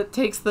takes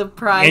the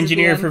prize.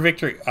 Engineer for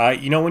victory.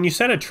 You know, when you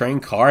said a train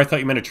car, I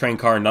thought you meant a train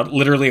car, not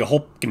literally a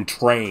whole fucking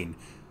train.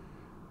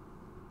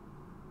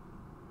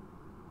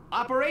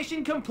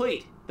 Operation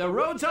complete. The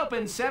road's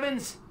open,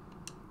 Sevens.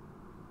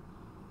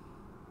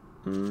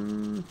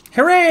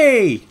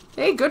 Hooray!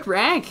 Hey, good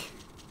rank.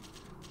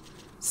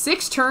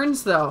 6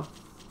 turns, though.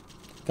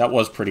 That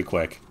was pretty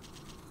quick.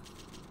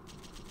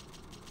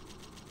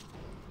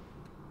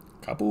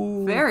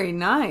 Kaboo. Very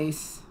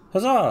nice.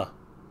 Huzzah!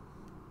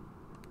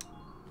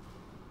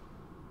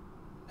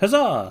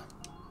 Huzzah!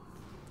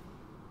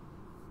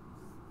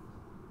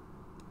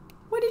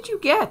 What did you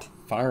get?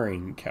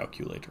 Firing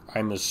calculator.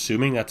 I'm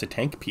assuming that's a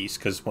tank piece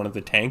because one of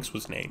the tanks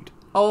was named.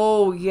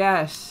 Oh,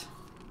 yes.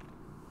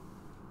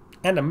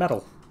 And a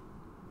medal.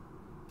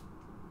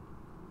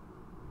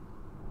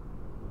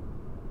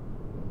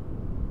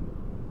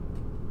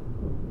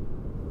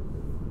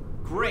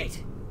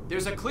 Great.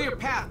 There's a clear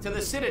path to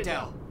the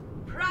Citadel.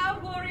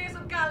 Proud warriors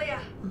of Gallia,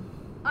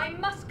 I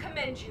must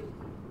commend you.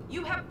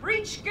 You have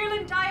breached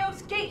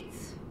Ghirlandio's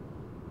gates.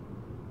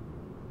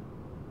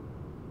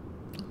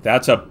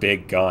 That's a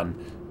big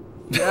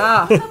gun.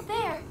 Yeah. Up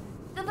there,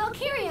 the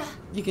Valkyria.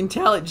 You can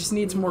tell it just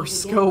needs more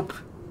scope.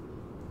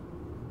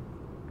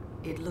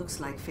 It looks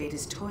like fate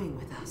is toying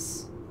with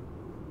us.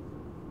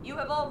 You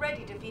have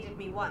already defeated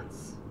me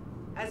once,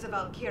 as a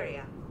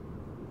Valkyria.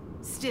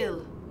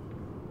 Still,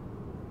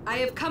 I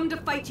have come to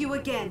fight you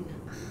again.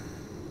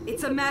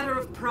 It's a matter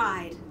of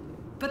pride,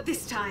 but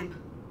this time,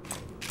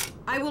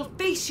 I will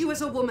face you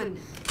as a woman.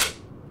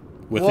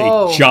 With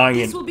a giant...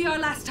 This will be our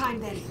last time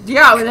then.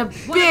 Yeah, with a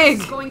One big...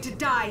 is going to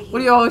die here. What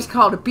do you always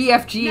call it? A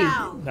BFG.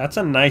 Now. That's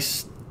a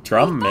nice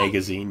drum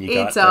magazine you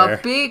got It's there. a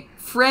big,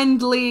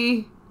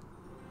 friendly...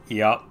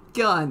 Yup.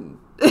 gun.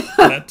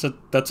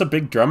 That's a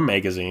big drum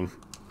magazine.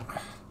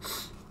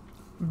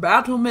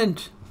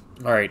 Battlement.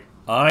 Alright,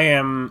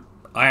 I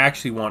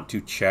actually want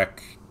to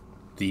check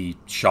the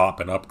shop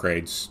and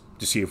upgrades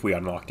to see if we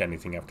unlocked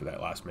anything after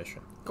that last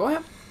mission. Go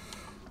ahead.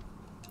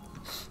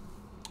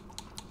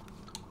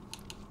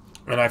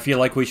 And I feel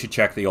like we should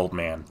check the old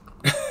man.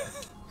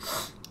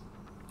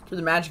 For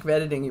the magic of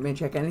editing, you may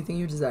check anything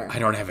you desire. I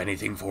don't have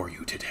anything for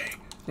you today.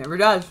 Never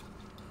does.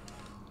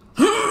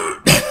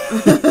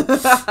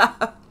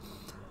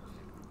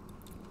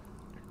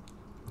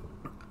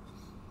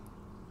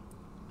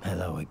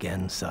 Hello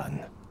again,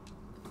 son.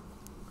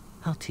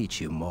 I'll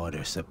teach you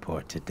mortar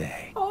support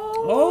today.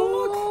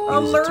 Oh,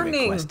 I'm Use it to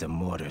learning. request a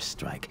mortar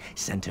strike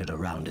centered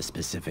around a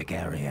specific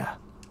area.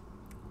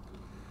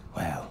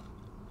 Well,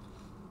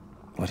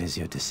 what is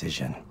your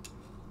decision?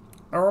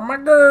 Oh my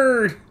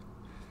god!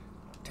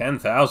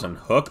 10,000,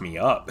 hook me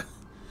up.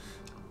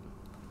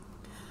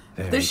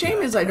 The shame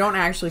is I don't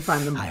actually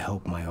find them. I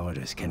hope my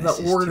orders can the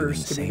assist orders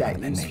you in to be that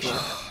saving the useful.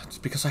 nation. It's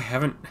because I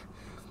haven't...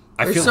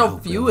 There's so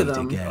few of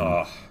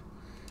them.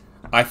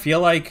 I feel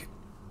like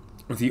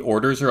the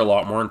orders are a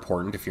lot more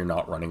important if you're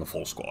not running a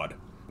full squad.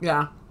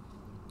 Yeah.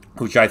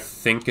 Which I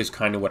think is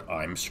kind of what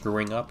I'm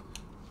screwing up.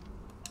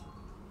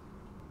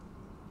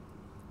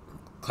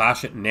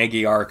 Clash at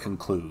Magyar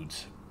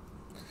concludes.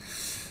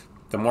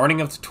 The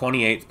morning of the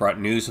 28th brought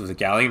news of the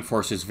Gallian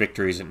forces'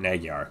 victories at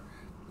Magyar.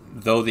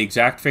 Though the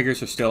exact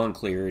figures are still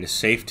unclear, it is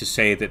safe to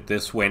say that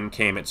this win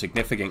came at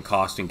significant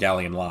cost in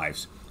Gallian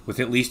lives, with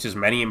at least as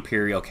many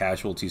Imperial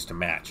casualties to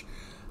match.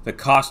 The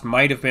cost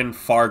might have been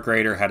far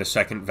greater had a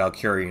second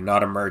Valkyria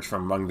not emerged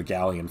from among the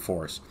Gallian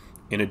force.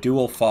 In a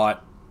duel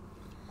fought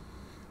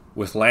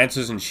with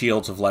lances and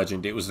shields of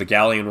legend, it was the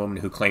Gallian woman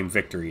who claimed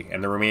victory,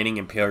 and the remaining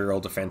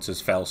Imperial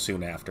defenses fell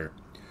soon after.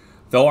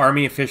 Though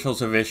army officials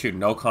have issued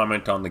no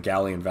comment on the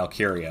Gallian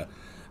Valkyria,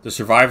 the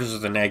survivors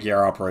of the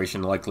Magyar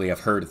operation likely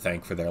have her to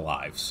thank for their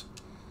lives.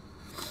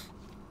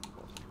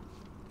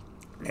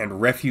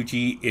 And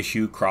refugee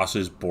issue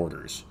crosses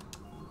borders.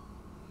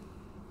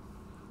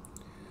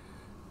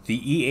 The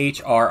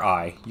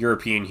EHRI,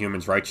 European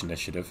Human Rights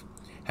Initiative,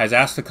 has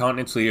asked the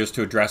continent's leaders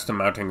to address the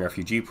mounting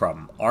refugee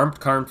problem. Armed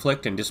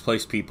conflict and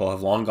displaced people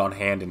have long gone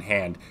hand in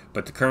hand,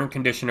 but the current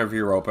condition of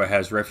Europa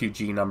has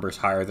refugee numbers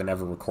higher than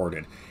ever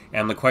recorded,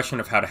 and the question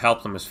of how to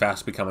help them is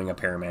fast becoming a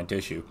paramount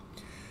issue.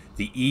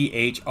 The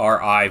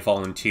EHRI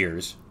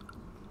volunteers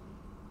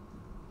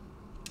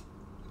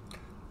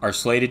are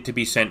slated to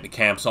be sent to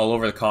camps all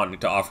over the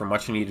continent to offer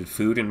much-needed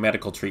food and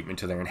medical treatment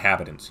to their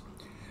inhabitants.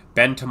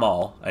 Ben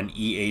Tamal, an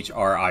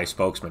EHRI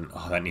spokesman,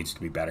 that needs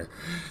to be better,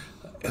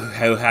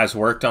 who has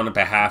worked on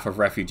behalf of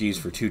refugees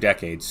for 2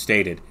 decades,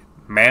 stated,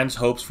 "Man's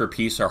hopes for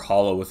peace are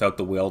hollow without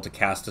the will to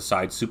cast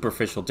aside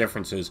superficial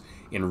differences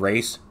in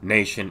race,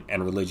 nation,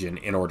 and religion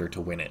in order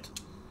to win it."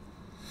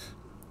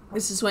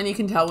 This is when you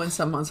can tell when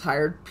someone's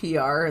hired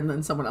PR and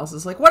then someone else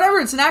is like, whatever,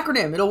 it's an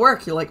acronym, it'll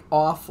work. You're like,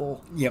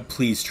 awful. Yeah,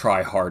 please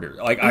try harder.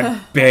 Like,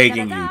 I'm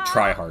begging you,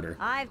 try harder.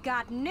 I've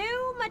got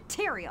new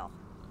material.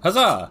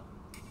 Huzzah!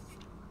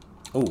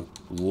 Oh,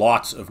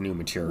 lots of new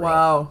material.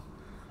 Wow.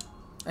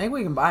 I think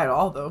we can buy it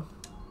all, though.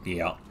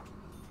 Yeah.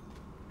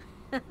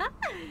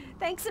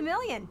 Thanks a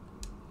million.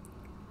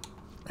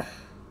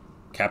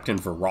 Captain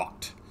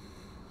Verrot.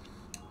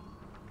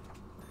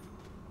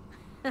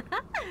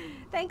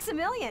 Thanks a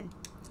million.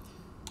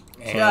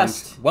 And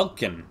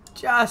Welkin.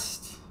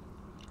 Just.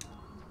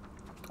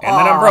 And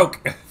then I'm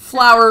broke.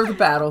 Flower of the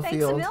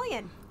battlefield. Thanks a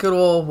million. Good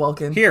old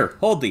Welkin. Here,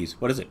 hold these.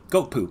 What is it?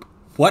 Goat poop.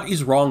 What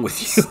is wrong with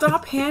you?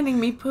 Stop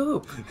handing me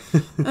poop.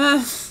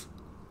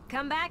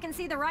 Come back and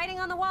see the writing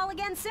on the wall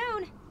again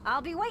soon.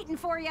 I'll be waiting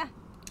for you.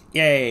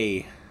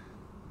 Yay.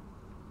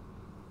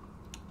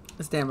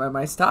 Stand by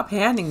my stop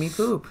handing me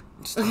poop.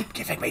 Stop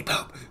giving me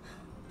poop.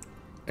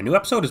 A new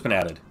episode has been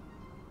added.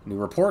 New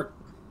report.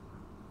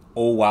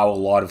 Oh wow, a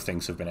lot of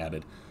things have been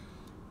added.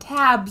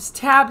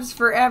 Tabs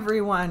for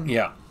everyone.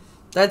 Yeah.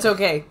 That's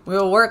okay.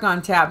 We'll work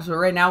on tabs, but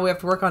right now we have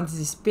to work on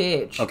this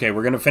page. Okay,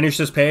 we're going to finish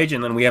this page,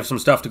 and then we have some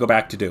stuff to go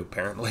back to do,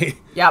 apparently.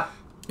 Yep.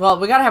 Well,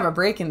 we got to have a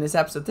break in this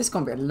episode. This is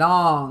going to be a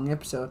long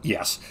episode.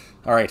 Yes.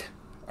 All right.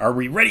 Are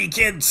we ready,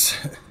 kids?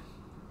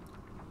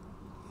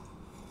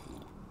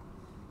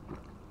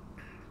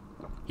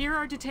 Here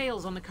are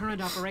details on the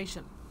current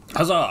operation.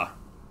 Huzzah!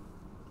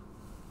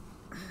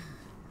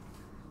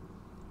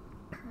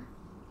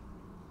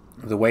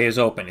 The way is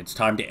open. It's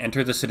time to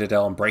enter the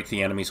Citadel and break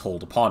the enemy's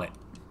hold upon it.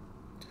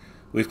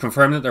 We've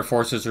confirmed that their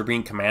forces are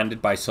being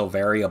commanded by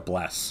Silveria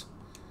Bless.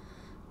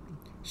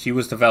 She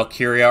was the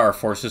Valkyria our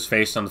forces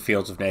faced on the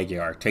fields of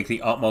Magyar. Take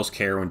the utmost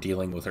care when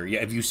dealing with her.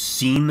 Yeah, have you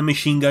seen the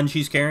machine gun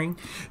she's carrying?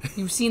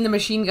 You've seen the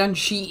machine gun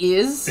she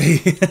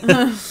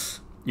is?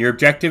 Your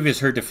objective is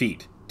her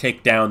defeat.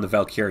 Take down the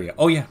Valkyria.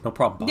 Oh yeah, no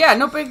problem, boss. Yeah,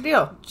 no big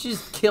deal.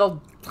 She's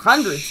killed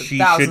hundreds of thousands of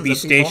people. She should be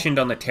stationed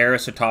on the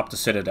terrace atop the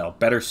Citadel.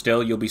 Better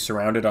still, you'll be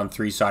surrounded on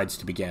 3 sides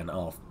to begin.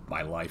 Oh,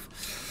 my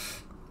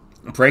life.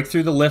 Break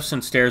through the lifts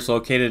and stairs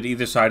located at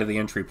either side of the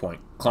entry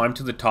point. Climb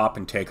to the top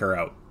and take her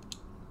out.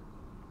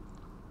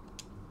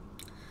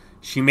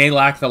 She may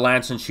lack the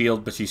lance and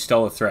shield, but she's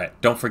still a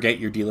threat. Don't forget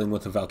you're dealing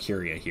with a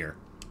Valkyria here.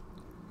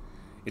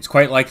 It's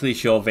quite likely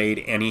she'll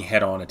evade any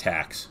head-on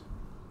attacks.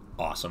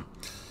 Awesome.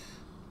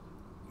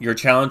 Your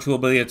challenge will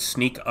be to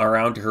sneak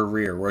around to her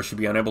rear, where she'll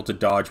be unable to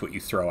dodge what you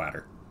throw at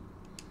her.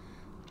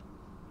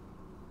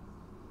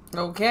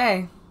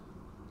 Okay.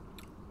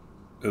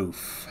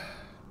 Oof.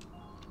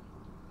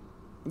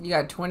 You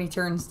got 20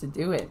 turns to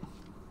do it.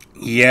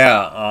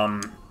 Yeah,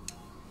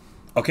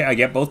 okay, I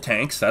get both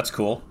tanks. That's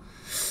cool.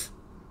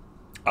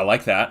 I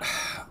like that.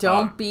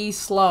 Don't be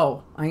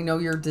slow. I know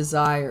your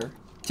desire.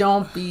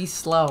 Don't be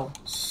slow.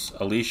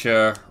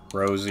 Alicia,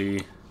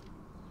 Rosie,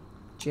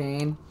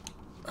 Jane,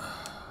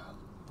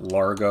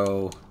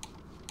 Largo,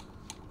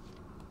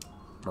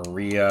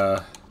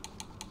 Maria,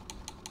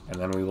 and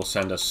then we will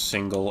send a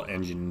single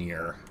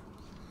engineer.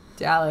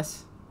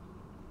 Dallas.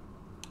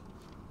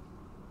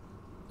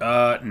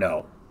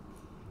 No.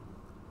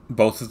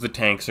 Both of the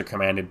tanks are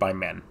commanded by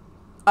men.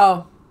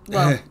 Oh,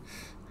 well.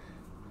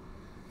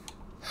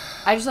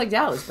 I just like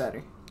Dallas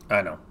better.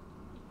 I know.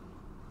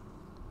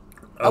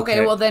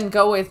 Okay, well then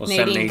go with We'll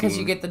Nadine, because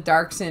you get the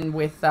darks in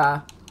with, who's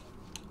the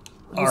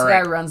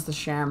guy who runs the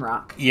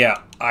Shamrock.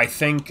 Yeah, I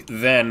think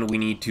then we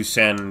need to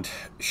send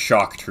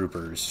shock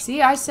troopers.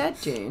 See, I said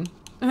Jane.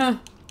 I'm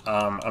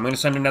going to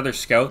send another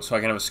scout, so I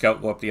can have a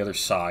scout go up the other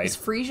side. Is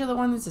Frisia the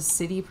one that's a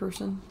city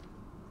person?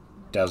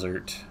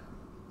 Desert.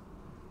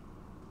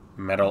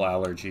 Metal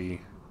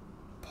allergy.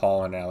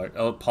 Pollen allergy.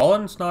 Oh,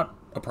 pollen's not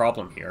a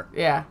problem here.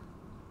 Yeah.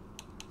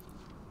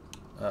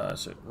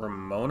 Is it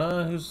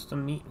Ramona who's the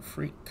neat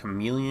freak?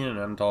 Chameleon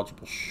and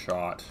undodgeable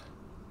shot.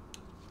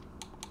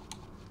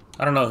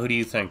 I don't know. Who do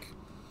you think?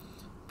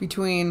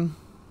 Between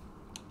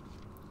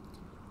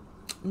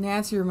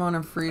Nancy, Ramona,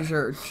 and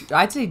Frisia,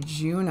 I'd say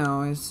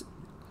Juno is...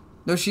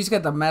 No, she's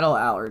got the metal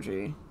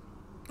allergy.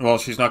 Well,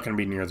 she's not going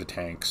to be near the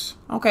tanks.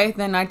 Okay,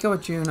 then I'd go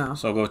with Juno.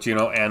 So I'll go with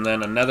Juno, and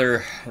then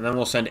another... And then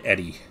we'll send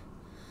Eddie.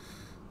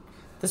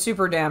 The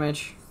super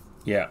damage.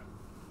 Yeah.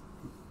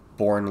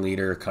 Born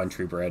leader,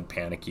 country bred,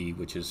 panicky,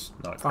 which is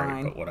not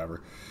great, but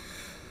whatever.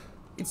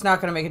 It's not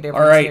going to make a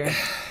difference. All right.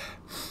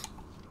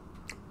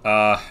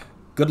 Here.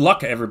 good luck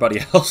to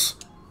everybody else.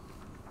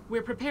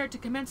 We're prepared to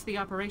commence the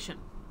operation.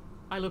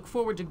 I look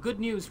forward to good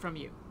news from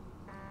you.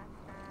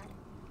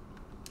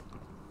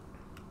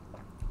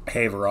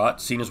 Hey,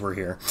 Virat, seeing as we're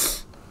here.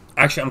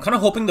 Actually, I'm kind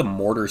of hoping the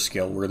mortar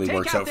skill really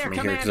works out for me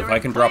here, because if I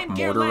can drop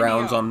mortar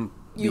rounds on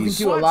you these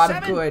can do a lot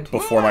of good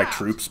before my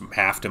troops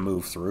have to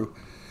move through.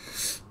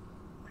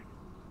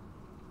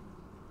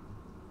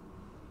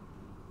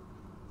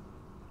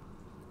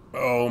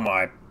 Oh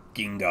my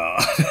fucking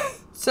god.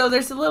 So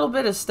there's a little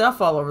bit of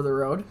stuff all over the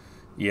road.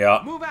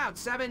 Yeah. Move out,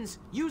 Sevens.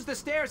 Use the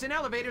stairs and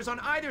elevators on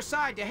either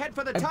side to head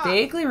for the top. I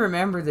vaguely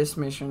remember this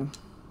mission.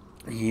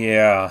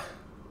 Yeah.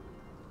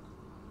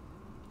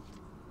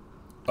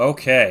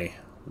 Okay.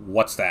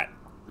 What's that?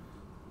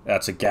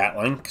 That's a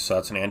Gatling, so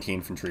that's an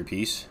anti-infantry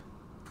piece.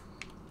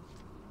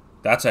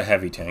 That's a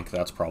heavy tank.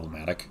 That's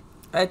problematic.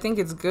 I think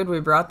it's good we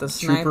brought the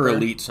sniper. Trooper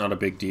elite's not a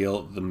big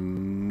deal. The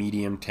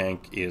medium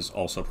tank is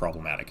also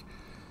problematic.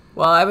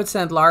 Well, I would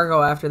send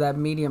Largo after that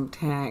medium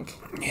tank.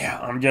 Yeah,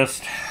 I'm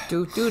just...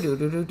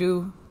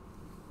 Do.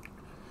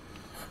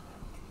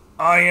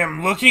 I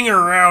am looking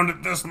around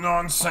at this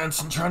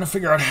nonsense and trying to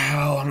figure out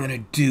how I'm going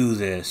to do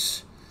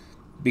this.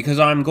 Because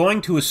I'm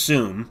going to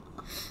assume,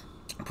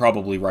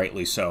 probably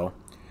rightly so,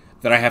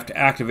 that I have to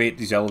activate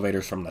these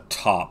elevators from the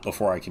top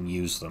before I can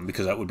use them,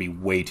 because that would be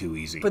way too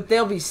easy. But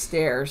there'll be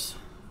stairs.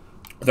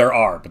 There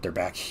are, but they're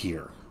back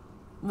here.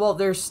 Well,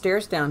 there's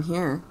stairs down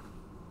here.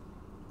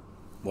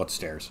 What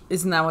stairs?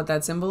 Isn't that what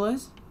that symbol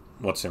is?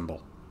 What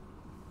symbol?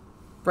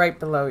 Right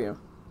below you.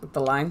 With the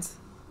lines?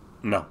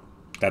 No.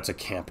 That's a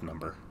camp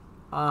number.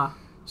 Ah.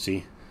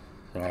 See?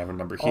 And I have a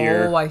number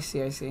here. Oh, I see.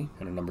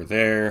 And a number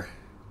there.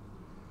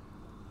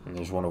 And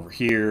there's one over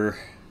here.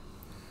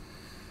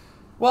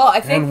 Well, I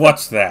think... And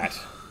what's that?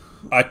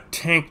 A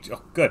tank...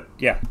 Oh, good.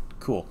 Yeah.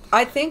 Cool.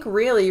 I think,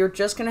 really, you're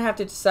just going to have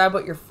to decide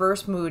what your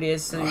first mood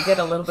is so you get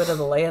a little bit of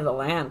the lay of the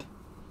land.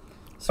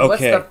 So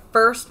what's the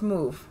first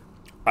move?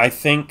 I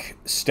think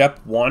step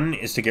 1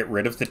 is to get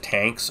rid of the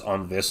tanks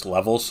on this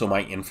level so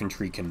my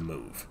infantry can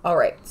move.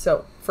 Alright,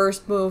 so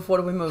first move, what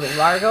are we moving?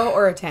 Largo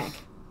or a tank?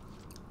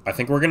 I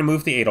think we're going to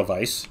move the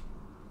Edelweiss,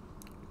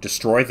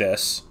 destroy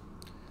this,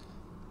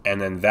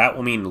 and then that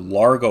will mean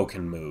Largo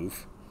can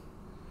move.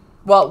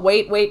 Well,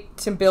 wait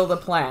to build a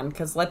plan,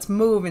 because let's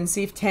move and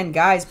see if 10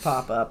 guys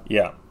pop up.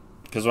 Yeah,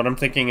 because what I'm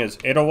thinking is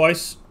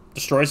Edelweiss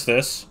destroys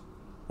this,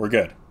 we're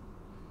good.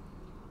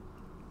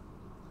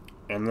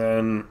 And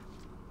then...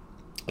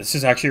 This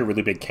is actually a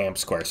really big camp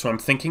square, so I'm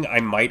thinking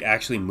I might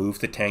actually move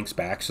the tanks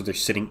back so they're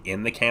sitting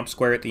in the camp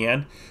square at the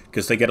end,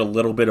 because they get a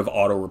little bit of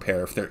auto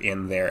repair if they're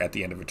in there at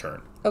the end of a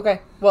turn.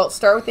 Okay, well,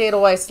 start with the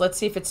Edelweiss. Let's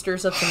see if it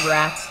stirs up some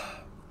rats.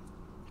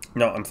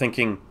 No, I'm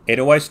thinking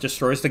Edelweiss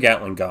destroys the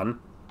Gatling gun.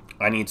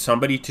 I need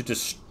somebody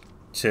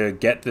to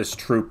get this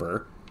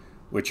trooper,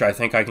 which I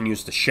think I can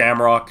use the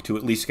Shamrock to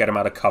at least get him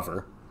out of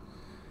cover.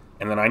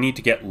 And then I need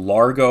to get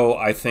Largo,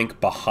 I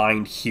think,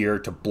 behind here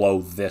to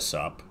blow this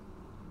up.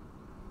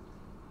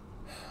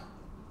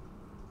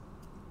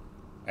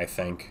 I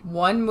think.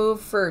 One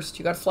move first.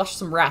 You gotta flush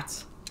some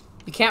rats.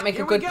 You can't make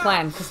a good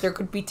plan, because there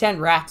could be 10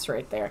 rats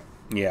right there.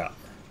 Yeah.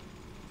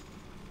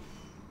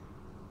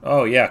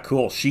 Oh, yeah,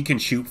 cool. She can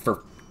shoot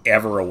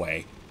forever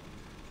away.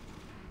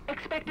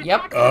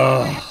 Yep.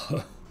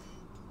 Ugh.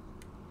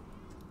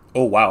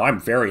 Oh, wow, I'm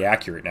very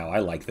accurate now. I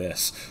like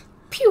this.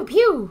 Pew,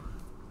 pew.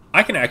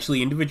 I can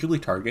actually individually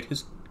target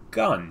his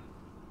gun.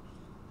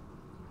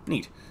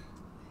 Neat.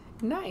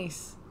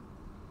 Nice.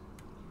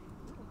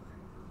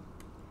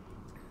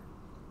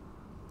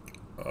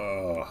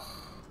 Okay,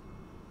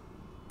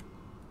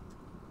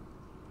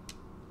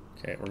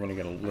 we're gonna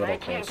get a little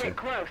closer.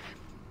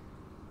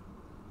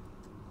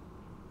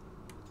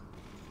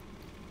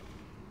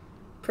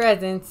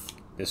 Presents.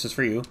 This is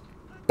for you.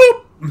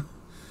 Boop!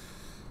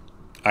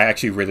 I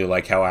actually really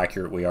like how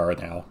accurate we are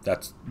now.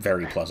 That's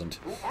very pleasant.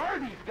 Who are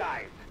these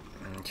guys?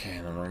 Okay,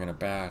 and then we're gonna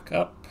back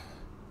up.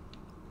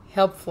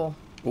 Helpful.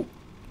 Oh,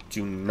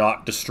 do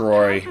not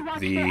destroy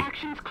the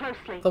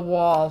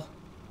wall.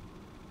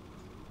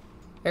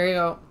 There you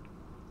go.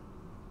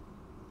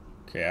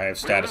 Okay, I have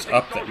status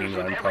up. That means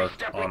I'm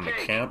parked on the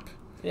camp.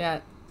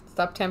 Yeah,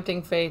 stop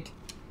tempting fate.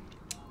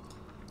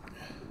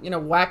 You know,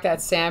 whack that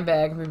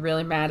sandbag and be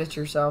really mad at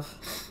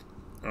yourself.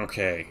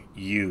 Okay,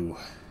 you.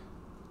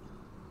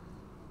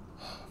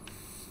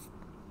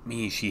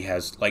 Me, she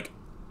has, like...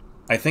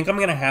 I think I'm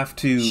gonna have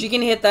to... She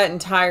can hit that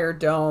entire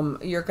dome.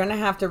 You're gonna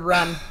have to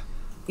run...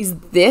 Is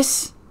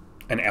this...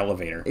 An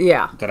elevator.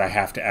 Yeah. That I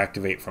have to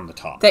activate from the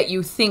top. That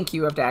you think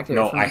you have to activate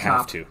from the top. No, I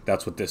have to.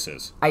 That's what this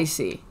is. I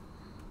see.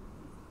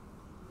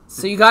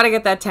 So you gotta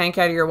get that tank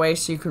out of your way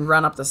so you can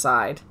run up the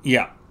side.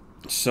 Yeah.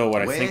 So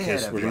what I think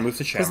is we're gonna move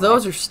the Shamrock. Because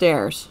those are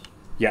stairs.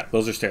 Yeah,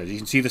 those are stairs. You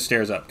can see the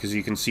stairs up because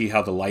you can see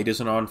how the light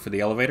isn't on for the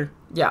elevator.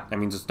 Yeah. That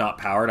means it's not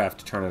powered. I have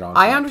to turn it on.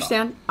 I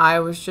understand. I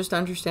was just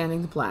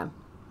understanding the plan.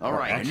 All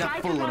right,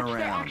 enough fooling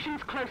around.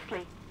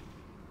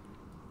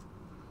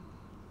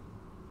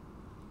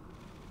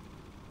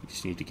 We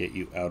just need to get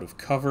you out of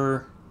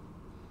cover.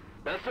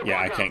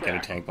 Yeah, I can't get a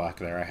tank block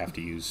there. I have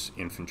to use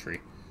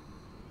infantry.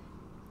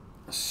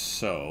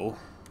 So...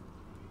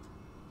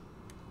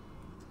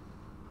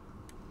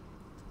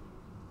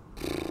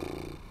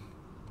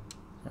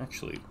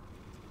 Actually,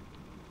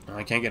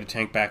 I can't get a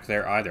tank back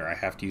there either. I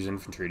have to use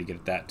infantry to get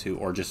at that too,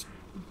 or just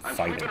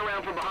fight it.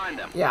 Around from behind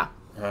them. Yeah.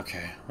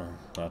 Okay, well,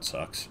 that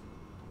sucks.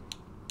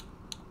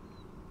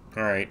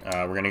 Alright,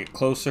 we're gonna get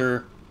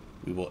closer.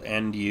 We will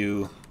end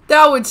you.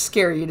 That would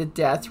scare you to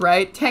death,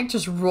 right? Tank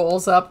just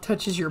rolls up,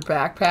 touches your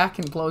backpack,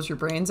 and blows your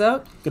brains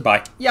out.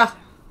 Goodbye. Yeah.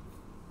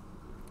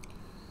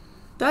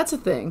 That's a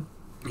thing.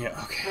 Yeah,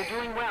 okay.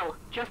 You're doing well.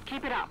 Just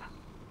keep it up.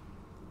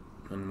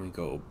 And we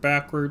go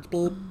backwards.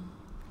 Boop.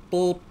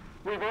 Boop.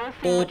 We've all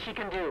seen Boop. what she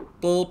can do.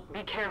 Boop.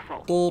 Be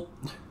careful. Boop.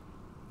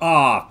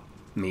 Ah,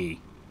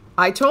 me.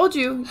 I told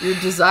you, your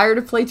desire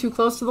to play too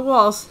close to the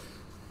walls.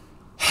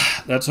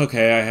 That's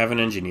okay. I have an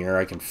engineer.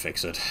 I can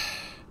fix it.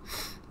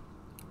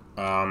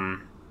 I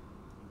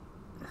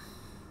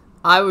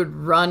would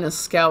run a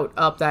scout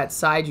up that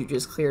side you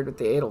just cleared with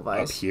the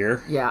Edelweiss. Up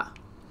here? Yeah.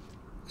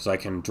 Because I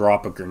can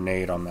drop a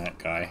grenade on that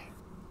guy.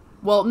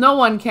 Well, no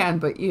one can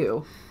but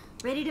you.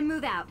 Ready to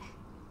move out.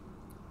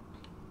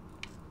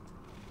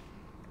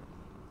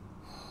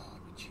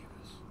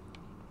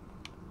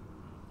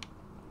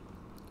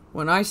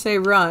 When I say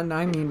run,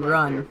 I mean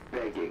run.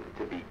 Begging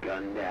to be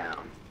gunned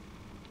down.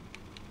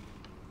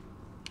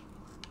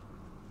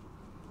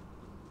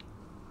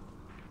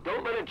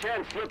 Don't let a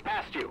chance slip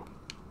past you.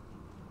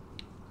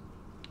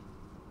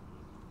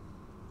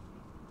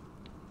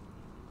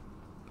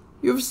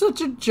 You have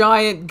such a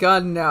giant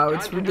gun now,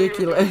 it's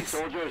ridiculous.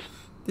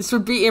 This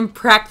would be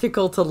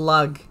impractical to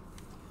lug.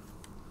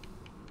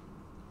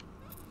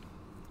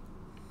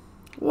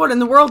 What in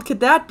the world could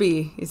that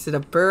be? Is it a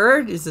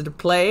bird? Is it a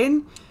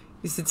plane?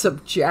 Is it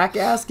some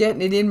jackass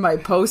getting it in my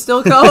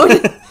postal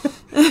code?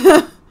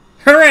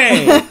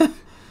 Hooray!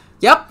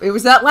 Yep, it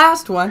was that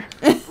last one.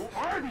 Who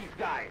are these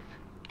guys?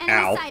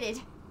 Ow.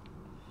 Sighted.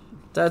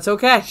 That's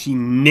okay. She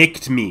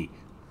nicked me.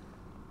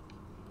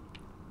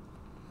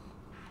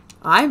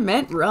 I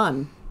meant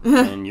run.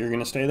 And you're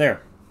gonna stay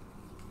there.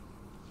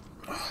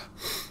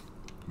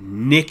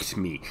 Nicked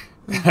me.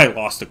 I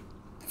lost a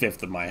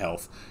fifth of my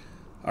health.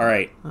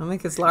 Alright. I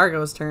think it's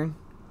Largo's turn.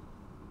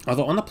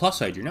 Although, on the plus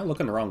side, you're not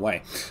looking the wrong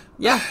way.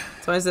 Yeah,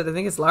 that's why I said I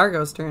think it's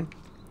Largo's turn.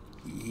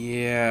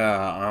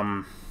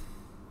 Yeah,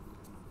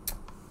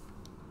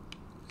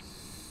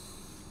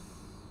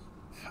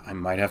 I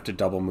might have to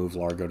double move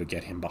Largo to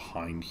get him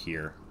behind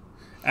here.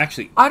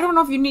 Actually... I don't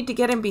know if you need to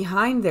get him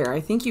behind there.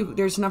 I think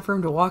there's enough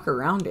room to walk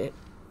around it.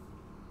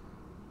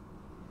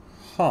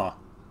 Huh.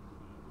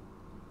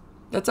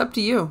 That's up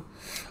to you.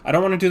 I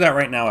don't want to do that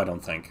right now, I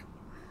don't think.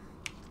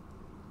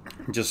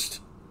 Just...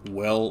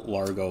 Will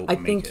Largo I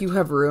think you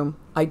have room.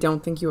 I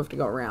don't think you have to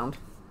go around.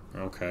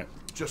 Okay.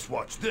 Just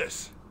watch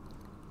this.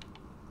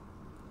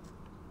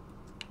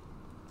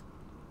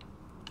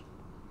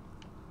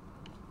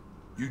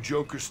 You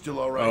jokers still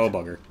alright? Oh,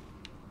 bugger.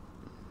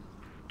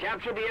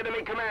 Capture the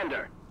enemy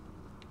commander.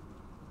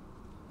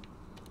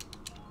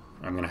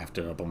 I'm gonna have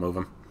to double move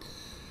him.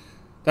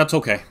 That's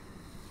okay.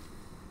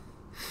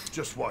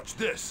 Just watch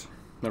this.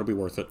 That'll be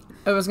worth it.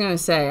 I was gonna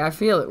say, I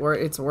feel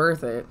it's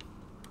worth it.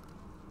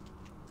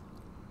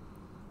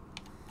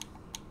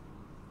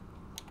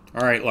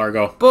 Alright,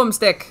 Largo.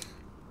 Boomstick.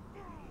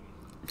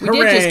 We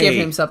Hooray! did just give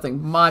him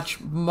something much,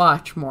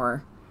 much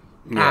more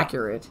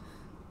accurate.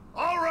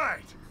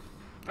 Alright.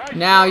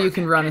 Now you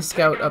can run a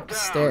scout up the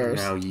stairs.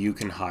 Now you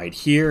can hide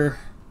here.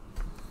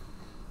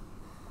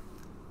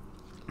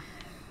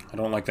 I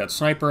don't like that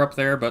sniper up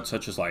there, but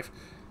such is life.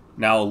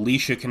 Now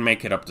Alicia can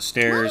make it up the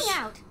stairs.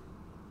 Out.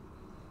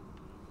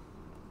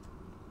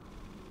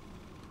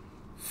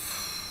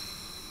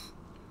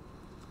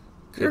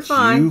 You're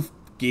fine. You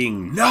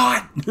fucking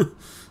not!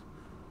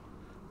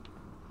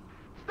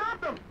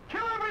 Stop them!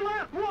 Kill every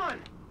last one!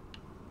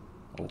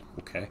 Oh,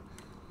 okay.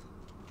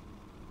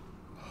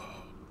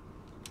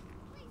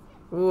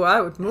 Ooh,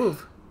 I would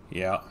move.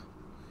 Yeah.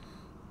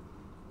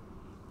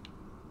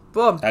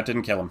 Boom. That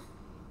didn't kill him.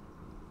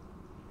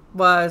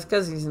 Well, it's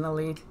because he's an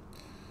elite.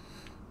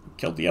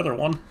 Killed the other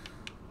one.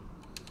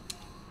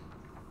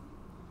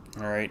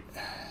 Alright.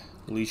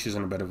 Alicia's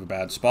in a bit of a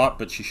bad spot,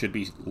 but she should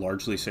be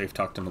largely safe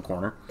tucked in the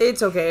corner.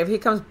 It's okay. If he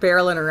comes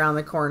barreling around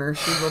the corner,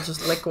 she will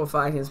just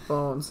liquefy his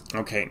bones.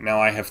 Okay, now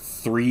I have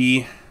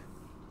 3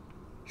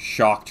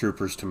 shock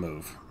troopers to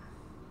move.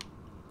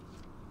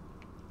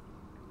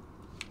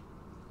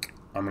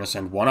 I'm going to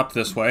send one up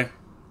this way.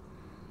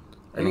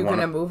 Are you going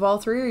to move all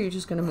 3, or are you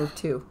just going to move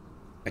 2?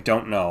 I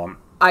don't know.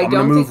 I'm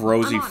going to move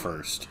Rosie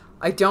first.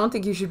 I don't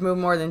think you should move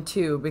more than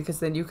 2,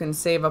 because then you can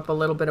save up a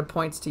little bit of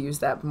points to use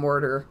that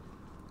mortar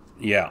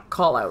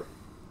call out.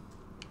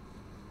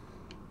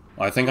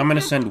 I think I'm going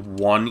to send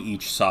 1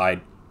 each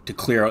side to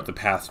clear out the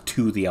path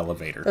to the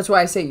elevator. That's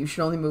why I say you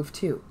should only move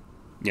 2.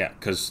 Yeah,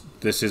 because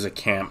this is a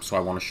camp, so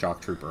I want a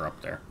shock trooper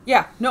up there.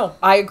 Yeah, no,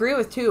 I agree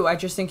with 2. I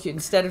just think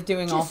instead of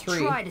doing all 3,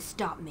 try to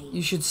stop me.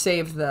 You should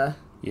save the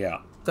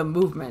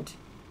movement.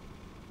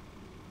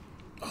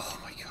 Oh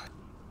my god.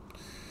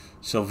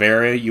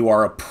 Silveria, you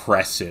are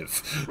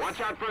oppressive. Watch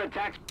out for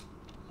attacks.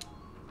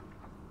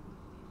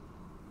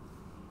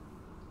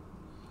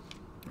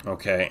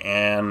 Okay,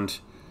 and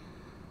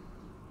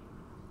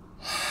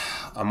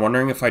I'm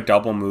wondering if I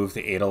double move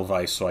the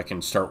Edelweiss so I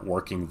can start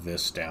working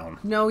this down.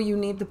 No, you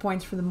need the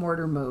points for the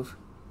mortar move.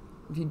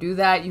 If you do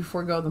that, you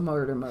forego the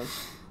mortar move.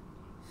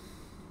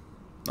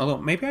 Although,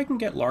 maybe I can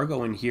get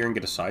Largo in here and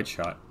get a side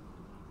shot.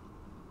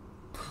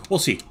 We'll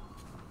see.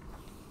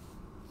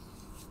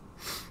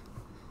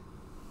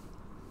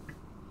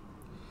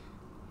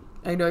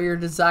 I know your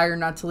desire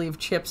not to leave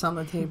chips on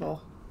the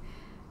table.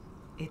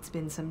 It's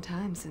been some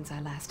time since I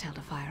last held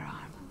a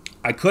firearm.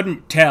 I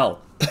couldn't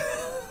tell.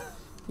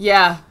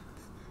 Yeah.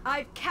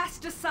 I've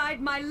cast aside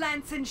my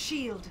lance and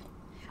shield.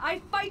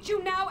 I fight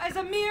you now as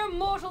a mere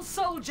mortal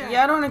soldier.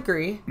 Yeah, I don't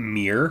agree.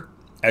 Mir,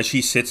 as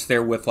she sits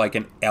there with like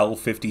an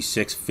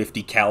L56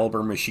 50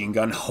 caliber machine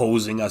gun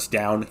hosing us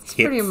down,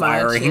 hip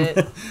firing. Much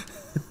it.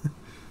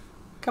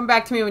 Come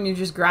back to me when you're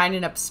just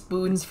grinding up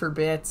spoons for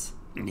bits.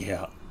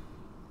 Yeah.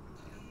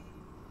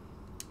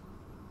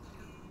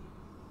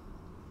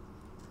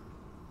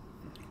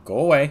 Go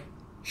away.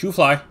 Shoo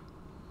fly.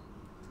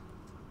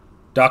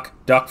 Duck.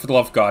 Duck for the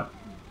love of God.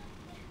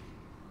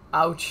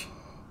 Ouch.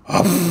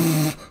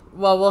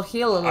 Well, we'll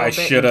heal a little bit.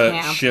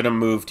 I should have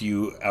moved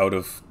you out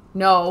of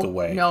the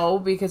way. No,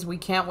 because we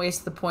can't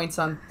waste the points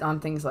on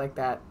things like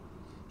that.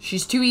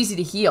 She's too easy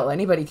to heal.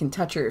 Anybody can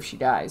touch her if she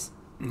dies.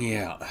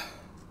 Yeah.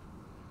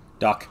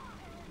 Duck.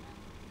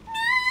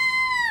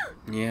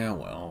 Yeah,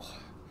 well.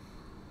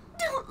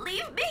 Don't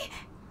leave me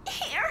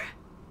here.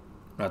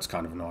 That's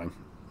kind of annoying.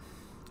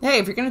 Hey,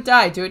 if you're gonna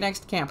die, do it next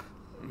to camp.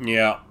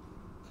 Yeah.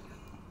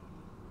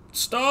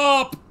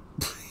 Stop!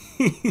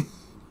 Please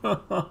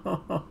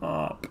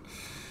stop.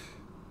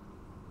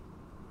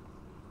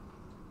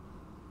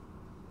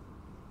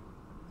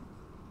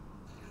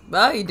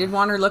 Well, you did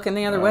want her looking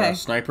the other way.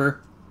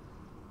 Sniper.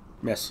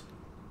 Miss.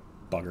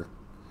 Bugger.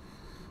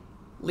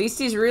 At least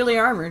he's really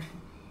armored.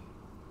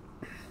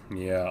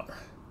 Yeah.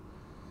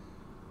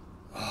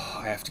 Oh,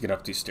 I have to get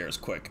up these stairs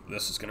quick.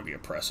 This is going to be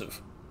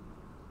oppressive.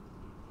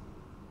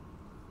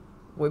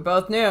 We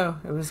both knew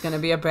it was going to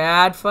be a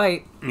bad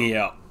fight.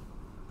 Yeah.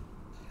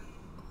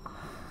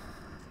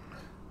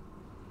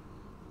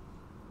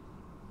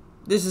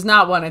 This is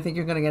not one I think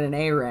you're going to get an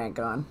A rank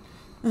on.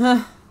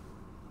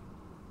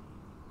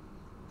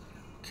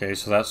 Okay,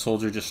 so that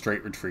soldier just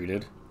straight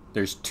retreated.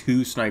 There's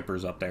 2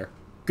 snipers up there.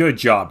 Good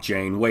job,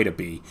 Jane. Way to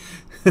be.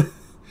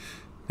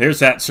 There's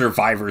that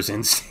survivor's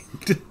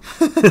instinct.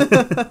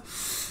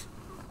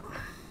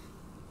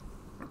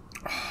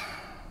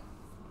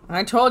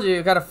 I told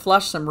you got to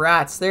flush some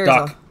rats. There's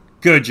Duck.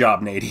 Good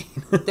job, Nadine.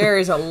 There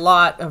is a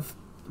lot of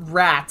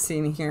rats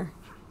in here.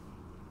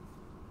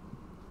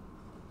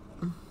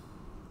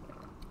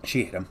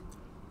 She hit him.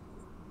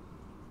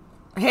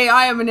 Hey,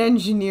 I am an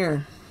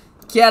engineer.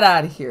 Get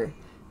out of here.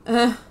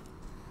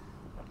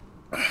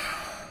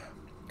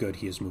 Good,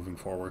 he is moving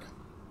forward.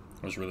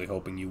 I was really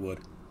hoping you would.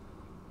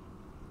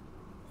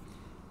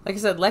 Like I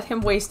said, let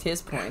him waste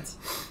his points.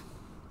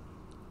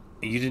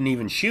 You didn't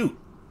even shoot.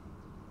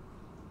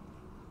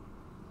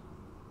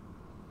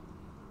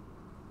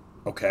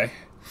 Okay.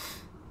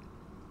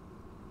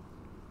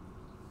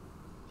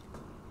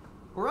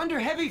 We're under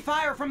heavy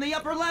fire from the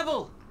upper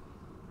level.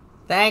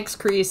 Thanks,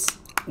 Kreese.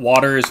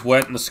 Water is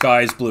wet and the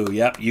sky is blue.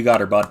 Yep, you got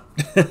her, bud.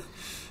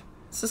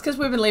 Is this because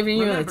we've been leaving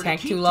you in the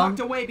tank too long?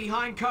 Tucked away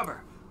behind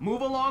cover.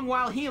 Move along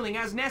while healing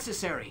as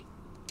necessary.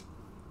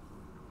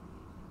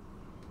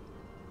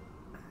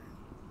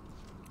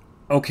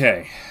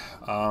 Okay.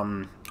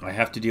 I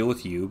have to deal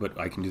with you, but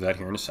I can do that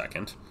here in a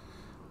second.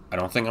 I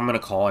don't think I'm going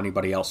to call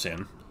anybody else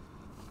in.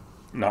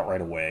 Not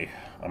right away.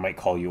 I might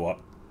call you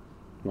up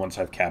once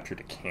I've captured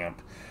a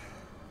camp.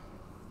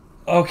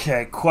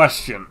 Okay,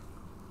 question.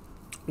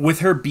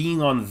 With her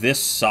being on this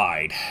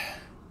side,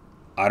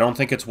 I don't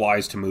think it's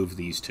wise to move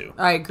these 2.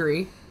 I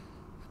agree.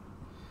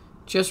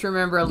 Just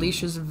remember,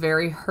 Alicia's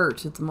very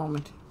hurt at the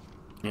moment.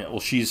 Yeah,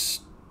 well, she's...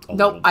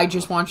 Nope, I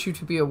just want you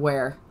to be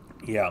aware.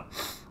 Yeah.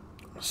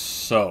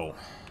 So...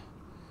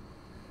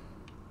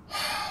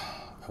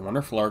 I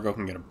wonder if Largo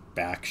can get a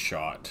back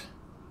shot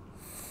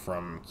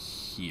from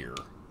here.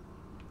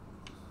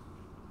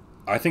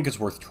 I think it's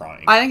worth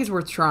trying. I think it's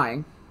worth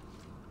trying.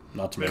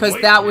 Not to make because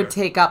that would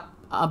take up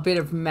a bit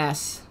of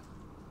mess.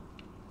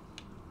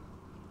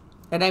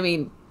 And I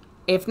mean,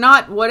 if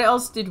not, what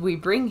else did we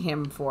bring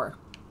him for?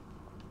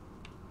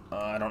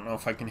 I don't know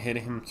if I can hit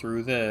him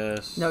through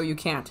this. No, you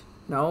can't.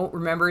 No,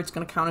 remember, it's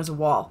going to count as a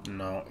wall.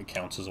 No, it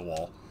counts as a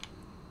wall.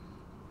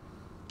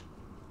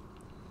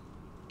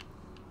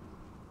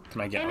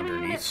 Can I get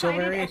underneath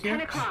Silveria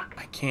here?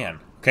 I can.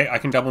 Okay, I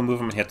can double move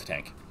him and hit the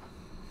tank.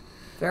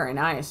 Very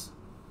nice.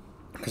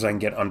 Because I can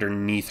get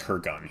underneath her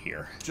gun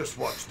here. Just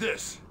watch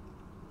this.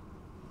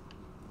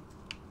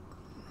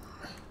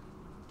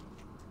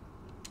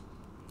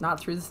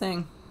 Not through the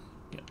thing.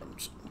 Yeah,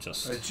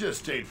 just... I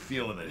just ain't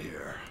feeling it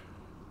here.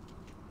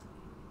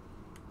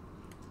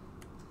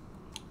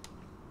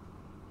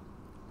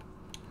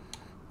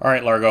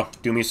 Alright, Largo.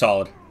 Do me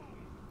solid.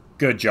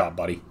 Good job,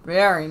 buddy.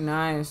 Very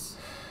nice.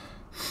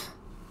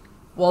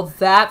 Well,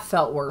 that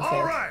felt worth it.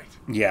 All right.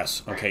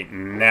 Yes. Okay,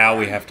 now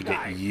we have to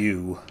get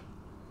you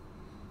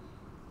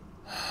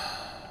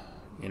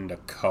into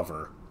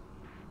cover.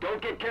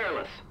 Don't get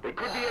careless. They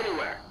could be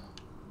anywhere.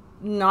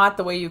 Not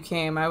the way you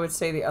came. I would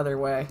say the other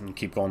way. And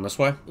keep going this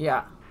way?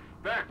 Yeah.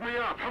 Back me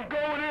up. I'm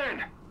going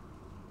in.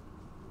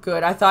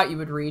 Good. I thought you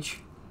would reach.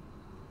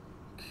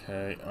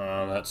 Okay,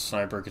 that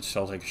sniper could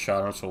still take a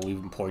shot on us, so we'll leave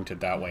him pointed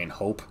that way and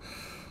hope.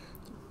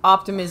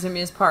 Optimism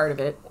is part of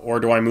it. Or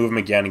do I move him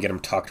again and get him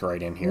tucked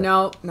right in here?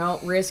 No, no,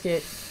 risk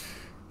it.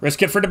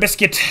 Risk it for the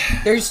biscuit.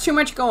 There's too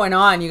much going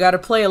on. You got to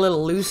play a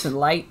little loose and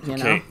light, you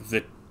know. Okay,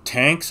 the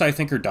tanks I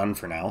think are done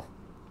for now.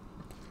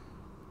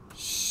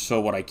 So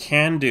what I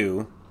can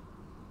do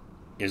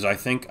is I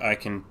think I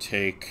can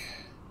take...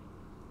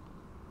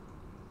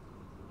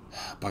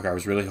 Bugger, I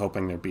was really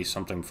hoping there'd be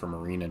something for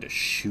Marina to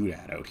shoot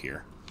at out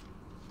here.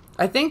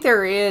 I think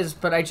there is,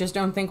 but I just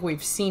don't think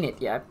we've seen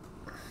it yet.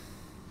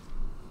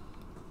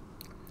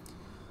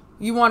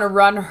 You want to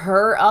run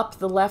her up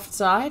the left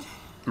side?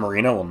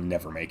 Marina will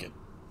never make it.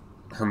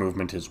 Her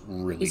movement is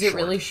really short. Is it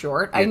really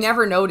short? I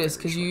never noticed,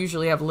 because you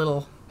usually have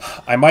little...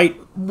 I might...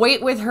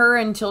 Wait with her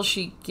until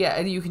she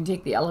get... You can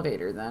take the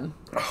elevator then.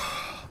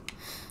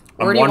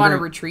 Or I'm do you want to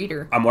retreat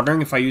her? I'm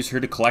wondering if I use her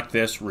to collect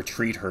this,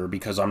 retreat her,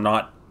 because I'm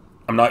not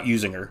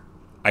using her.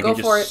 I Go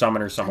can for just it.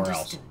 summon her somewhere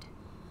else.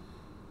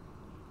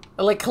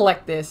 Like,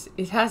 collect this.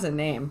 It has a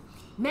name.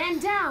 Man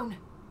down.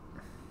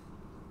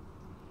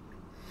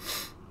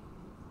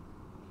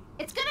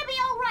 It's gonna be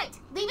all right.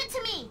 Leave it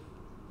to me.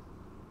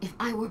 If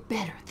I were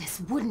better,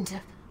 this wouldn't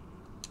have.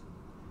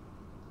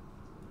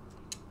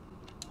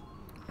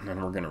 And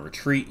then we're going to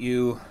retreat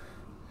you.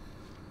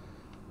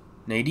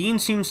 Nadine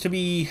seems to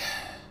be...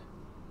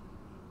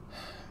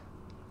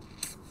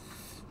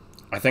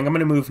 I think I'm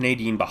going to move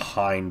Nadine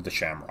behind the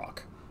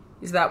Shamrock.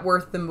 Is that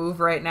worth the move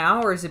right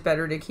now, or is it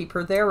better to keep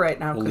her there right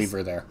now? We'll leave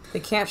her there. They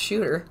can't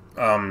shoot her.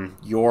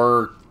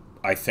 You're,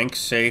 I think,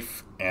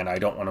 safe, and I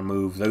don't want to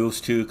move those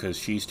two because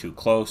she's too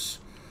close.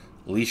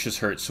 Alicia's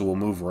hurt, so we'll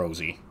move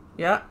Rosie.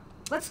 Yeah.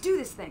 Let's do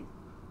this thing.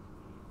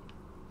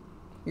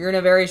 You're in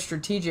a very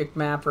strategic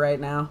map right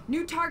now.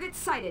 New target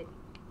sighted.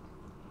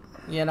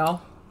 You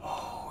know?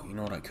 Oh, you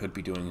know what I could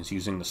be doing is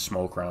using the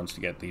smoke rounds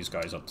to get these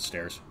guys up the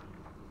stairs.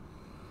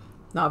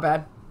 Not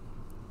bad.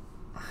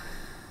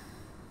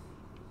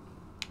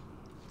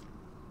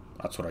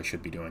 That's what I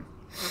should be doing.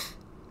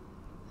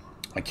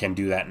 I can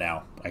do that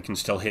now. I can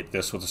still hit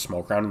this with a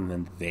smoke round, and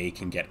then they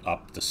can get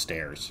up the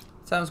stairs.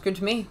 Sounds good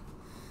to me.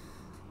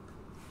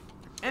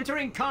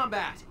 Entering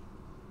combat.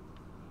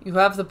 You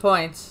have the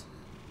points.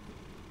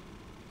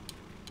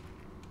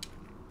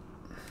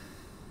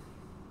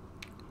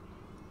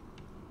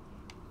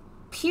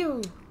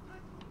 Pew.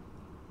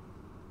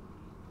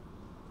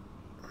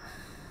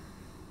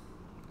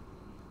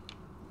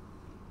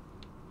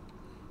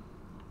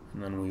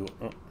 And then we will...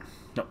 Oh,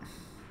 no.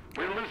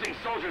 We're losing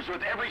soldiers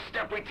with every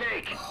step we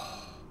take.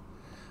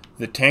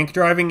 The tank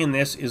driving in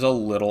this is a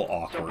little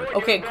awkward.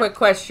 Okay, quick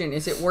question.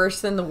 Is it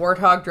worse than the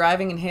Warthog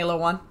driving in Halo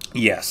 1?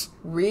 Yes.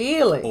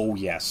 Really? Oh,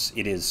 yes.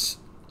 It is.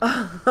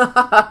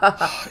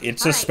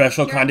 It's a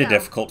special kind of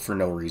difficult for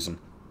no reason.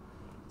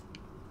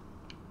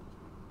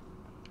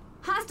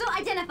 Hostile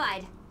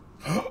identified.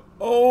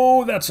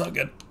 Oh, that's not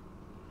good.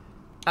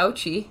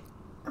 Ouchie.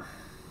 Well,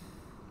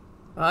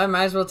 I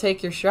might as well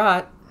take your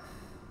shot.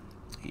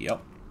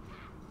 Yep.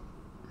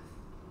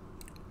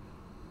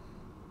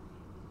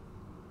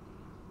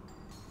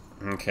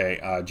 Okay,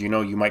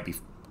 G.u.n.n, you might be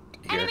here.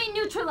 Enemy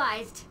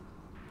neutralized.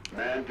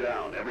 Man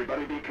down.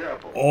 Everybody be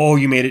careful. Oh,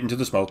 you made it into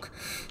the smoke.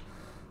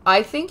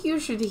 I think you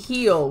should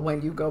heal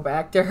when you go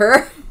back to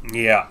her.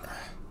 Yeah.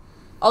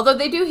 Although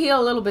they do heal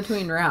a little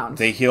between rounds.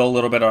 They heal a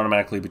little bit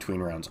automatically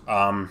between rounds.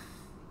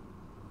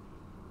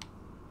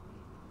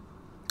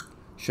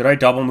 Should I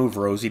double move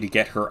Rosie to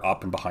get her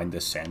up and behind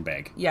this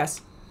sandbag?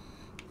 Yes.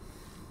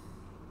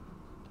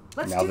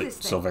 Let's now do that this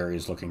thing. Silveria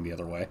is looking the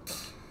other way.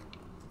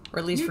 Or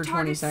at least New for 20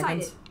 target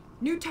seconds. sighted.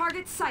 New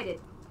target sighted.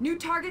 New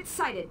target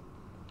sighted.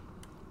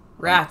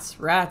 Rats.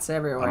 Rats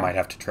everywhere. I might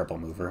have to triple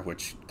move her,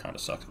 which kind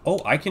of sucks.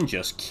 Oh, I can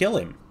just kill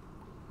him.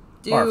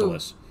 Do.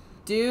 Marvelous.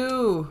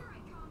 Do.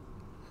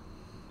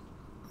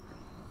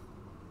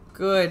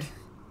 Good.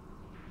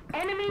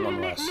 Enemy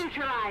unit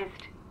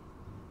neutralized.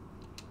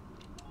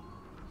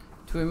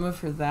 Do we move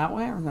her that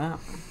way or that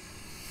way?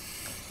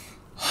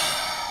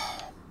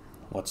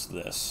 What's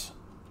this?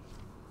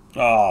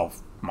 Oh,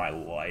 my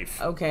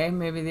life. Okay,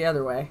 maybe the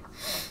other way.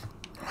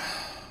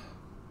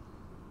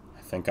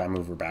 I think I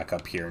move her back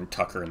up here and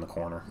tuck her in the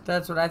corner.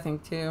 That's what I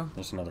think too.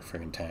 There's another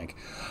friggin' tank.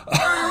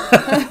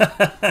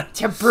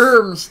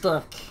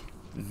 Taboomstick.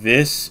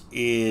 This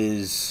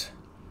is...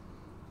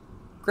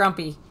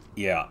 Grumpy.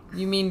 Yeah.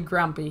 You mean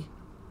grumpy.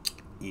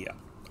 Yeah.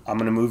 I'm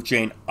going to move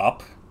Jane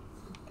up.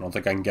 I don't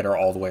think I can get her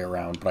all the way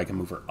around, but I can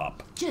move her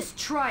up. Just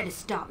try to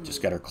stop me.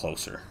 Just get her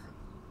closer.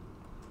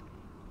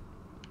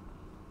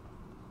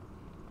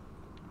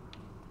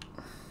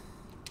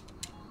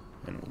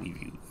 And we'll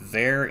leave you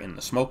there in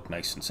the smoke,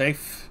 nice and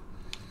safe.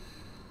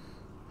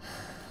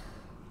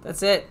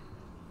 That's it.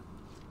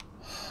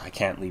 I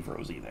can't leave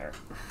Rosie there.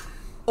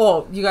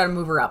 Oh, you gotta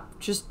move her up.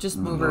 Just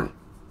move her.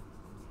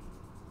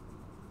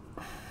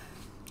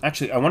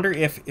 Actually, I wonder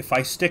if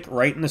I stick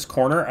right in this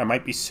corner, I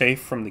might be safe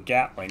from the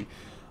Gatling.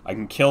 I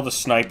can kill the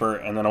sniper,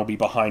 and then I'll be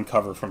behind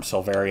cover from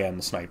Silveria and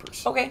the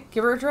snipers. Okay,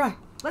 give her a try.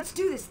 Let's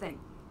do this thing.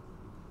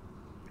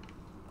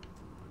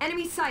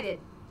 Enemy sighted.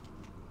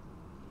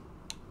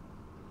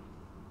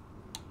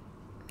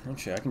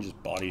 Actually, I can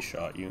just body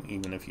shot you,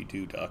 even if you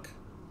do duck.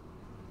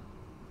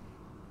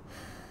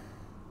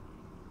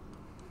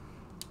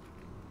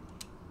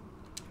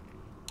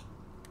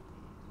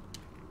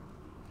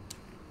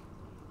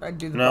 I'd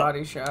do the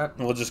body shot.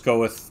 We'll just go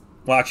with...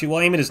 Well, actually,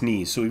 we'll aim at his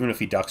knees, so even if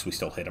he ducks, we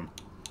still hit him.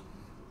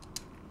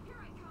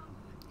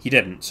 He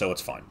didn't, so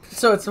it's fine.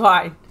 So it's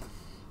fine.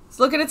 Let's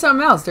look at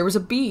something else. There was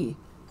a bee.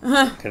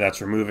 Okay, that's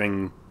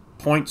removing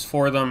points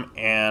for them,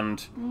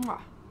 and...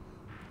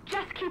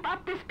 Just keep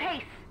up this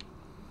pace.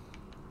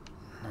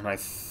 And I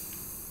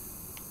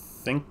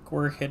think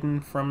we're hidden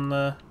from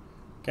the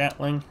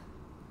Gatling.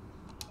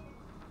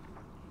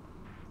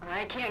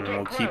 I can't And get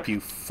we'll close. keep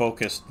you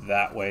focused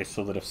that way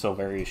so that if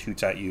Silveria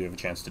shoots at you, you have a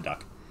chance to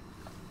duck.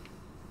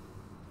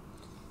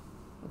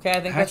 Okay,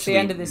 I think that's the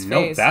end of this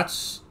phase.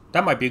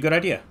 That might be a good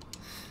idea.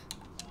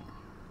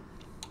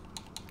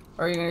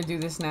 Are you going to do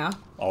this now?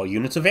 All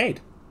units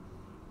evade.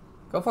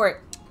 Go for it.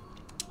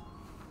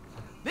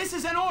 This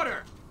is an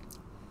order.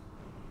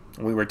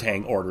 We were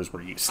saying orders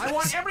were useless. I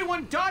want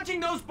everyone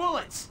dodging those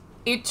bullets.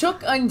 It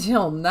took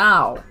until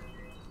now.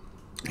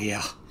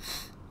 Yeah.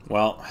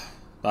 Well,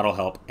 that'll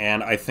help.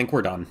 And I think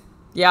we're done.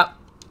 Yep.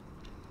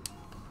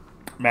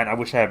 Man, I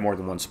wish I had more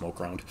than one smoke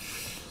round.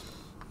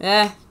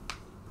 The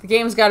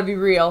game's got to be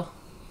real.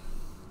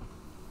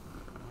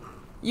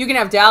 You can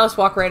have Dallas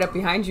walk right up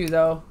behind you,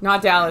 though.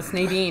 Not Dallas,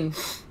 Nadine.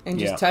 And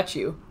just touch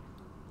you.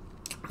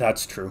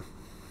 That's true.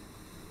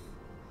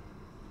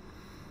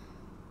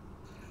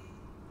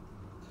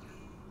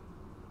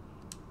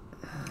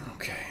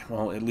 Okay,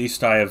 well, at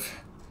least I have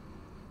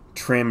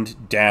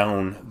trimmed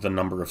down the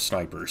number of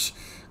snipers.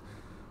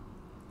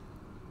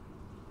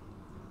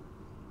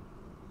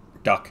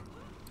 Duck.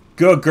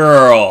 Good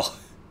girl!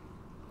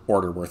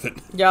 Order worth it.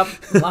 Yep,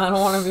 I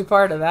don't want to be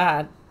part of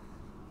that.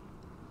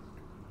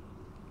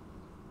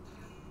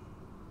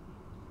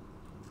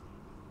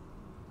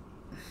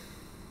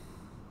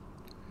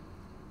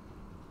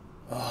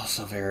 Oh,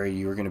 Silveria,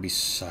 you were going to be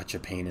such a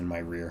pain in my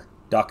rear.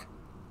 Duck.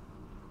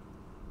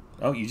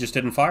 Oh, you just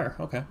didn't fire.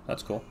 Okay,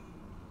 that's cool.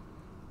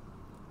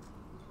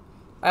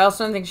 I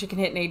also don't think she can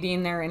hit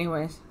Nadine there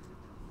anyways.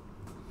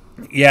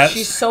 Yeah.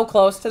 She's so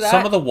close to that.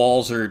 Some of the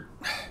walls are...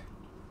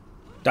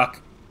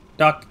 Duck.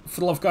 Duck.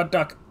 For the love of God,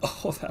 duck.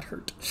 Oh, that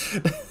hurt.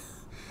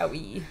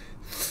 Owie.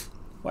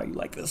 Why are you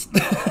like this?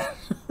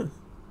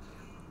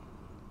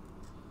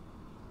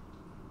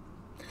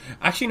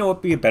 Actually, you know what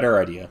would be a better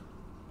idea?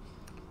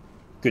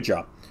 Good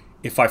job.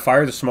 If I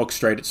fire the smoke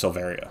straight at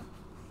Silveria.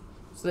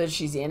 So that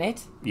she's in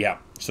it? Yeah,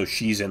 so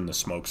she's in the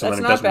smoke, so That's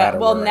then it not doesn't bad. matter.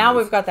 Well, where I now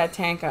move. we've got that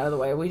tank out of the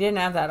way. We didn't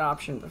have that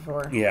option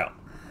before. Yeah.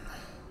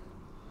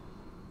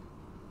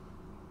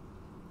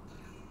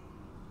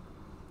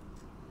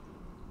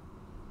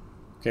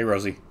 Okay,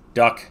 Rosie.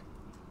 Duck.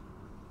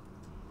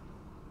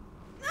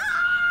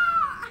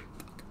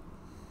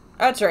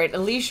 That's right.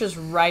 Alicia's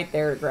right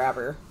there to grab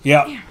her.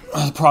 Yeah.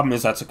 The problem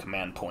is that's a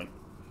command point.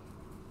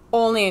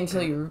 Only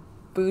until you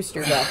boost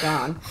her back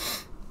on.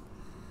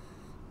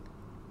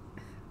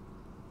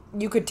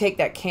 You could take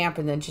that camp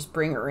and then just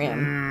bring her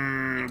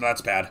in.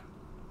 That's bad.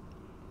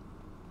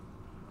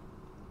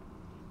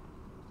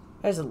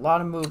 There's a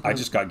lot of movement. I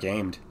just got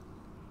gamed.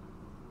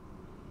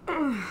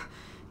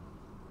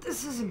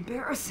 This is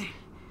embarrassing.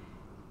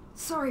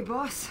 Sorry,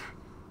 boss.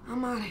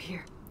 I'm out of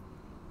here.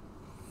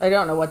 I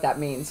don't know what that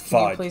means.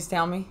 Can you please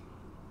tell me?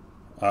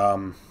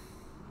 I'm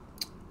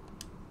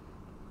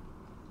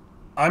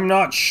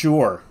not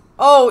sure.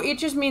 Oh, it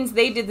just means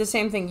they did the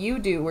same thing you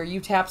do, where you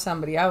tap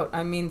somebody out.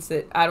 It means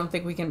that I don't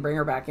think we can bring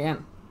her back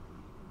in.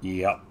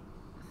 Yep.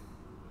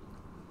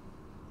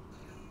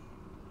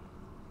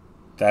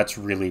 That's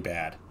really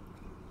bad.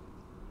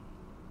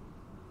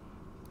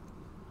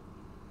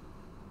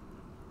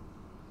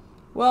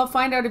 Well,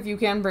 find out if you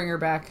can bring her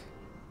back.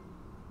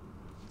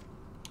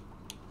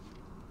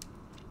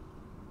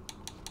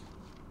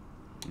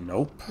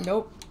 Nope.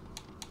 Nope.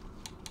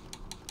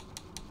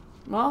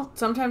 Well,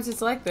 sometimes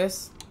it's like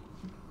this.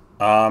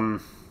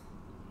 One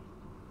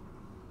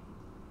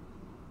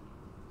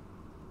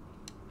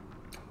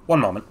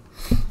moment.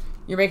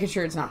 You're making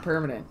sure it's not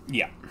permanent.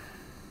 Yeah.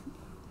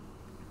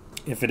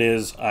 If it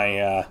is,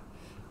 I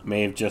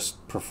may have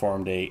just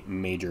performed a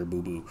major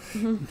boo-boo.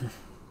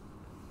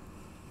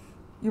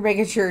 You're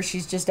making sure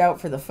she's just out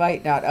for the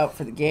fight, not out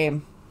for the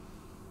game.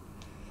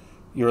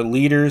 Your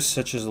leaders,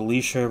 such as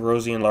Alicia,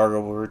 Rosie, and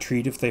Largo, will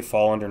retreat if they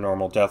fall under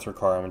normal death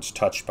requirements,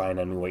 touched by an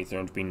enemy weight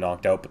thrown to be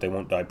knocked out, but they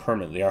won't die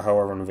permanently. They are,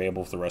 however,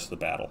 unavailable for the rest of the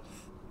battle.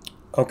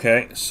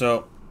 Okay,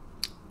 so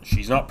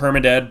she's not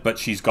permadead, but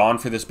she's gone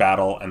for this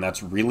battle, and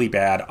that's really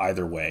bad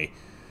either way.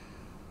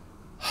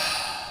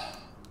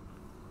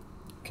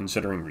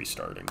 Considering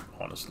restarting,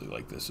 honestly,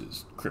 like, this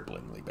is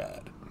cripplingly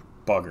bad.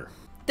 Bugger.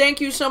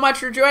 Thank you so much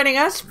for joining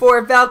us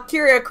for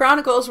Valkyria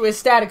Chronicles with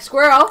Static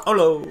Squirrel.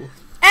 Hello.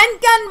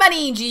 And Gun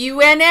Bunny,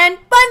 G.u.n.n.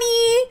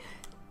 Bunny.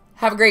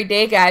 Have a great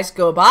day, guys.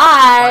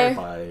 Goodbye.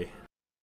 Bye-bye.